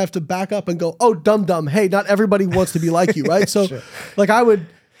 And then I have to back up and go, oh, dumb. Hey, not everybody wants to be like you, right? So like I would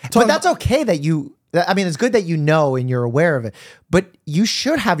talk. But that's okay that I mean, it's good that you know and you're aware of it, but you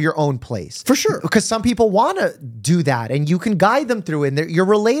should have your own place. For sure. Because some people want to do that and you can guide them through it and you're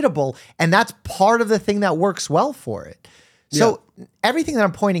relatable. And that's part of the thing that works well for it. So everything that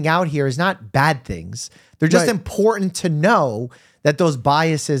I'm pointing out here is not bad things. They're just important to know that those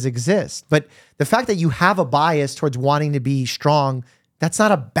biases exist. But the fact that you have a bias towards wanting to be strong, that's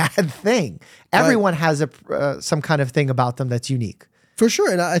not a bad thing. Everyone has some kind of thing about them that's unique. For sure.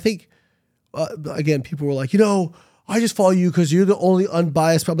 And I think, again, people were like, you know, I just follow you because you're the only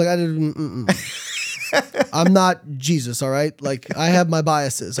unbiased. Like, I'm not Jesus, all right? Like, I have my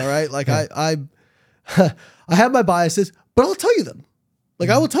biases, all right? Like, I have my biases. But I'll tell you them. Like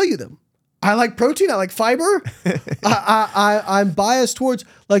I will tell you them. I like protein. I like fiber. I'm biased towards,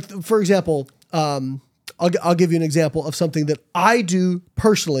 like, for example, I'll give you an example of something that I do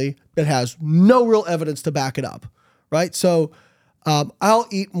personally that has no real evidence to back it up, right? So I'll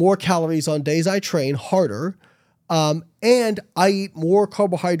eat more calories on days I train harder, and I eat more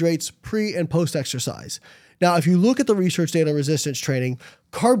carbohydrates pre and post exercise. Now, if you look at the research data on resistance training,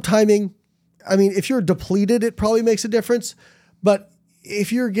 carb timing, I mean, if you're depleted, it probably makes a difference. But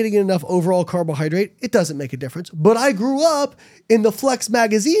if you're getting enough overall carbohydrate, it doesn't make a difference. But I grew up in the Flex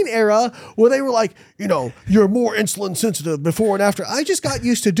magazine era where they were like, you know, you're more insulin sensitive before and after. I just got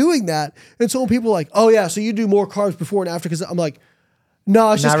used to doing that. And so when people are like, oh yeah, so you do more carbs before and after, because I'm like,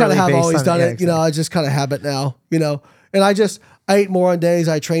 no, it's just kind of how I've always done it. Exactly. You know, I just kind of have it now, you know. And I eat more on days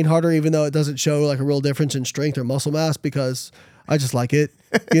I train harder, even though it doesn't show like a real difference in strength or muscle mass, because I just like it,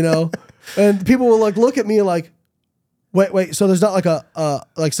 you know. And people will like look at me like, wait. So there's not like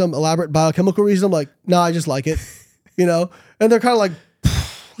like some elaborate biochemical reason. I'm like, no, I just like it, you know. And they're kind of like,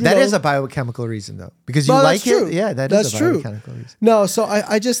 that is a biochemical reason though, because you like it. Yeah, that's true. Biochemical reason. No, so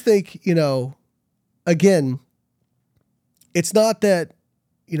I just think, you know, again, it's not that,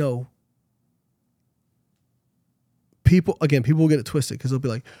 you know, people will get it twisted because they'll be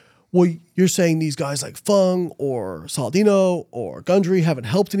like, well, you're saying these guys like Fung or Saladino or Gundry haven't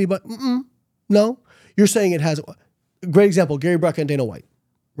helped anybody. No, you're saying it hasn't. Great example, Gary Brecka and Dana White.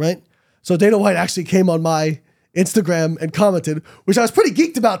 right? So Dana White actually came on my Instagram and commented, which I was pretty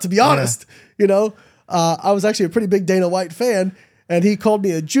geeked about, to be honest. You know, I was actually a pretty big Dana White fan, and he called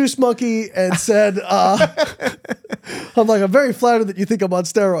me a juice monkey and said, I'm like, I'm very flattered that you think I'm on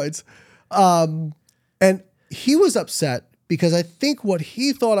steroids. And he was upset because I think what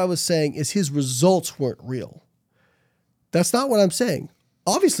he thought I was saying is his results weren't real. That's not what I'm saying.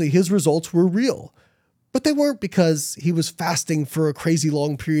 Obviously, his results were real, but they weren't because he was fasting for a crazy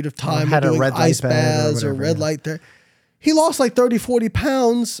long period of time, had or doing a red light ice bed baths or whatever, red light there. He lost like 30, 40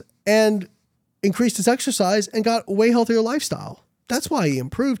 pounds and increased his exercise and got a way healthier lifestyle. That's why he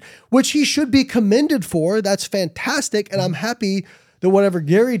improved, which he should be commended for. That's fantastic. And I'm happy that whatever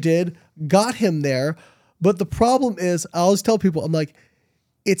Gary did got him there. But the problem is, I always tell people, I'm like,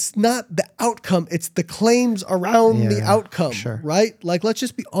 it's not the outcome, it's the claims around the outcome, right? Like, let's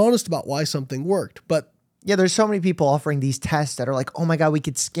just be honest about why something worked. But yeah, there's so many people offering these tests that are like, oh my God, we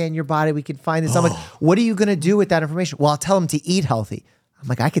could scan your body, we could find this. I'm like, what are you going to do with that information? Well, I'll tell them to eat healthy. I'm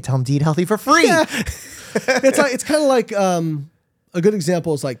like, I could tell them to eat healthy for free. Yeah. It's kind of like, a good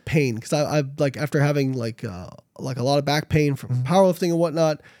example is like pain. Cause I like, after having like a lot of back pain from powerlifting and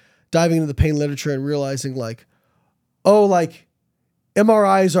whatnot, diving into the pain literature and realizing like, oh, like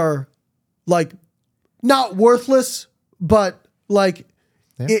MRIs are like not worthless, but like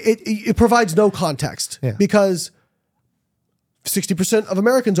it provides no context because 60% of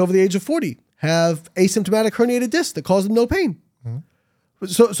Americans over the age of 40 have asymptomatic herniated discs that cause them no pain.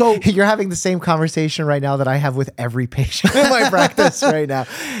 So you're having the same conversation right now that I have with every patient in my practice right now.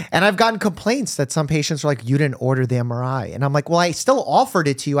 And I've gotten complaints that some patients are like, you didn't order the MRI. And I'm like, well, I still offered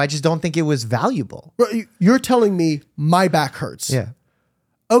it to you. I just don't think it was valuable. You're telling me my back hurts. Yeah.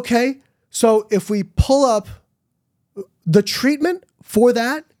 Okay. So if we pull up the treatment for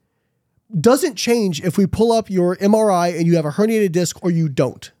that doesn't change if we pull up your MRI and you have a herniated disc or you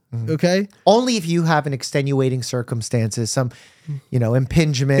don't. Okay. Only if you have an extenuating circumstances, some,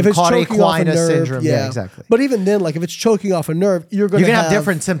 impingement, if it's cauda choking off a equina nerve, syndrome. Yeah, exactly. But even then, like if it's choking off a nerve, you're going to have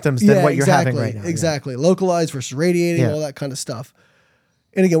different symptoms than what you're having right now. Exactly. Localized versus radiating, all that kind of stuff.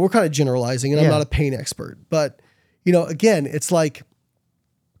 And again, we're kind of generalizing, and I'm not a pain expert, but again, it's like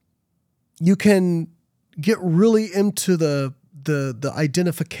you can get really into the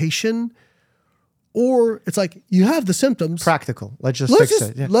identification. Or it's like you have the symptoms. Practical. Let's fix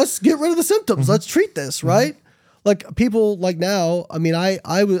it. Yeah. Let's get rid of the symptoms. Let's treat this, right? Like people like now, I mean, I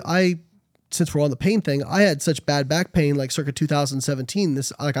since we're on the pain thing, I had such bad back pain like circa 2017.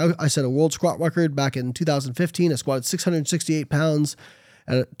 I set a world squat record back in 2015. I squatted 668 pounds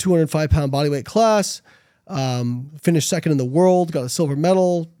at a 205-pound bodyweight class. Finished second in the world, got a silver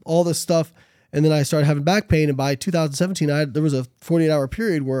medal, all this stuff. And then I started having back pain. And by 2017, there was a 48-hour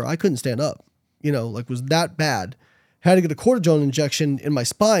period where I couldn't stand up. Was that bad. Had to get a cortisone injection in my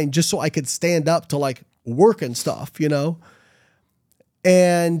spine just so I could stand up to like work and stuff,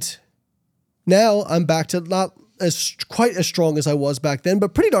 And now I'm back to not quite as strong as I was back then,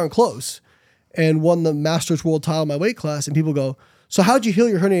 but pretty darn close. And won the Masters World title in my weight class. And people go, so how'd you heal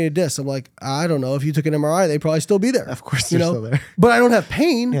your herniated disc? I'm like, I don't know. If you took an MRI, they'd probably still be there. Of course they're still there. But I don't have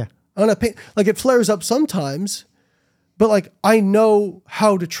pain. Yeah. I don't have pain. Like it flares up sometimes. But like, I know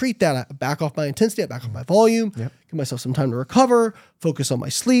how to treat that. I back off my intensity, I back off my volume, give myself some time to recover, focus on my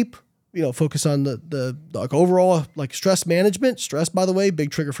sleep, focus on the like overall like stress management. Stress, by the way,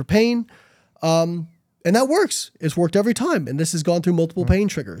 big trigger for pain. And that works. It's worked every time. And this has gone through multiple pain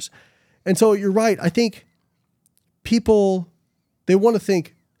triggers. And so you're right. I think people, they want to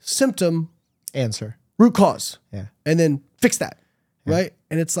think symptom, answer, root cause, and then fix that. Right.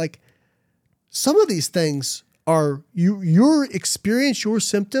 And it's like some of these things are your experience, your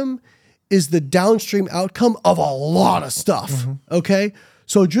symptom is the downstream outcome of a lot of stuff. Okay.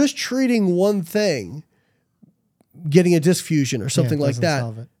 So just treating one thing, getting a disc fusion or something like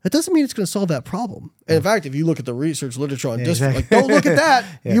that, that doesn't mean it's going to solve that problem. And in fact, if you look at the research literature on disc, like, don't look at that.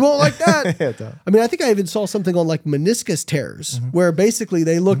 You won't like that. I mean, I think I even saw something on like meniscus tears where basically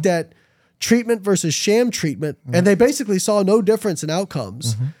they looked at treatment versus sham treatment and they basically saw no difference in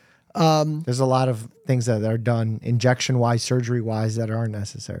outcomes. There's a lot of things that are done injection-wise, surgery-wise that aren't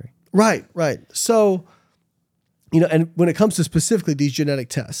necessary. Right. So, and when it comes to specifically these genetic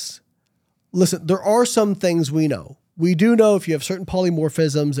tests, listen, there are some things we know. We do know if you have certain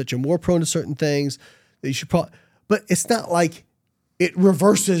polymorphisms that you're more prone to certain things that you should probably, but it's not like it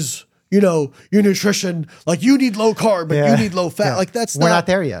reverses, your nutrition. Like you need low carb, but you need low fat. Like we're not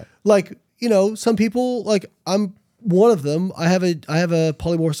there yet. Like, some people like I'm one of them. I have a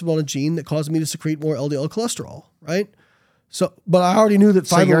polymorphism on a gene that causes me to secrete more LDL cholesterol. Right. So, but I already knew that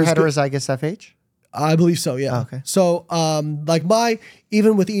fiber. So you're heterozygous FH? I believe so. Yeah. Oh, okay. So, like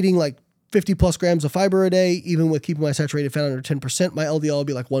even with eating like 50 plus grams of fiber a day, even with keeping my saturated fat under 10%, my LDL will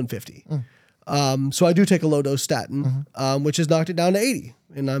be like 150. So I do take a low dose statin, which has knocked it down to 80.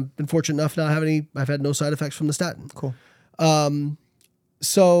 And I've been fortunate enough not have I've had no side effects from the statin. Cool.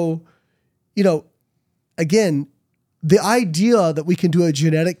 So, again, the idea that we can do a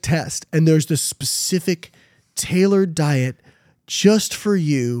genetic test and there's this specific tailored diet just for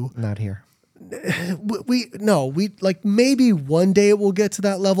you. Not here. We like maybe one day it will get to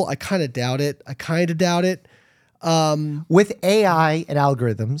that level. I kind of doubt it. With AI and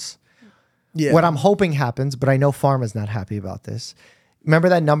algorithms, what I'm hoping happens, but I know pharma's not happy about this. Remember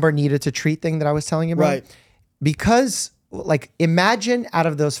that number needed to treat thing that I was telling you about? Right. Because like imagine out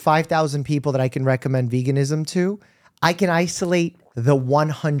of those 5,000 people that I can recommend veganism to, I can isolate the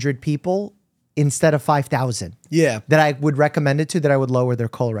 100 people instead of 5,000. Yeah. That I would recommend it to, that I would lower their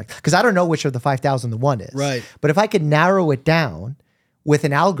colorectal. Because I don't know which of the 5,000 the one is. Right. But if I could narrow it down with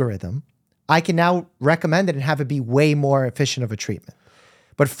an algorithm, I can now recommend it and have it be way more efficient of a treatment.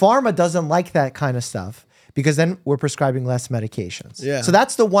 But pharma doesn't like that kind of stuff because then we're prescribing less medications. Yeah. So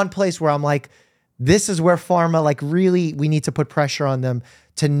that's the one place where I'm like, this is where pharma, like really, we need to put pressure on them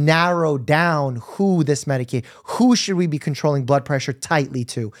to narrow down who should we be controlling blood pressure tightly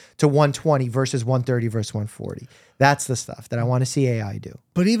to 120 versus 130 versus 140. That's the stuff that I want to see AI do.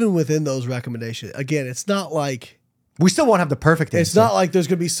 But even within those recommendations, again, it's not like we still won't have the perfect answer. It's not like there's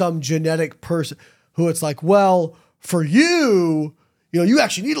going to be some genetic person who it's like, well, for you, you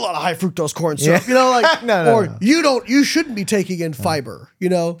actually need a lot of high fructose corn syrup, no. You shouldn't be taking in fiber,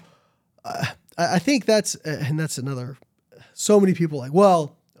 I think that's another, so many people like,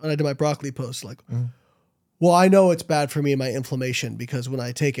 well, when I did my broccoli post, like, well, I know it's bad for me and my inflammation because when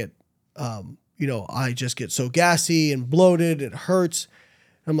I take it, I just get so gassy and bloated, it hurts.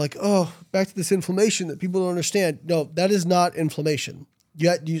 I'm like, oh, back to this inflammation that people don't understand. No, that is not inflammation.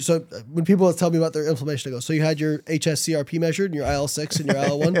 So when people tell me about their inflammation, I go, so you had your HSCRP measured and your IL-6 and your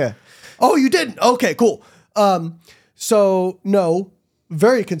IL-1? Yeah. Oh, you didn't? Okay, cool. So no,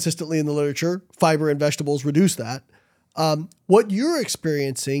 very consistently in the literature, fiber and vegetables reduce that. What you're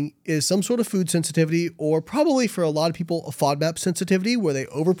experiencing is some sort of food sensitivity, or probably for a lot of people, a FODMAP sensitivity where they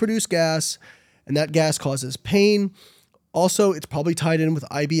overproduce gas and that gas causes pain. Also, it's probably tied in with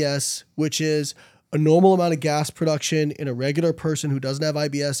IBS, which is a normal amount of gas production in a regular person who doesn't have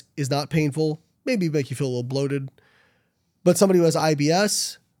IBS is not painful, maybe make you feel a little bloated. But somebody who has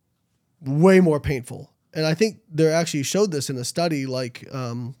IBS, way more painful. And I think they actually showed this in a study, like,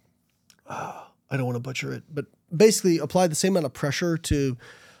 I don't want to butcher it, but basically applied the same amount of pressure to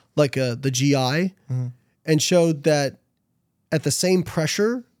like the GI and showed that at the same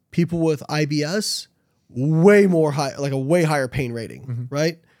pressure, people with IBS, way more high, like a way higher pain rating,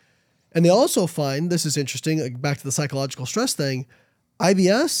 right? And they also find, this is interesting, like back to the psychological stress thing,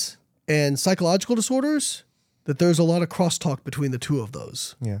 IBS and psychological disorders, that there's a lot of crosstalk between the two of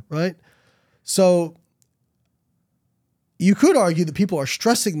those, right? So you could argue that people are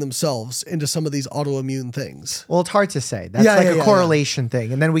stressing themselves into some of these autoimmune things. Well, it's hard to say. That's a correlation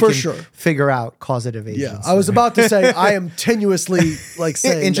thing. And then we can figure out causative agents. Yeah, I was about to say, I am tenuously like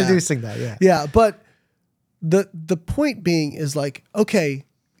saying introducing that. Yeah, but the point being is like, okay,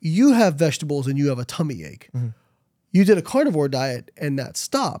 you have vegetables and you have a tummy ache. You did a carnivore diet and that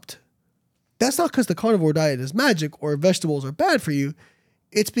stopped. That's not because the carnivore diet is magic or vegetables are bad for you.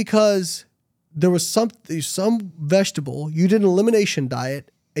 It's because there was some vegetable, you did an elimination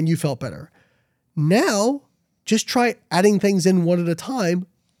diet and you felt better. Now, just try adding things in one at a time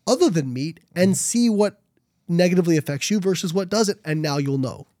other than meat and see what negatively affects you versus what doesn't. And now you'll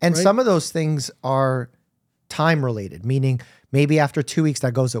know. And some of those things are time related, meaning maybe after 2 weeks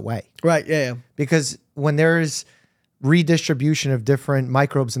that goes away. Right. Yeah. Because when there's redistribution of different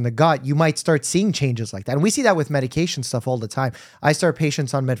microbes in the gut, you might start seeing changes like that. And we see that with medication stuff all the time. I start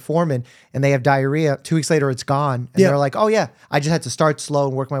patients on metformin and they have diarrhea. 2 weeks later, it's gone. And they're like, oh yeah, I just had to start slow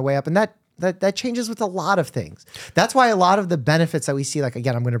and work my way up. And that changes with a lot of things. That's why a lot of the benefits that we see, like,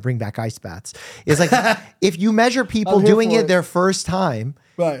 again, I'm going to bring back ice baths, is like, if you measure people doing it their first time,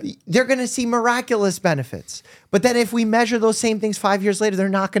 they're going to see miraculous benefits. But then if we measure those same things 5 years later, they're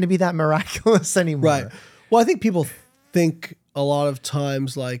not going to be that miraculous anymore. Right. Well, I think people think a lot of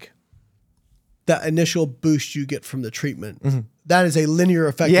times like that initial boost you get from the treatment, that is a linear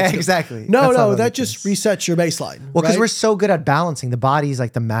effect. Yeah, exactly. No, that just resets your baseline. Well, because we're so good at balancing. The body's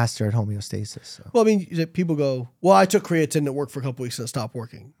like the master at homeostasis. So. Well, I mean, people go, well, I took creatine, it worked for a couple weeks and it stopped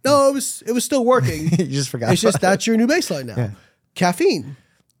working. No, it was still working. You just forgot. It's just that's your new baseline now. Yeah. Caffeine.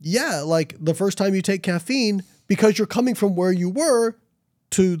 Yeah, like the first time you take caffeine, because you're coming from where you were,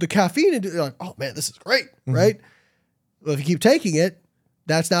 to the caffeine and you're like, oh man, this is great, right? Well, if you keep taking it,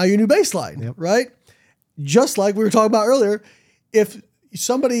 that's now your new baseline, right? Just like we were talking about earlier, if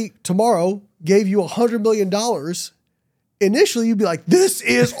somebody tomorrow gave you $100 million, initially you'd be like, this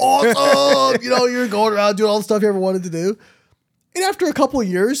is awesome. You're going around doing all the stuff you ever wanted to do. And after a couple of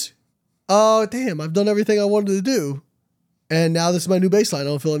years, oh, damn, I've done everything I wanted to do. And now this is my new baseline. I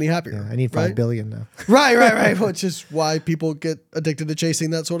don't feel any happier. Yeah, I need $5 billion now. Right. Which is why people get addicted to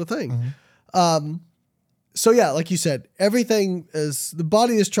chasing that sort of thing. So yeah, like you said, everything is, the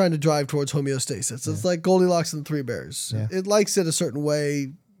body is trying to drive towards homeostasis. It's like Goldilocks and the Three Bears. Yeah. It likes it a certain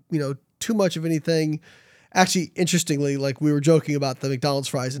way, too much of anything. Actually, interestingly, like we were joking about the McDonald's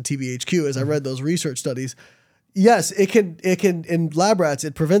fries and TBHQ as I read those research studies. Yes, it can in lab rats,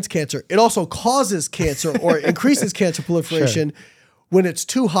 it prevents cancer. It also causes cancer or increases cancer proliferation when it's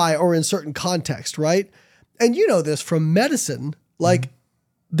too high or in certain context, right? And you know this from medicine, like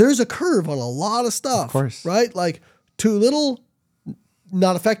there's a curve on a lot of stuff, of course, right? Like too little,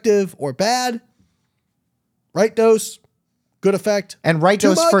 not effective or bad, right dose, good effect. And right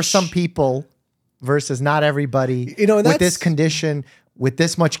dose for some people versus not everybody with this condition, with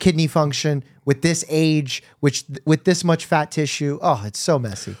this much kidney function, with this age, with this much fat tissue. Oh, it's so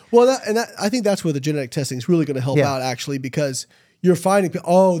messy. Well, I think that's where the genetic testing is really going to help out, actually, because you're finding,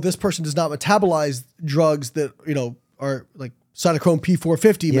 this person does not metabolize drugs that, are like cytochrome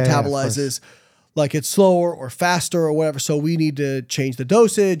P450 metabolizes, like it's slower or faster or whatever. So we need to change the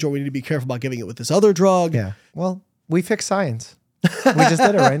dosage, or we need to be careful about giving it with this other drug. Yeah. Well, we fix science. We just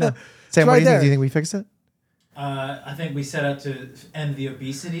did it right now. Sam, what do you think? Do you think we fixed it? I think we set out to end the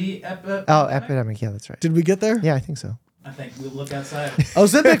obesity epidemic. Oh, epidemic. Yeah, that's right. Did we get there? Yeah, I think so. I think we'll look outside.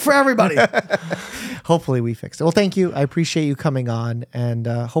 Ozempic for everybody. Hopefully we fixed it. Well, thank you. I appreciate you coming on, and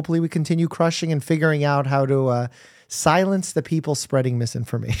hopefully we continue crushing and figuring out how to silence the people spreading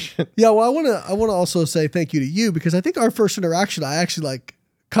misinformation. Yeah, well, I want to also say thank you to you, because I think our first interaction, I actually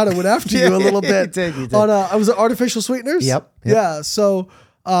kind of went after you a little bit. You did. On I was artificial sweeteners. Yep. Yeah. So,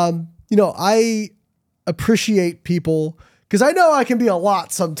 I appreciate people, because I know I can be a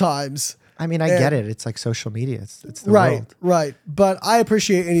lot sometimes. I mean, I get it. It's like social media. It's the world. Right. But I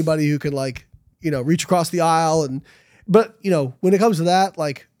appreciate anybody who can reach across the aisle but when it comes to that,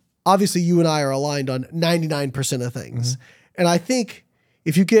 obviously you and I are aligned on 99% of things. And I think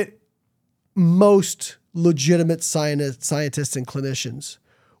if you get most legitimate scientists and clinicians,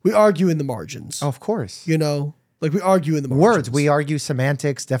 we argue in the margins. Oh, of course. We argue in the margins. Words. We argue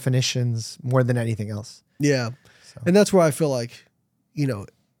semantics, definitions more than anything else. Yeah. So. And that's where I feel like,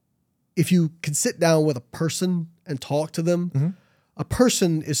 if you can sit down with a person and talk to them, a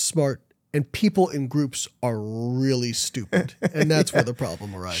person is smart and people in groups are really stupid. And that's where the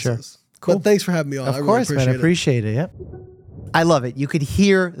problem arises. Sure. Cool. But thanks for having me on. Of course, man. I appreciate it. Yep. I love it. You could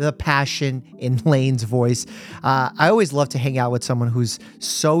hear the passion in Layne's voice. I always love to hang out with someone who's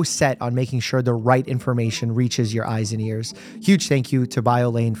so set on making sure the right information reaches your eyes and ears. Huge thank you to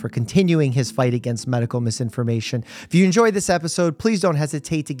Layne for continuing his fight against medical misinformation. If you enjoyed this episode, please don't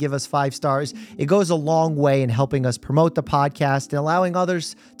hesitate to give us 5 stars. It goes a long way in helping us promote the podcast and allowing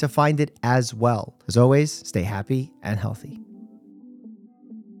others to find it as well. As always, stay happy and healthy.